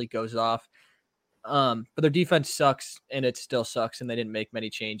and Ridley goes off. But their defense sucks, and it still sucks, and they didn't make many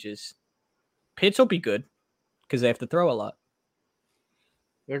changes. Pitts will be good because they have to throw a lot.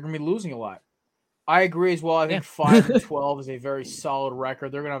 They're going to be losing a lot. I agree as well. I think 5-12 is a very solid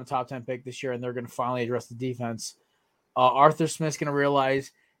record. They're going to have a top 10 pick this year, and they're going to finally address the defense. Arthur Smith's going to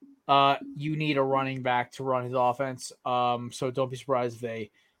realize you need a running back to run his offense. So don't be surprised if they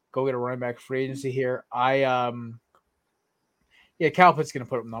go get a running back free agency here. Cal Pitts going to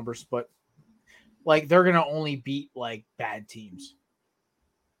put up numbers, but they're going to only beat bad teams.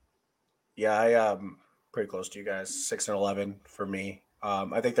 Yeah, I am pretty close to you guys. 6-11 for me.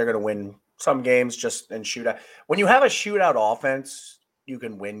 I think they're going to win some games just in shootout. When you have a shootout offense, you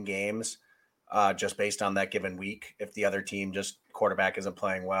can win games. Just based on that given week, if the other team just quarterback isn't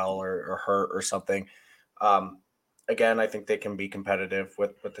playing well or hurt or something. Again, I think they can be competitive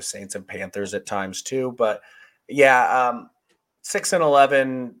with the Saints and Panthers at times too. But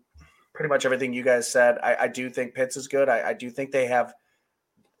 6-11, pretty much everything you guys said. I do think Pitts is good. I do think they've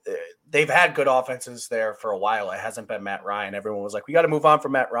had good offenses there for a while. It hasn't been Matt Ryan. Everyone was like, we got to move on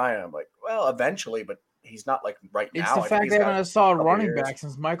from Matt Ryan. I'm like, well, eventually, but he's not right now. It's the fact they haven't had a solid running back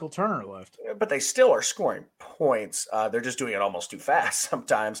since Michael Turner left. But they still are scoring points. They're just doing it almost too fast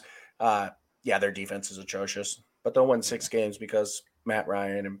sometimes. Their defense is atrocious. But they'll win 6 games because Matt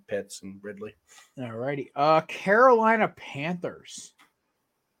Ryan and Pitts and Ridley. All righty. Carolina Panthers.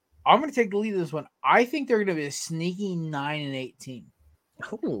 I'm going to take the lead in this one. I think they're going to be a sneaky 9-8 team.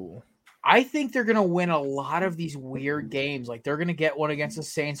 Oh, I think they're going to win a lot of these weird games. Like they're going to get one against the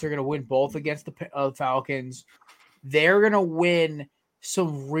Saints. They're going to win both against the Falcons. They're going to win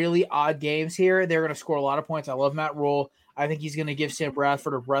some really odd games here. They're going to score a lot of points. I love Matt Rule. I think he's going to give Sam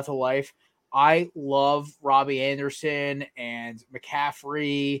Bradford a breath of life. I love Robbie Anderson and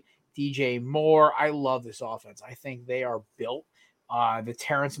McCaffrey, DJ Moore. I love this offense. I think they are built. Not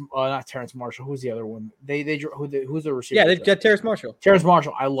Terrence Marshall. Who's the other one? Who's the receiver? Yeah, they got Terrence Marshall. Terrence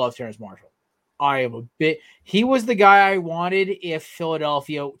Marshall. I love Terrence Marshall. I am a bit. He was the guy I wanted if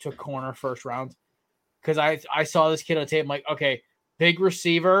Philadelphia took corner first round, because I saw this kid on tape. I'm like, okay, big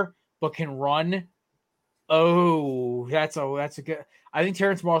receiver but can run. Oh, that's a good. I think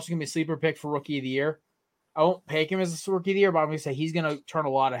Terrence Marshall's gonna be a sleeper pick for rookie of the year. I won't pick him as a rookie of the year, but I'm gonna say he's gonna turn a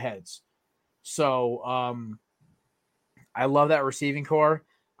lot of heads. So, I love that receiving core.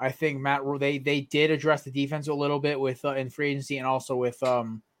 I think Matt they did address the defense a little bit with in free agency and also with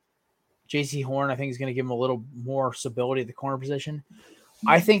J.C. Horn. I think is going to give him a little more stability at the corner position.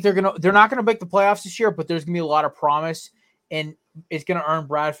 I think they're not going to make the playoffs this year, but there's going to be a lot of promise, and it's going to earn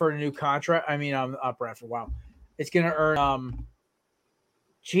Bradford a new contract. I mean, Bradford. Wow, it's going to earn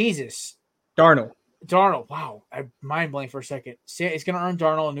Darnold. Wow, I mind blank for a second. It's going to earn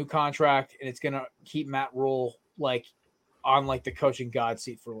Darnold a new contract, and it's going to keep Matt Rule on the coaching god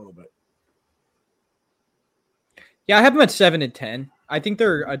seat for a little bit. Yeah, I have them at 7-10. I think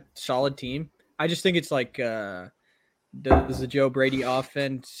they're a solid team. I just think it's does the Joe Brady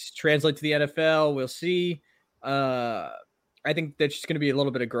offense translate to the NFL? We'll see. I think there's just going to be a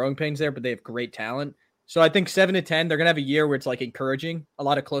little bit of growing pains there, but they have great talent. So I think 7-10, they're going to have a year where it's encouraging, a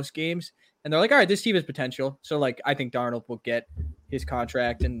lot of close games. And they're all right, this team has potential. So I think Darnold will get his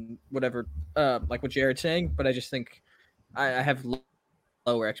contract and whatever, what Jared's saying. But I just think I have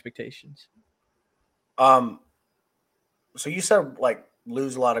lower expectations. So you said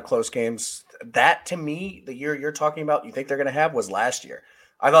lose a lot of close games. That to me, the year you're talking about, you think they're going to have was last year.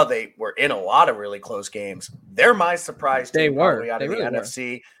 I thought they were in a lot of really close games. They're my surprise team. They were out they of the really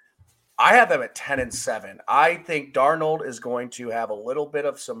NFC. Were. I have them at 10-7. I think Darnold is going to have a little bit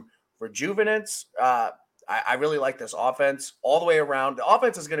of some rejuvenance. I really like this offense all the way around. The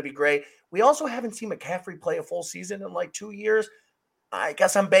offense is going to be great. We also haven't seen McCaffrey play a full season in 2 years. I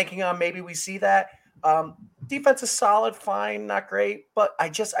guess I'm banking on maybe we see that. Defense is solid, fine, not great, but I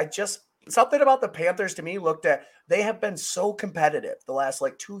just something about the Panthers to me looked at. They have been so competitive the last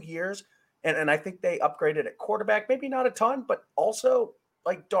 2 years, and I think they upgraded at quarterback. Maybe not a ton, but also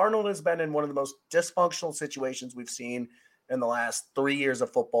Darnold has been in one of the most dysfunctional situations we've seen in the last 3 years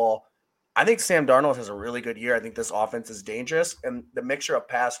of football. I think Sam Darnold has a really good year. I think this offense is dangerous, and the mixture of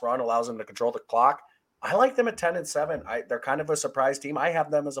pass run allows them to control the clock. I like them at 10-7. They're kind of a surprise team. I have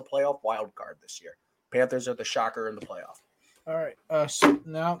them as a playoff wild card this year. Panthers are the shocker in the playoff. All right. So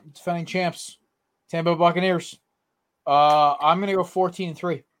now defending champs, Tampa Buccaneers. I'm going to go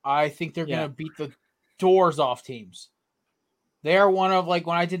 14-3. I think they're going to beat the doors off teams. They are one of when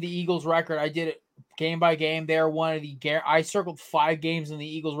I did the Eagles record, I did it game by game. They're one of I circled 5 games in the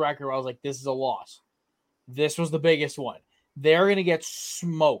Eagles record where I was like, this is a loss. This was the biggest one. They're going to get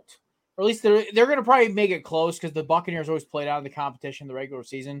smoked. Or at least they're going to probably make it close because the Buccaneers always played out in the competition the regular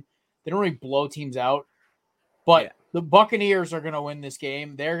season. They don't really blow teams out. But the Buccaneers are going to win this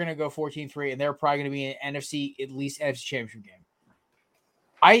game. They're going to go 14-3, and they're probably going to be an NFC championship game.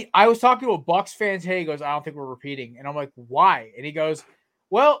 I was talking to a Bucs fan today. He goes, I don't think we're repeating. And I'm like, why? And he goes,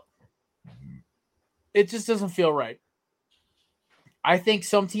 well, it just doesn't feel right. I think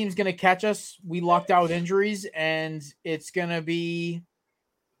some team's going to catch us. We lucked out with injuries, and it's going to be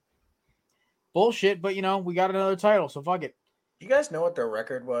bullshit. But, we got another title, so fuck it. Do you guys know what their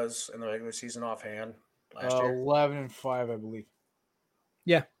record was in the regular season offhand last year? 11-5, I believe.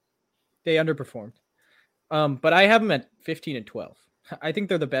 Yeah, they underperformed. But I have them at 15-12. I think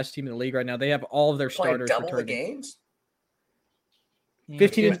they're the best team in the league right now. They have all of their starters double returning. The games?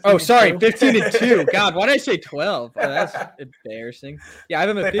 15-2. God, why did I say 12? Oh, that's embarrassing. Yeah, I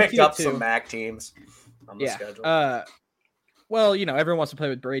have them at 15-2. They picked up some MAC teams on the schedule. Well, everyone wants to play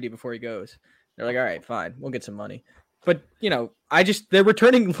with Brady before he goes. They're like, all right, fine, we'll get some money. But, they're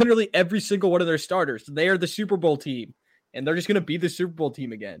returning literally every single one of their starters. They are the Super Bowl team, and they're just going to be the Super Bowl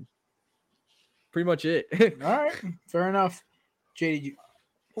team again. Pretty much it. All right, fair enough. JD,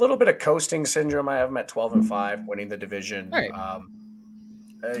 a little bit of coasting syndrome. I have them at 12-5, winning the division. Right.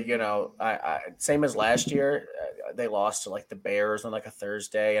 Same as last year, they lost to the Bears on a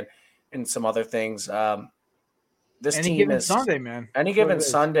Thursday and some other things. This any team given is Sunday, man. Any given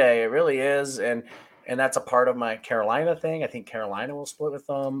Sunday, it really is. And And that's a part of my Carolina thing. I think Carolina will split with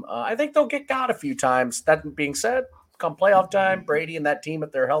them. I think they'll get got a few times. That being said, come playoff time, Brady and that team,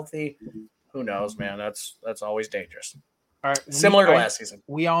 if they're healthy, who knows, man? That's always dangerous. All right, similar to last season.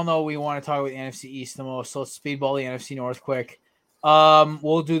 We all know we want to talk about the NFC East the most, so let's speedball the NFC North quick.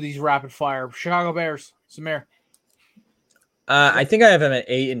 We'll do these rapid fire. Chicago Bears, Samir. I think I have him at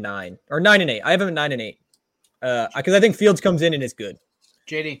 8 and 9 or 9 and 8. I have him at 9 and 8 because I think Fields comes in and is good.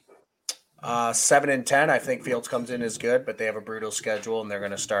 JD. 7 and 10. I think Fields comes in is good, but they have a brutal schedule and they're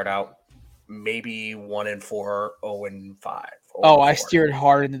going to start out maybe 1 and 4, 0 and 5. I steered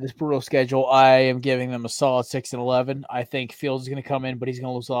hard into this brutal schedule. I am giving them a solid 6 and 11. I think Fields is going to come in, but he's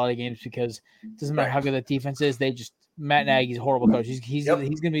going to lose a lot of games because it doesn't matter how good that defense is. Matt Nagy's a horrible coach. He's going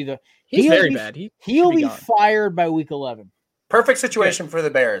to be he's very bad. He'll be fired by week 11. Perfect situation for the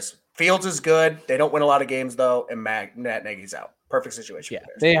Bears. Fields is good. They don't win a lot of games though, and Matt Nagy's out. Perfect situation. Yeah,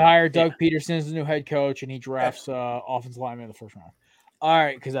 they hired Doug Peterson as the new head coach, and he drafts offensive lineman in the first round. All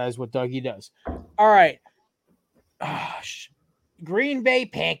right, because that is what Dougie does. All right, Green Bay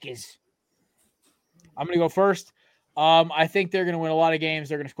Packers. I'm going to go first. I think they're going to win a lot of games.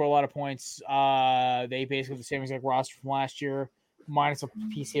 They're going to score a lot of points. They basically have the same exact roster from last year, minus a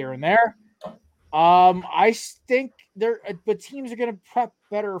piece here and there. I think but teams are going to prep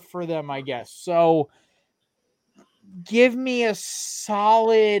better for them, I guess. So give me a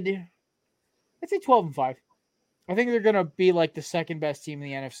solid, I'd say 12 and 5. I think they're going to be like the second best team in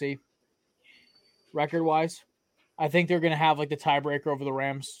the NFC record wise. I think they're going to have like the tiebreaker over the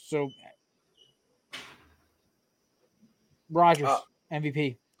Rams. So Rodgers,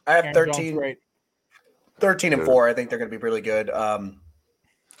 MVP. I have 13 and 4. I think they're going to be really good.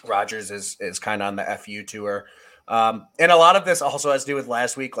 Rodgers is kind of on the FU tour. And a lot of this also has to do with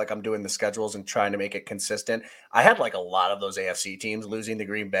last week. Like I'm doing the schedules and trying to make it consistent. I had like a lot of those AFC teams losing to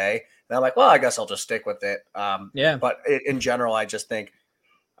Green Bay. And I'm like, well, I guess I'll just stick with it. But in general, I just think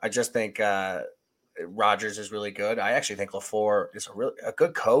Rodgers is really good. I actually think LaFleur is a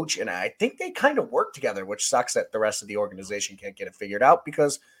good coach. And I think they kind of work together, which sucks that the rest of the organization can't get it figured out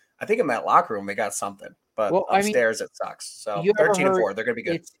because I think in that locker room, they got something. But upstairs, it sucks. So 13 and 4, they're going to be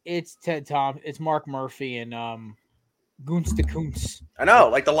good. It's Ted Tom. It's Mark Murphy and Goons to Coons. I know.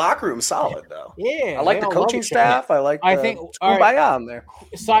 Like the locker room's solid, though. Yeah. I like the coaching staff. I think Kumbaya on there.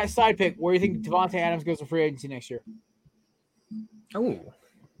 Side pick. Where do you think Devontae Adams goes to free agency next year?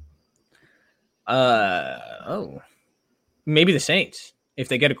 Maybe the Saints if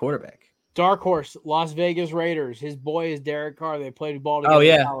they get a quarterback. Dark horse, Las Vegas Raiders. His boy is Derek Carr. They played ball together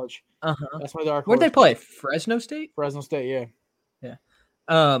in college. That's my dark horse. Where'd they play? Fresno State? Fresno State,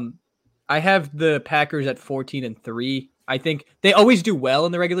 yeah. I have the Packers at 14 and 3. I think they always do well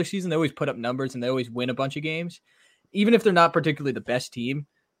in the regular season. They always put up numbers and they always win a bunch of games, even if they're not particularly the best team.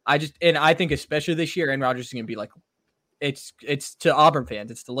 I think especially this year, Aaron Rodgers is going to be like, it's to Auburn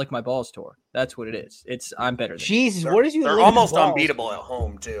fans. It's the lick my balls tour. That's what it is. I'm better than Jesus. What is you? They're almost unbeatable at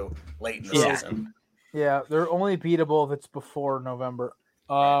home too. Late in the season. Yeah, they're only beatable if it's before November.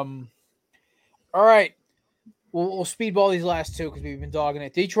 All right, we'll speedball these last two because we've been dogging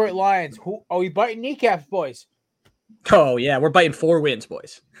it. Detroit Lions. Who are we biting kneecaps, boys? Oh yeah, we're biting 4 wins,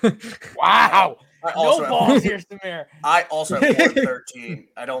 boys. Wow. No balls here, Samir. I also have 4-13.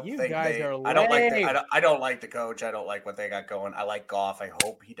 I don't you think guys they. Are I don't like. I don't like the coach. I don't like what they got going. I like Goff. I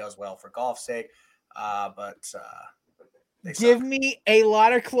hope he does well for Goff's sake. But give me a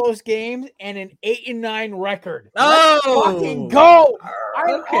lot of close games and an 8 and 9 record. Oh, let's fucking go!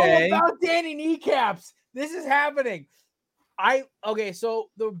 I'm all about Danny kneecaps. This is happening. So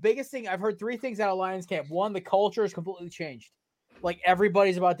the biggest thing I've heard 3 things out of Lions camp. 1, the culture has completely changed. Like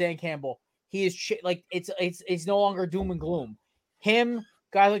everybody's about Dan Campbell. He is it's no longer doom and gloom. Him,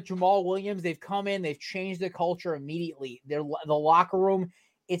 guys like Jamal Williams, they've come in, they've changed the culture immediately. The locker room,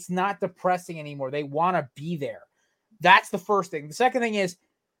 it's not depressing anymore. They want to be there. That's the first thing. The second thing is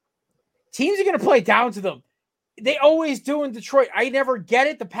teams are going to play down to them. They always do in Detroit. I never get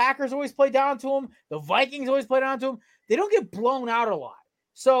it. The Packers always play down to them. The Vikings always play down to them. They don't get blown out a lot.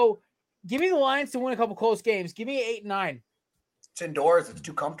 So give me the Lions to win a couple close games. Give me 8 and 9. It's indoors. It's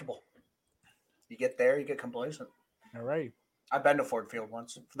too comfortable. You get there, you get complacent. All right. I've been to Ford Field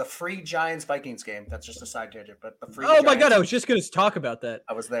once. The free Giants-Vikings game. That's just a side tangent, but the free. Oh my God! I was just going to talk about that.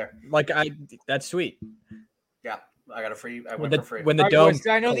 I was there. That's sweet. Yeah, I got a free. I went for free. When the dome.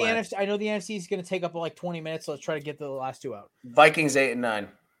 I know the NFC. I know the NFC is going to take up like 20 minutes. So let's try to get the last 2 out. Vikings 8 and 9.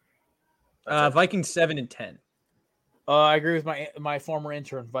 Vikings 7 and 10. I agree with my former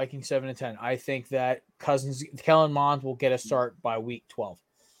intern. Vikings 7 and 10. I think that Kellen Mond will get a start by week 12.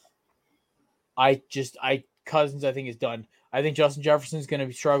 Cousins, I think, is done. I think Justin Jefferson's going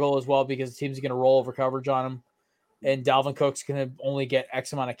to struggle as well because the team's going to roll over coverage on him. And Dalvin Cook's going to only get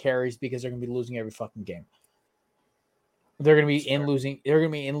X amount of carries because they're going to be losing every fucking game. They're going to be in losing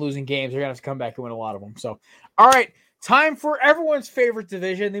games. They're going to have to come back and win a lot of them. So, all right, time for everyone's favorite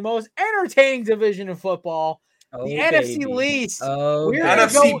division, the most entertaining division in football, the NFC least.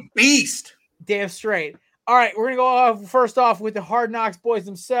 NFC beast. Damn straight. All right, we're going to go off first off with the Hard Knocks boys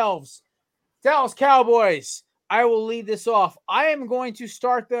themselves. Dallas Cowboys. I will lead this off. I am going to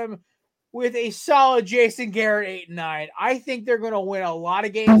start them with a solid Jason Garrett 8-9. I think they're going to win a lot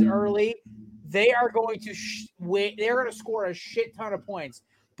of games early. They are going to win. They're going to score a shit ton of points.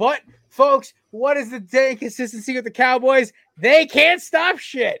 But, folks, what is the inconsistency with the Cowboys? They can't stop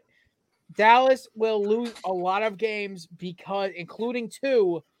shit. Dallas will lose a lot of games because, including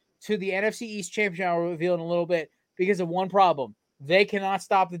 2 to the NFC East Championship, I'll reveal in a little bit, because of one problem. They cannot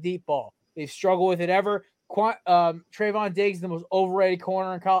stop the deep ball. They've struggled with it ever. Trayvon Diggs, the most overrated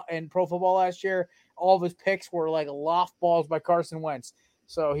corner in pro football last year. All of his picks were like loft balls by Carson Wentz.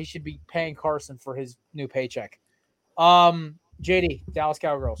 So he should be paying Carson for his new paycheck. JD, Dallas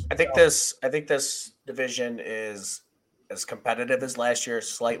Cowgirls. I think this division is as competitive as last year,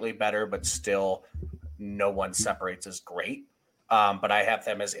 slightly better, but still no one separates as great. But I have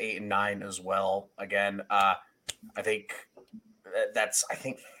them as 8-9 as well. Again, I think that's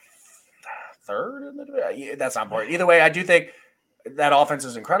third in the division. That's not important. Either way, I do think that offense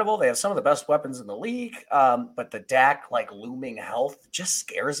is incredible. They have some of the best weapons in the league. But the Dak looming health just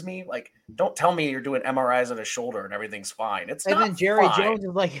scares me. Don't tell me you're doing MRIs on his shoulder and everything's fine. It's not. And then Jerry fine. Jones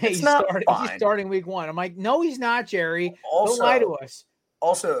is like, hey, he's starting week 1. I'm like, no, he's not, Jerry. Don't lie to us.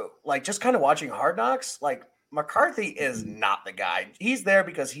 Also, just kind of watching Hard Knocks, McCarthy is not the guy. He's there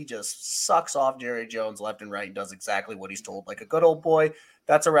because he just sucks off Jerry Jones left and right and does exactly what he's told, like a good old boy.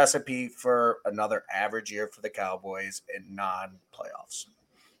 That's a recipe for another average year for the Cowboys in non-playoffs.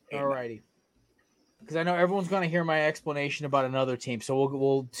 All righty. Because I know everyone's going to hear my explanation about another team, so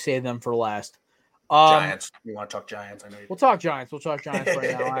we'll save them for last. Giants. You want to talk Giants? I know. We'll talk Giants. We'll talk Giants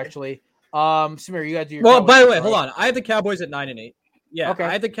right now, actually. Samir, you got to do your. Well, by the way, hold on. I have the Cowboys at 9-8. Yeah, okay.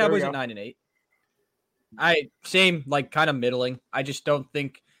 I have the Cowboys at 9-8. Same, kind of middling. I just don't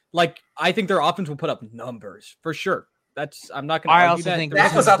think, I think their offense will put up numbers for sure. I'm not going to argue that. Think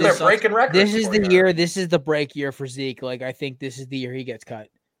Dak was out there breaking records. This is the year. This is the break year for Zeke. I think this is the year he gets cut.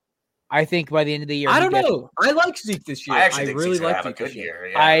 I think by the end of the year, I don't know. I like Zeke this year. I actually think really like Zeke a good year.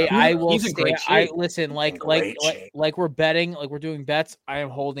 Yeah. I will. He's in great shape. Listen, like we're betting, we're doing bets. I am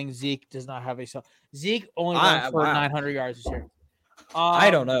holding Zeke. Does not have Zeke only went for 900 yards this year.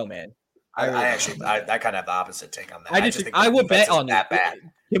 I don't know, man. I kind of have the opposite take on that. I will bet on that bad.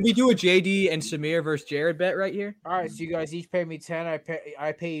 Can we do a JD and Samir versus Jared bet right here? All right, so you guys each pay me 10.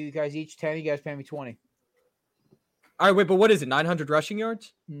 I pay you guys each 10. You guys pay me 20. All right, wait, but what is it? 900 rushing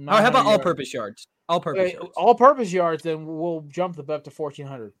yards? How about all-purpose yards? All-purpose yards. All-purpose yards, then we'll jump the bet to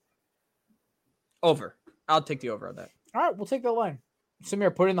 1,400. Over. I'll take the over on that. All right, we'll take that line.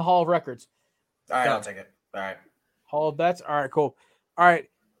 Samir, put it in the Hall of Records. All right, I'll take it. All right. Hall of Bets? All right, cool. All right.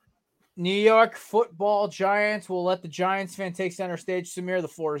 New York Football Giants. We'll let the Giants fan take center stage. Samir, the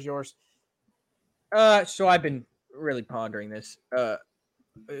floor is yours. So I've been really pondering this,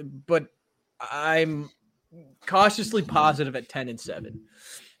 but I'm cautiously positive at 10-7.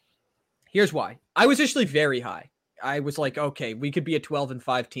 Here's why. I was actually very high. I was like, okay, we could be a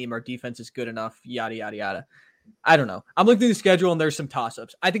 12-5 team. Our defense is good enough. Yada yada yada. I don't know. I'm looking through the schedule and there's some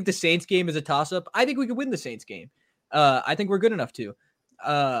toss-ups. I think the Saints game is a toss-up. I think we could win the Saints game. I think we're good enough to.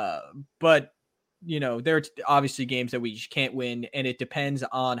 But there are obviously games that we just can't win, and it depends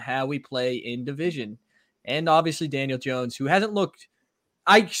on how we play in division. And obviously Daniel Jones, who hasn't looked.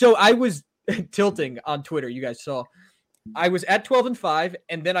 I was tilting on Twitter. You guys saw. I was at 12-5,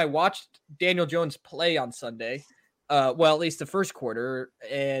 and then I watched Daniel Jones play on Sunday. Well, at least the first quarter,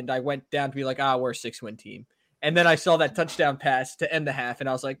 and I went down to be like, we're a 6-win team. And then I saw that touchdown pass to end the half, and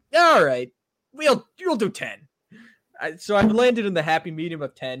I was like, all right, you'll do 10. So I've landed in the happy medium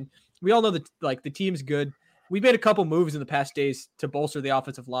of 10. We all know that the team's good. We've made a couple moves in the past days to bolster the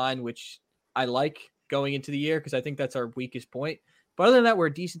offensive line, which I like going into the year because I think that's our weakest point. But other than that, we're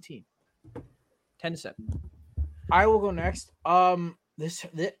a decent team. 10-7. I will go next.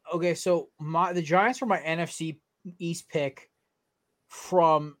 Okay, so the Giants were my NFC East pick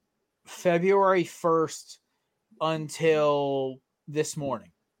from February 1st until this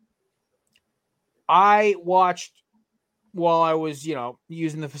morning. I watched while I was,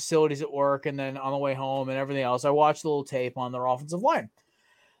 using the facilities at work and then on the way home and everything else. I watched a little tape on their offensive line.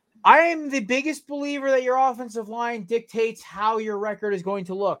 I am the biggest believer that your offensive line dictates how your record is going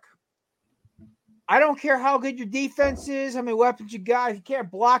to look. I don't care how good your defense is, how many weapons you got. If you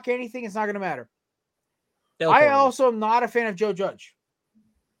can't block anything, it's not going to matter. I also am not a fan of Joe Judge.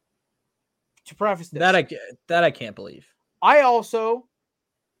 To preface this. That I can't believe. I also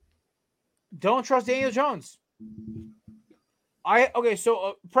don't trust Daniel Jones.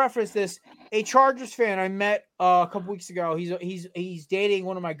 Preface this. A Chargers fan I met a couple weeks ago. He's dating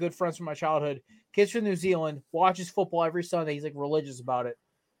one of my good friends from my childhood. Kids from New Zealand, watches football every Sunday. He's like religious about it.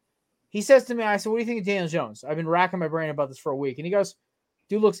 He says to me, I said, what do you think of Daniel Jones? I've been racking my brain about this for a week. And he goes,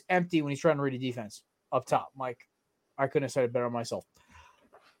 dude looks empty when he's trying to read a defense up top. Mike, I couldn't have said it better myself.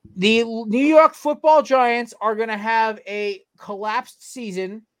 The New York Football Giants are going to have a collapsed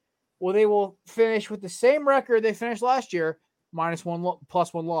season where they will finish with the same record they finished last year, -1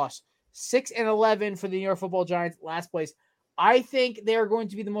 plus 1 loss. 6-11 for the New York Football Giants, last place. I think they're going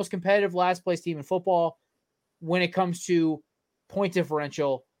to be the most competitive last place team in football when it comes to point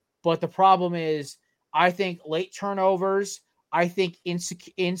differential. But the problem is, I think late turnovers, I think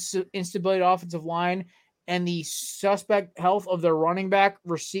instability offensive line, and the suspect health of their running back,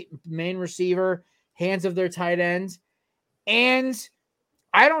 main receiver, hands of their tight ends. And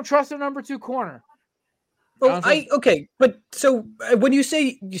I don't trust their number 2 corner. Well, but so when you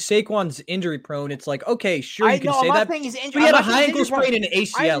say Saquon's injury prone, it's like, okay, sure, you can say that. He's injured. But he had a high ankle sprain and an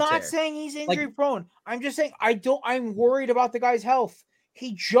ACL. I'm not saying he's injury prone. I'm just saying I'm worried about the guy's health.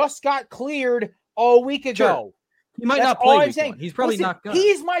 He just got cleared a week ago. Sure. He might not play week 1. He's probably not going.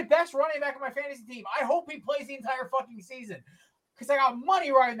 He's my best running back on my fantasy team. I hope he plays the entire fucking season because I got money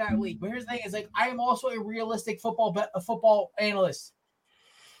riding that league. But here's the thing: is like I am also a realistic football analyst.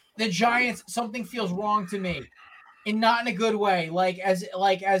 The Giants, something feels wrong to me, and not in a good way. Like as a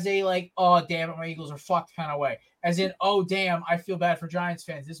oh damn it, my Eagles are fucked kind of way. As in, oh damn, I feel bad for Giants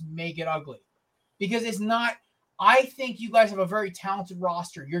fans. This may get ugly because it's not. I think you guys have a very talented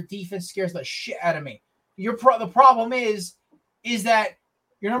roster. Your defense scares the shit out of me. The problem is that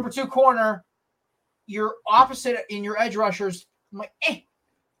your number 2 corner, your opposite in your edge rushers. I'm like,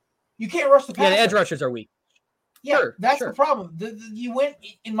 you can't rush the passer. Yeah, the edge rushers are weak. Yeah, that's the problem. You win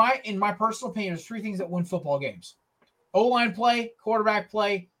in my personal opinion. There's 3 things that win football games: O-line play, quarterback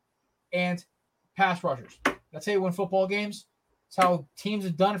play, and pass rushers. That's how you win football games. It's how teams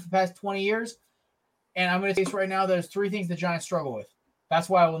have done it for the past 20 years. And I'm going to say right now, there's 3 things the Giants struggle with. That's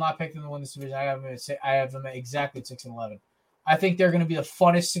why I will not pick them to win this division. I have them at exactly 6-11. I think they're going to be the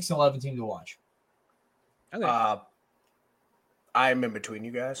funnest 6-11 team to watch. Okay. I'm in between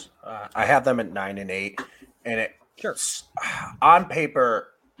you guys. I have them at 9-8, and on paper,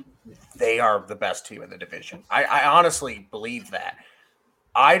 they are the best team in the division. I honestly believe that.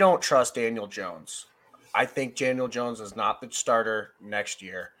 I don't trust Daniel Jones. I think Daniel Jones is not the starter next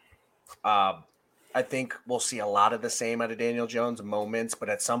year. I think we'll see a lot of the same out of Daniel Jones moments, but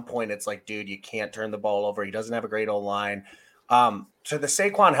at some point it's like, dude, you can't turn the ball over. He doesn't have a great O-line. To the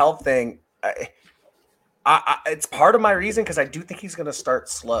Saquon health thing, it's part of my reason because I do think he's going to start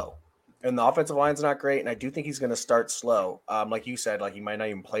slow. And the offensive line's not great, and I do think he's going to start slow. Like you said, like he might not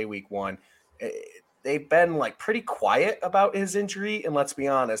even play week 1. They've been like pretty quiet about his injury. And let's be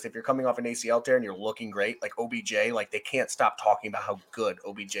honest, if you're coming off an ACL tear and you're looking great, like OBJ, like they can't stop talking about how good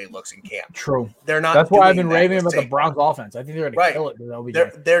OBJ looks in camp. True. They're not. That's why I've been raving about the Browns offense. I think they're going to kill it with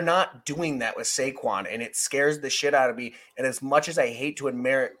OBJ. They're not doing that with Saquon, and it scares the shit out of me. And as much as I hate to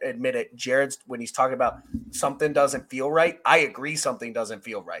admit it, Jared's when he's talking about something doesn't feel right, I agree something doesn't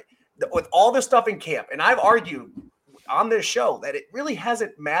feel right. With all this stuff in camp, and I've argued on this show that it really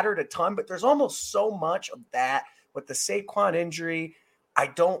hasn't mattered a ton, but there's almost so much of that with the Saquon injury. I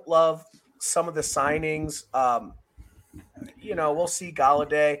don't love some of the signings. We'll see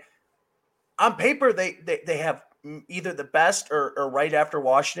Galladay. On paper, they have either the best or right after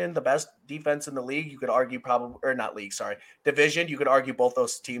Washington, the best defense in the league. You could argue division. You could argue both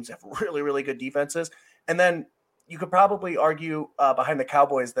those teams have really, really good defenses. And then you could probably argue behind the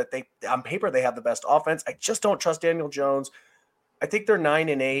Cowboys that on paper, they have the best offense. I just don't trust Daniel Jones. I think they're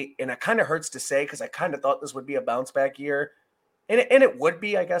 9-8, and it kind of hurts to say because I kind of thought this would be a bounce back year, and it would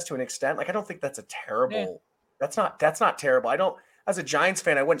be, I guess, to an extent. Like I don't think that's a terrible. Yeah. That's not terrible. I don't. As a Giants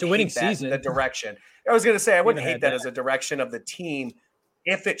fan, I wouldn't hate that season. The direction. I was going to say I wouldn't hate that as a direction of the team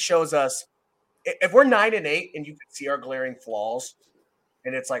if it shows us if we're 9-8 and you can see our glaring flaws.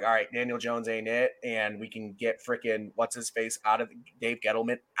 And it's like, all right, Daniel Jones ain't it, and we can get freaking what's his face out of Dave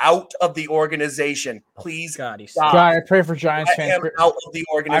Gettleman out of the organization, please. God, I pray for Giants fans. Out of the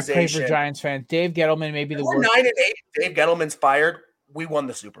organization. I pray for Giants fans. Dave Gettleman may be the worst. 9-8. Dave Gettleman's fired. We won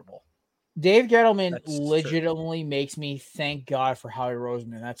the Super Bowl. Dave Gettleman legitimately makes me thank God for Howie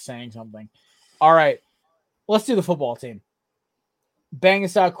Roseman. That's saying something. All right, let's do the football team. Bang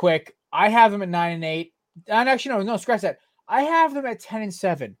this out quick. I have them at 9-8. And actually, no, scratch that. I have them at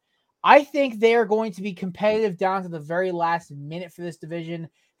 10-7. I think they are going to be competitive down to the very last minute for this division.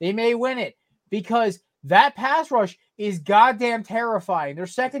 They may win it because that pass rush is goddamn terrifying. Their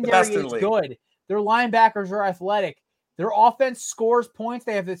secondary is good. Their linebackers are athletic. Their offense scores points.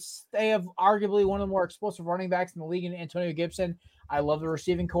 They have arguably one of the more explosive running backs in the league in Antonio Gibson. I love the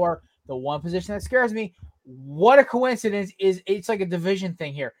receiving core. The one position that scares me, what a coincidence, is it's like a division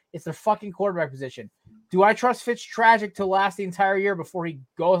thing here. It's the fucking quarterback position. Do I trust Fitztragic to last the entire year before he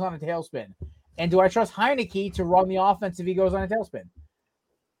goes on a tailspin? And do I trust Heineke to run the offense if he goes on a tailspin?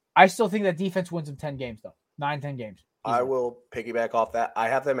 I still think that defense wins them 10 games, though. 9-10 games. Easily. I will piggyback off that. I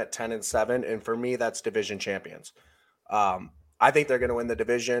have them at 10-7, and for me, that's division champions. I think they're going to win the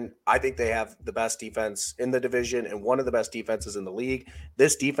division. I think they have the best defense in the division and one of the best defenses in the league.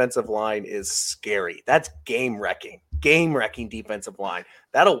 This defensive line is scary. That's game-wrecking defensive line.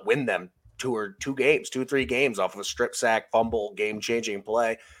 That'll win them 2-3 games off of a strip sack, fumble, game-changing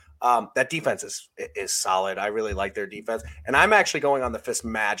play. That defense is solid. I really like their defense. And I'm actually going on the Fist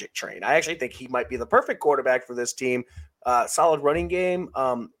Magic train. I actually think he might be the perfect quarterback for this team. Solid running game.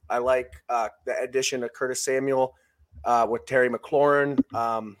 I like the addition of Curtis Samuel with Terry McLaurin,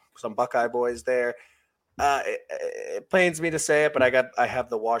 some Buckeye boys there. It pains me to say it, but I have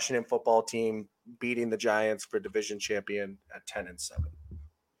the Washington football team beating the Giants for division champion at 10-7.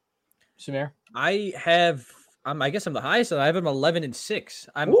 Samir? I guess I'm the highest, and I have him 11-6.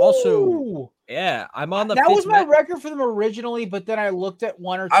 I'm also, I'm on the. That was my record for them originally, but then I looked at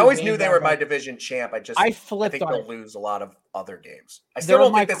one or two. I always knew they were my division champ. I think they'll lose a lot of other games. I still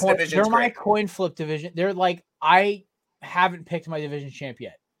don't think this division. They're my coin flip division. They're like, I haven't picked my division champ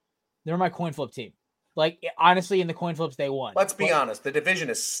yet. They're my coin flip team. Like, honestly, in the coin flips, they won. Let's be honest. The division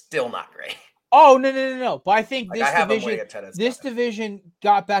is still not great. Oh, no. But I think this division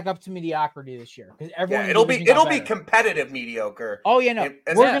got back up to mediocrity this year because everyone. It'll be competitive mediocre. Oh yeah, no.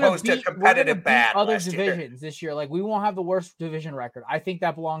 We're going to beat competitive bad other divisions this year. Like, we won't have the worst division record. I think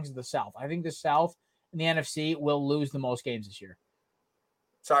that belongs to the South. I think the South and the NFC will lose the most games this year.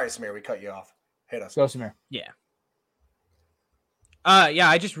 Sorry, Samir, we cut you off. Hit us. Go, Samir. Yeah.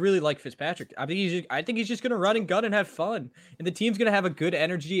 I just really like Fitzpatrick. I think he's just gonna run and gun and have fun, and the team's gonna have a good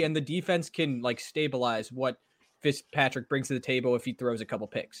energy, and the defense can like stabilize what Fitzpatrick brings to the table if he throws a couple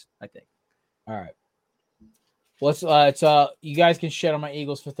picks. I think. All right. Let's you guys can shit on my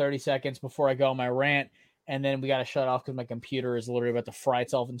Eagles for 30 seconds before I go on my rant, and then we got to shut off because my computer is literally about to fry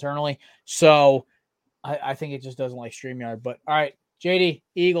itself internally. So I think it just doesn't like StreamYard. But all right, JD,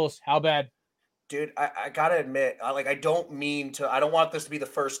 Eagles, how bad? Dude, I gotta admit, I don't want this to be the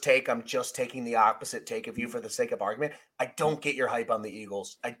first take. I'm just taking the opposite take of you for the sake of argument. I don't get your hype on the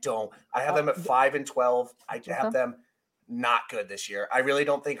Eagles. I don't. I have them at 5-12. I have them not good this year. I really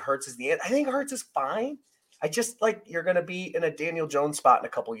don't think Hurts is the end. I think Hurts is fine. I just you're gonna be in a Daniel Jones spot in a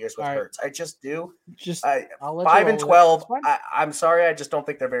couple years with Hurts. I just do. 5-12. I'm sorry. I just don't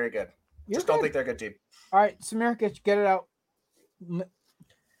think they're very good. Don't think they're a good team. All right, Samir, get it out.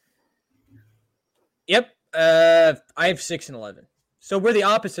 Yep. I have 6-11. So we're the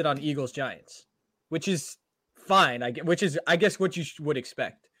opposite on Eagles Giants, which is fine. I guess what you would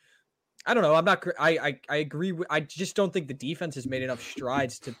expect. I don't know. I'm not. I agree. I just don't think the defense has made enough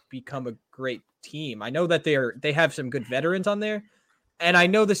strides to become a great team. I know that they have some good veterans on there, and I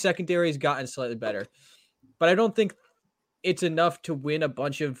know the secondary has gotten slightly better, but I don't think it's enough to win a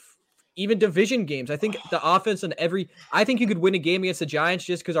bunch of even division games. I think the offense I think you could win a game against the Giants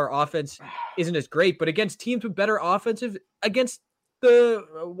just because our offense isn't as great, but against teams with better offensive, against the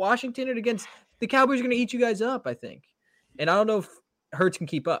Washington and against the Cowboys are going to eat you guys up, I think. And I don't know if Hurts can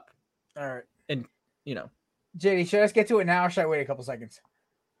keep up. All right. And, JD, should I just get to it now or should I wait a couple seconds?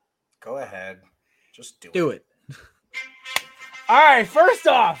 Go ahead. Just do it. All right. First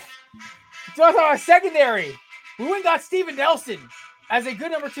off, talk about secondary. We went and got Steven Nelson as a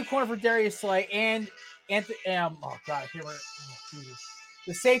good number 2 corner for Darius Slay and Anthony. Oh God, I can't remember.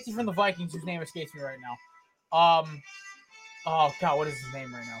 The safety from the Vikings, whose name escapes me right now. Oh God, what is his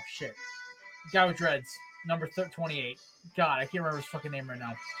name right now? Shit, guy with dreads, number 28. God, I can't remember his fucking name right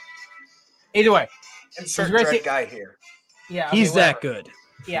now. Either way, insert dread guy here. Yeah, okay, he's that good.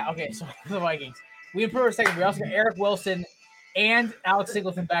 Yeah, okay. So the Vikings, we improved our second. We also got Eric Wilson and Alex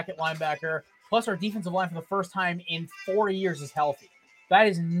Singleton back at linebacker. Plus, our defensive line for the first time in 4 years is healthy. That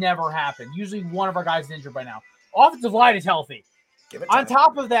has never happened. Usually one of our guys is injured by now. Offensive line is healthy. On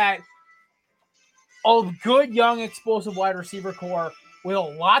top of that, a good, young, explosive wide receiver core with a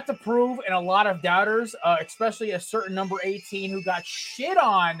lot to prove and a lot of doubters, especially a certain number 18 who got shit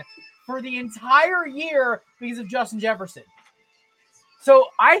on for the entire year because of Justin Jefferson. So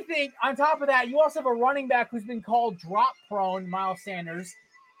I think on top of that, you also have a running back who's been called drop prone, Miles Sanders.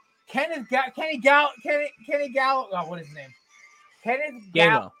 Kenny Gall. Oh, what is his name?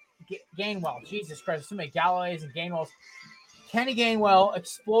 Gainwell. Jesus Christ, so many Galloways and Gainwells. Kenny Gainwell,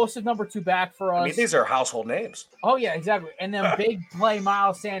 explosive number 2 back for us. I mean, these are household names. Oh yeah, exactly. And then big play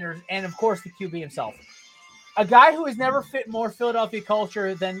Miles Sanders, and of course the QB himself. A guy who has never fit more Philadelphia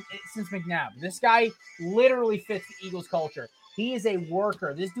culture than since McNabb. This guy literally fits the Eagles culture. He is a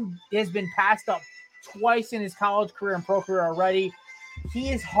worker. This dude has been passed up twice in his college career and pro career already. He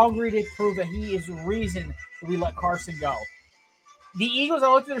is hungry to prove that he is the reason we let Carson go. The Eagles, I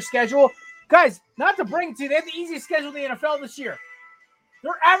looked at their schedule. Guys, not to bring it to you, they have the easiest schedule in the NFL this year.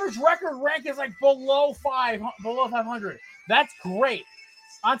 Their average record rank is like below 500. That's great.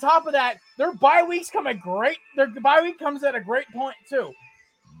 On top of that, their bye weeks come at great. Their bye week comes at a great point too.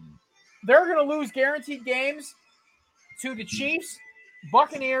 They're going to lose guaranteed games to the Chiefs,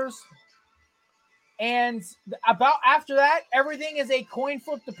 Buccaneers, and about after that, everything is a coin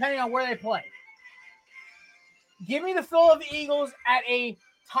flip depending on where they play. Give me the Philadelphia Eagles at a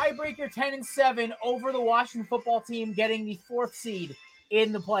tiebreaker 10-7 over the Washington football team getting the 4th seed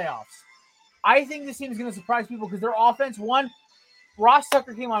in the playoffs. I think this team is going to surprise people because their offense, Ross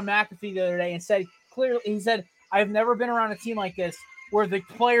Tucker came on McAfee the other day and said, I've never been around a team like this where the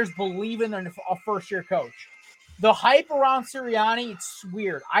players believe in their first-year coach. The hype around Sirianni, it's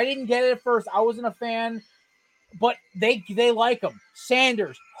weird. I didn't get it at first. I wasn't a fan, but they like him.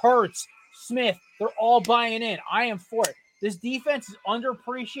 Sanders, Hurts, Smith, they're all buying in. I am for it. This defense is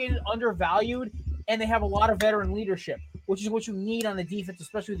underappreciated, undervalued, and they have a lot of veteran leadership, which is what you need on the defense,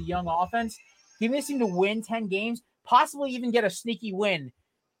 especially with the young offense. Give me this team to win 10 games, possibly even get a sneaky win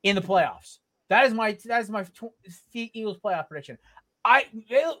in the playoffs. That is my Eagles playoff prediction.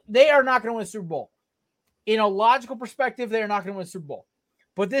 They are not going to win the Super Bowl. In a logical perspective, they are not going to win the Super Bowl.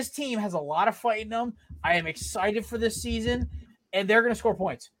 But this team has a lot of fight in them. I am excited for this season, and they're going to score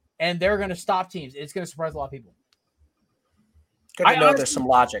points, and they're going to stop teams. It's going to surprise a lot of people. Good to know there's some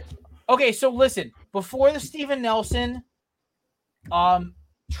logic. Okay, so listen. Before the Steven Nelson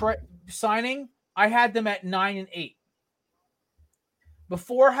signing, I had them at 9-8.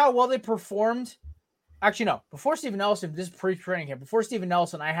 Before how well they performed, actually no. Before Steven Nelson, this is pre-training camp. Before Steven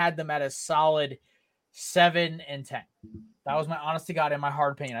Nelson, I had them at a solid 7-10. That was my honest to God and my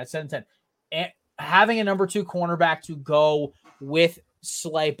hard opinion. I said 7-10. And having a number 2 cornerback to go with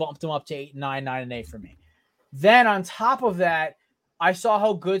Slay bumped them up to 8-9, 9-8 for me. Then on top of that, I saw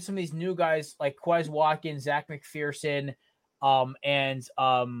how good some of these new guys like Quez Watkins, Zach McPherson, and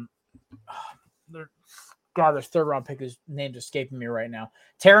their 3rd-round pick, his name's escaping me right now.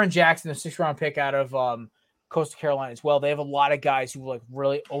 Taron Jackson, the 6th-round pick out of Coastal Carolina as well. They have a lot of guys who like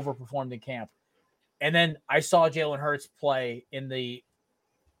really overperformed in camp. And then I saw Jalen Hurts play in the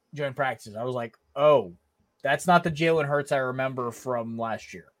joint practices. I was like, oh, that's not the Jalen Hurts I remember from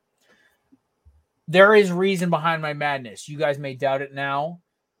last year. There is reason behind my madness. You guys may doubt it now,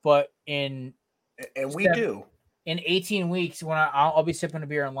 but in 18 weeks, when I'll be sipping a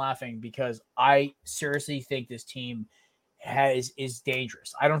beer and laughing because I seriously think this team is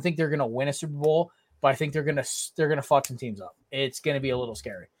dangerous. I don't think they're going to win a Super Bowl, but I think they're going to fuck some teams up. It's going to be a little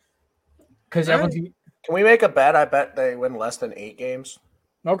scary. Because can we make a bet? I bet they win less than 8 games.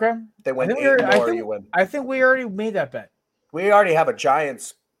 Okay, they win 8 more. You win. I think we already made that bet. We already have a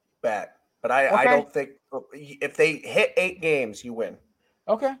Giants bet. But I don't think if they hit 8 games, you win.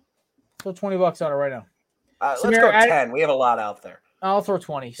 Okay. Throw $20 on it right now. Let's go 10. We have a lot out there. I'll throw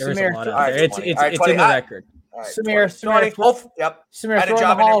 20. There's Samir, a lot out there. It's in the record. Right, Samir, 20. Yep. Samir, I had a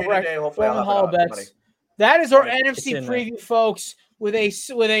job interview today. Hopefully I'll have enough money. That is our NFC preview, folks, with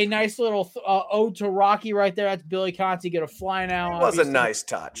a nice little ode to Rocky right there. That's Billy Conti. Get a fly now. It was a nice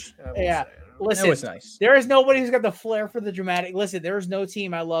touch. Yeah. Listen, it was nice. There is nobody who's got the flair for the dramatic. Listen, there is no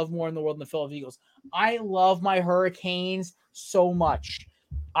team I love more in the world than the Philadelphia Eagles. I love my Hurricanes so much.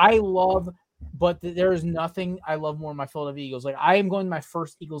 But there is nothing I love more than my Philadelphia Eagles. Like, I am going to my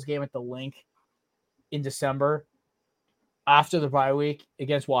first Eagles game at the Link in December after the bye week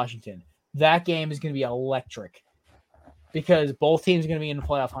against Washington. That game is going to be electric because both teams are going to be in the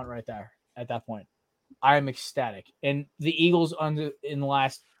playoff hunt right there at that point. I am ecstatic. And the Eagles in the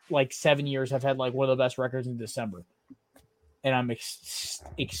last 7 years have had one of the best records in December. And I'm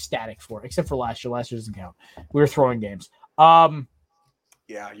ecstatic for it, except for last year. Last year doesn't count. We were throwing games.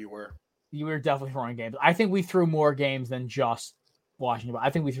 Yeah, you were. You were definitely throwing games. I think we threw more games than just Washington. I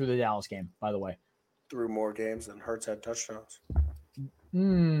think we threw the Dallas game, by the way. Threw more games than Hurts had touchdowns.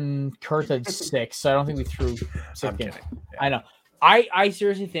 Hurts had 6, so I don't think we threw 6 I'm games. kidding. Yeah. I know. I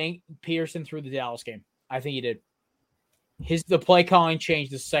seriously think Peterson threw the Dallas game. I think he did. The play calling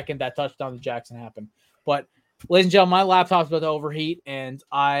changed the second that touchdown to Jackson happened. But ladies and gentlemen, my laptop's about to overheat, and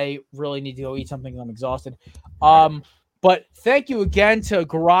I really need to go eat something. I'm exhausted. But thank you again to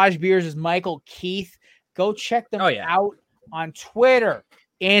Garage Beers' Michael Keith. Go check them out on Twitter,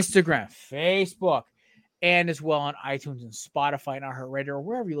 Instagram, Facebook, and as well on iTunes and Spotify and iHeartRadio, or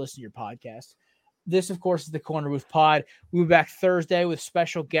wherever you listen to your podcast. This, of course, is the Corner Booth Pod. We'll be back Thursday with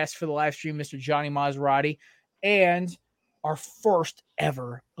special guests for the live stream, Mr. Johnny Maserati, and our first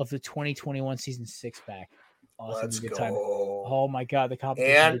ever of the 2021 season 6-pack. Awesome. Let's go. Time. Oh, my God. The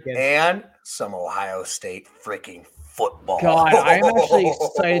competition and some Ohio State freaking football. God, I'm actually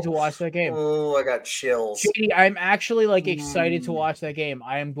excited to watch that game. Oh, I got chills. JD, I'm actually excited to watch that game.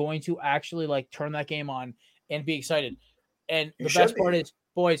 I am going to actually turn that game on and be excited. And the best part is,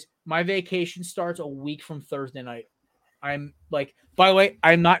 boys, my vacation starts a week from Thursday night. I'm by the way,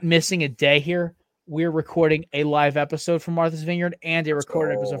 I'm not missing a day here. We're recording a live episode from Martha's Vineyard and a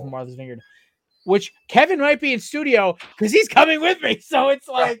recorded episode from Martha's Vineyard, which Kevin might be in studio because he's coming with me. So it's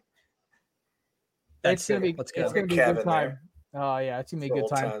it's gonna be a good time. Oh yeah, it's gonna be a good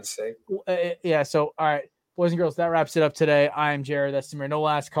time. Yeah. So all right, boys and girls, that wraps it up today. I'm Jared. That's Samir. No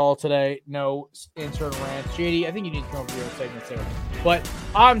last call today. No internal rants. JD, I think you need to come over your segments there. But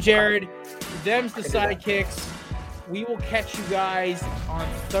I'm Jared. Them's the sidekicks. We will catch you guys on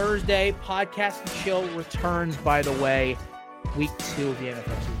Thursday. Podcast and Chill returns, by the way, week 2 of the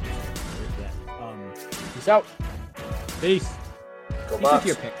NFL season. Peace out. Peace. Go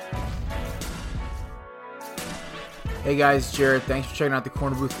Bucks. Hey guys, Jared. Thanks for checking out the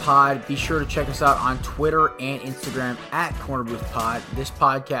Corner Booth Pod. Be sure to check us out on Twitter and Instagram at Corner Booth Pod. This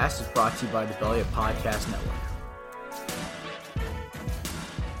podcast is brought to you by the Belly Up Podcast Network.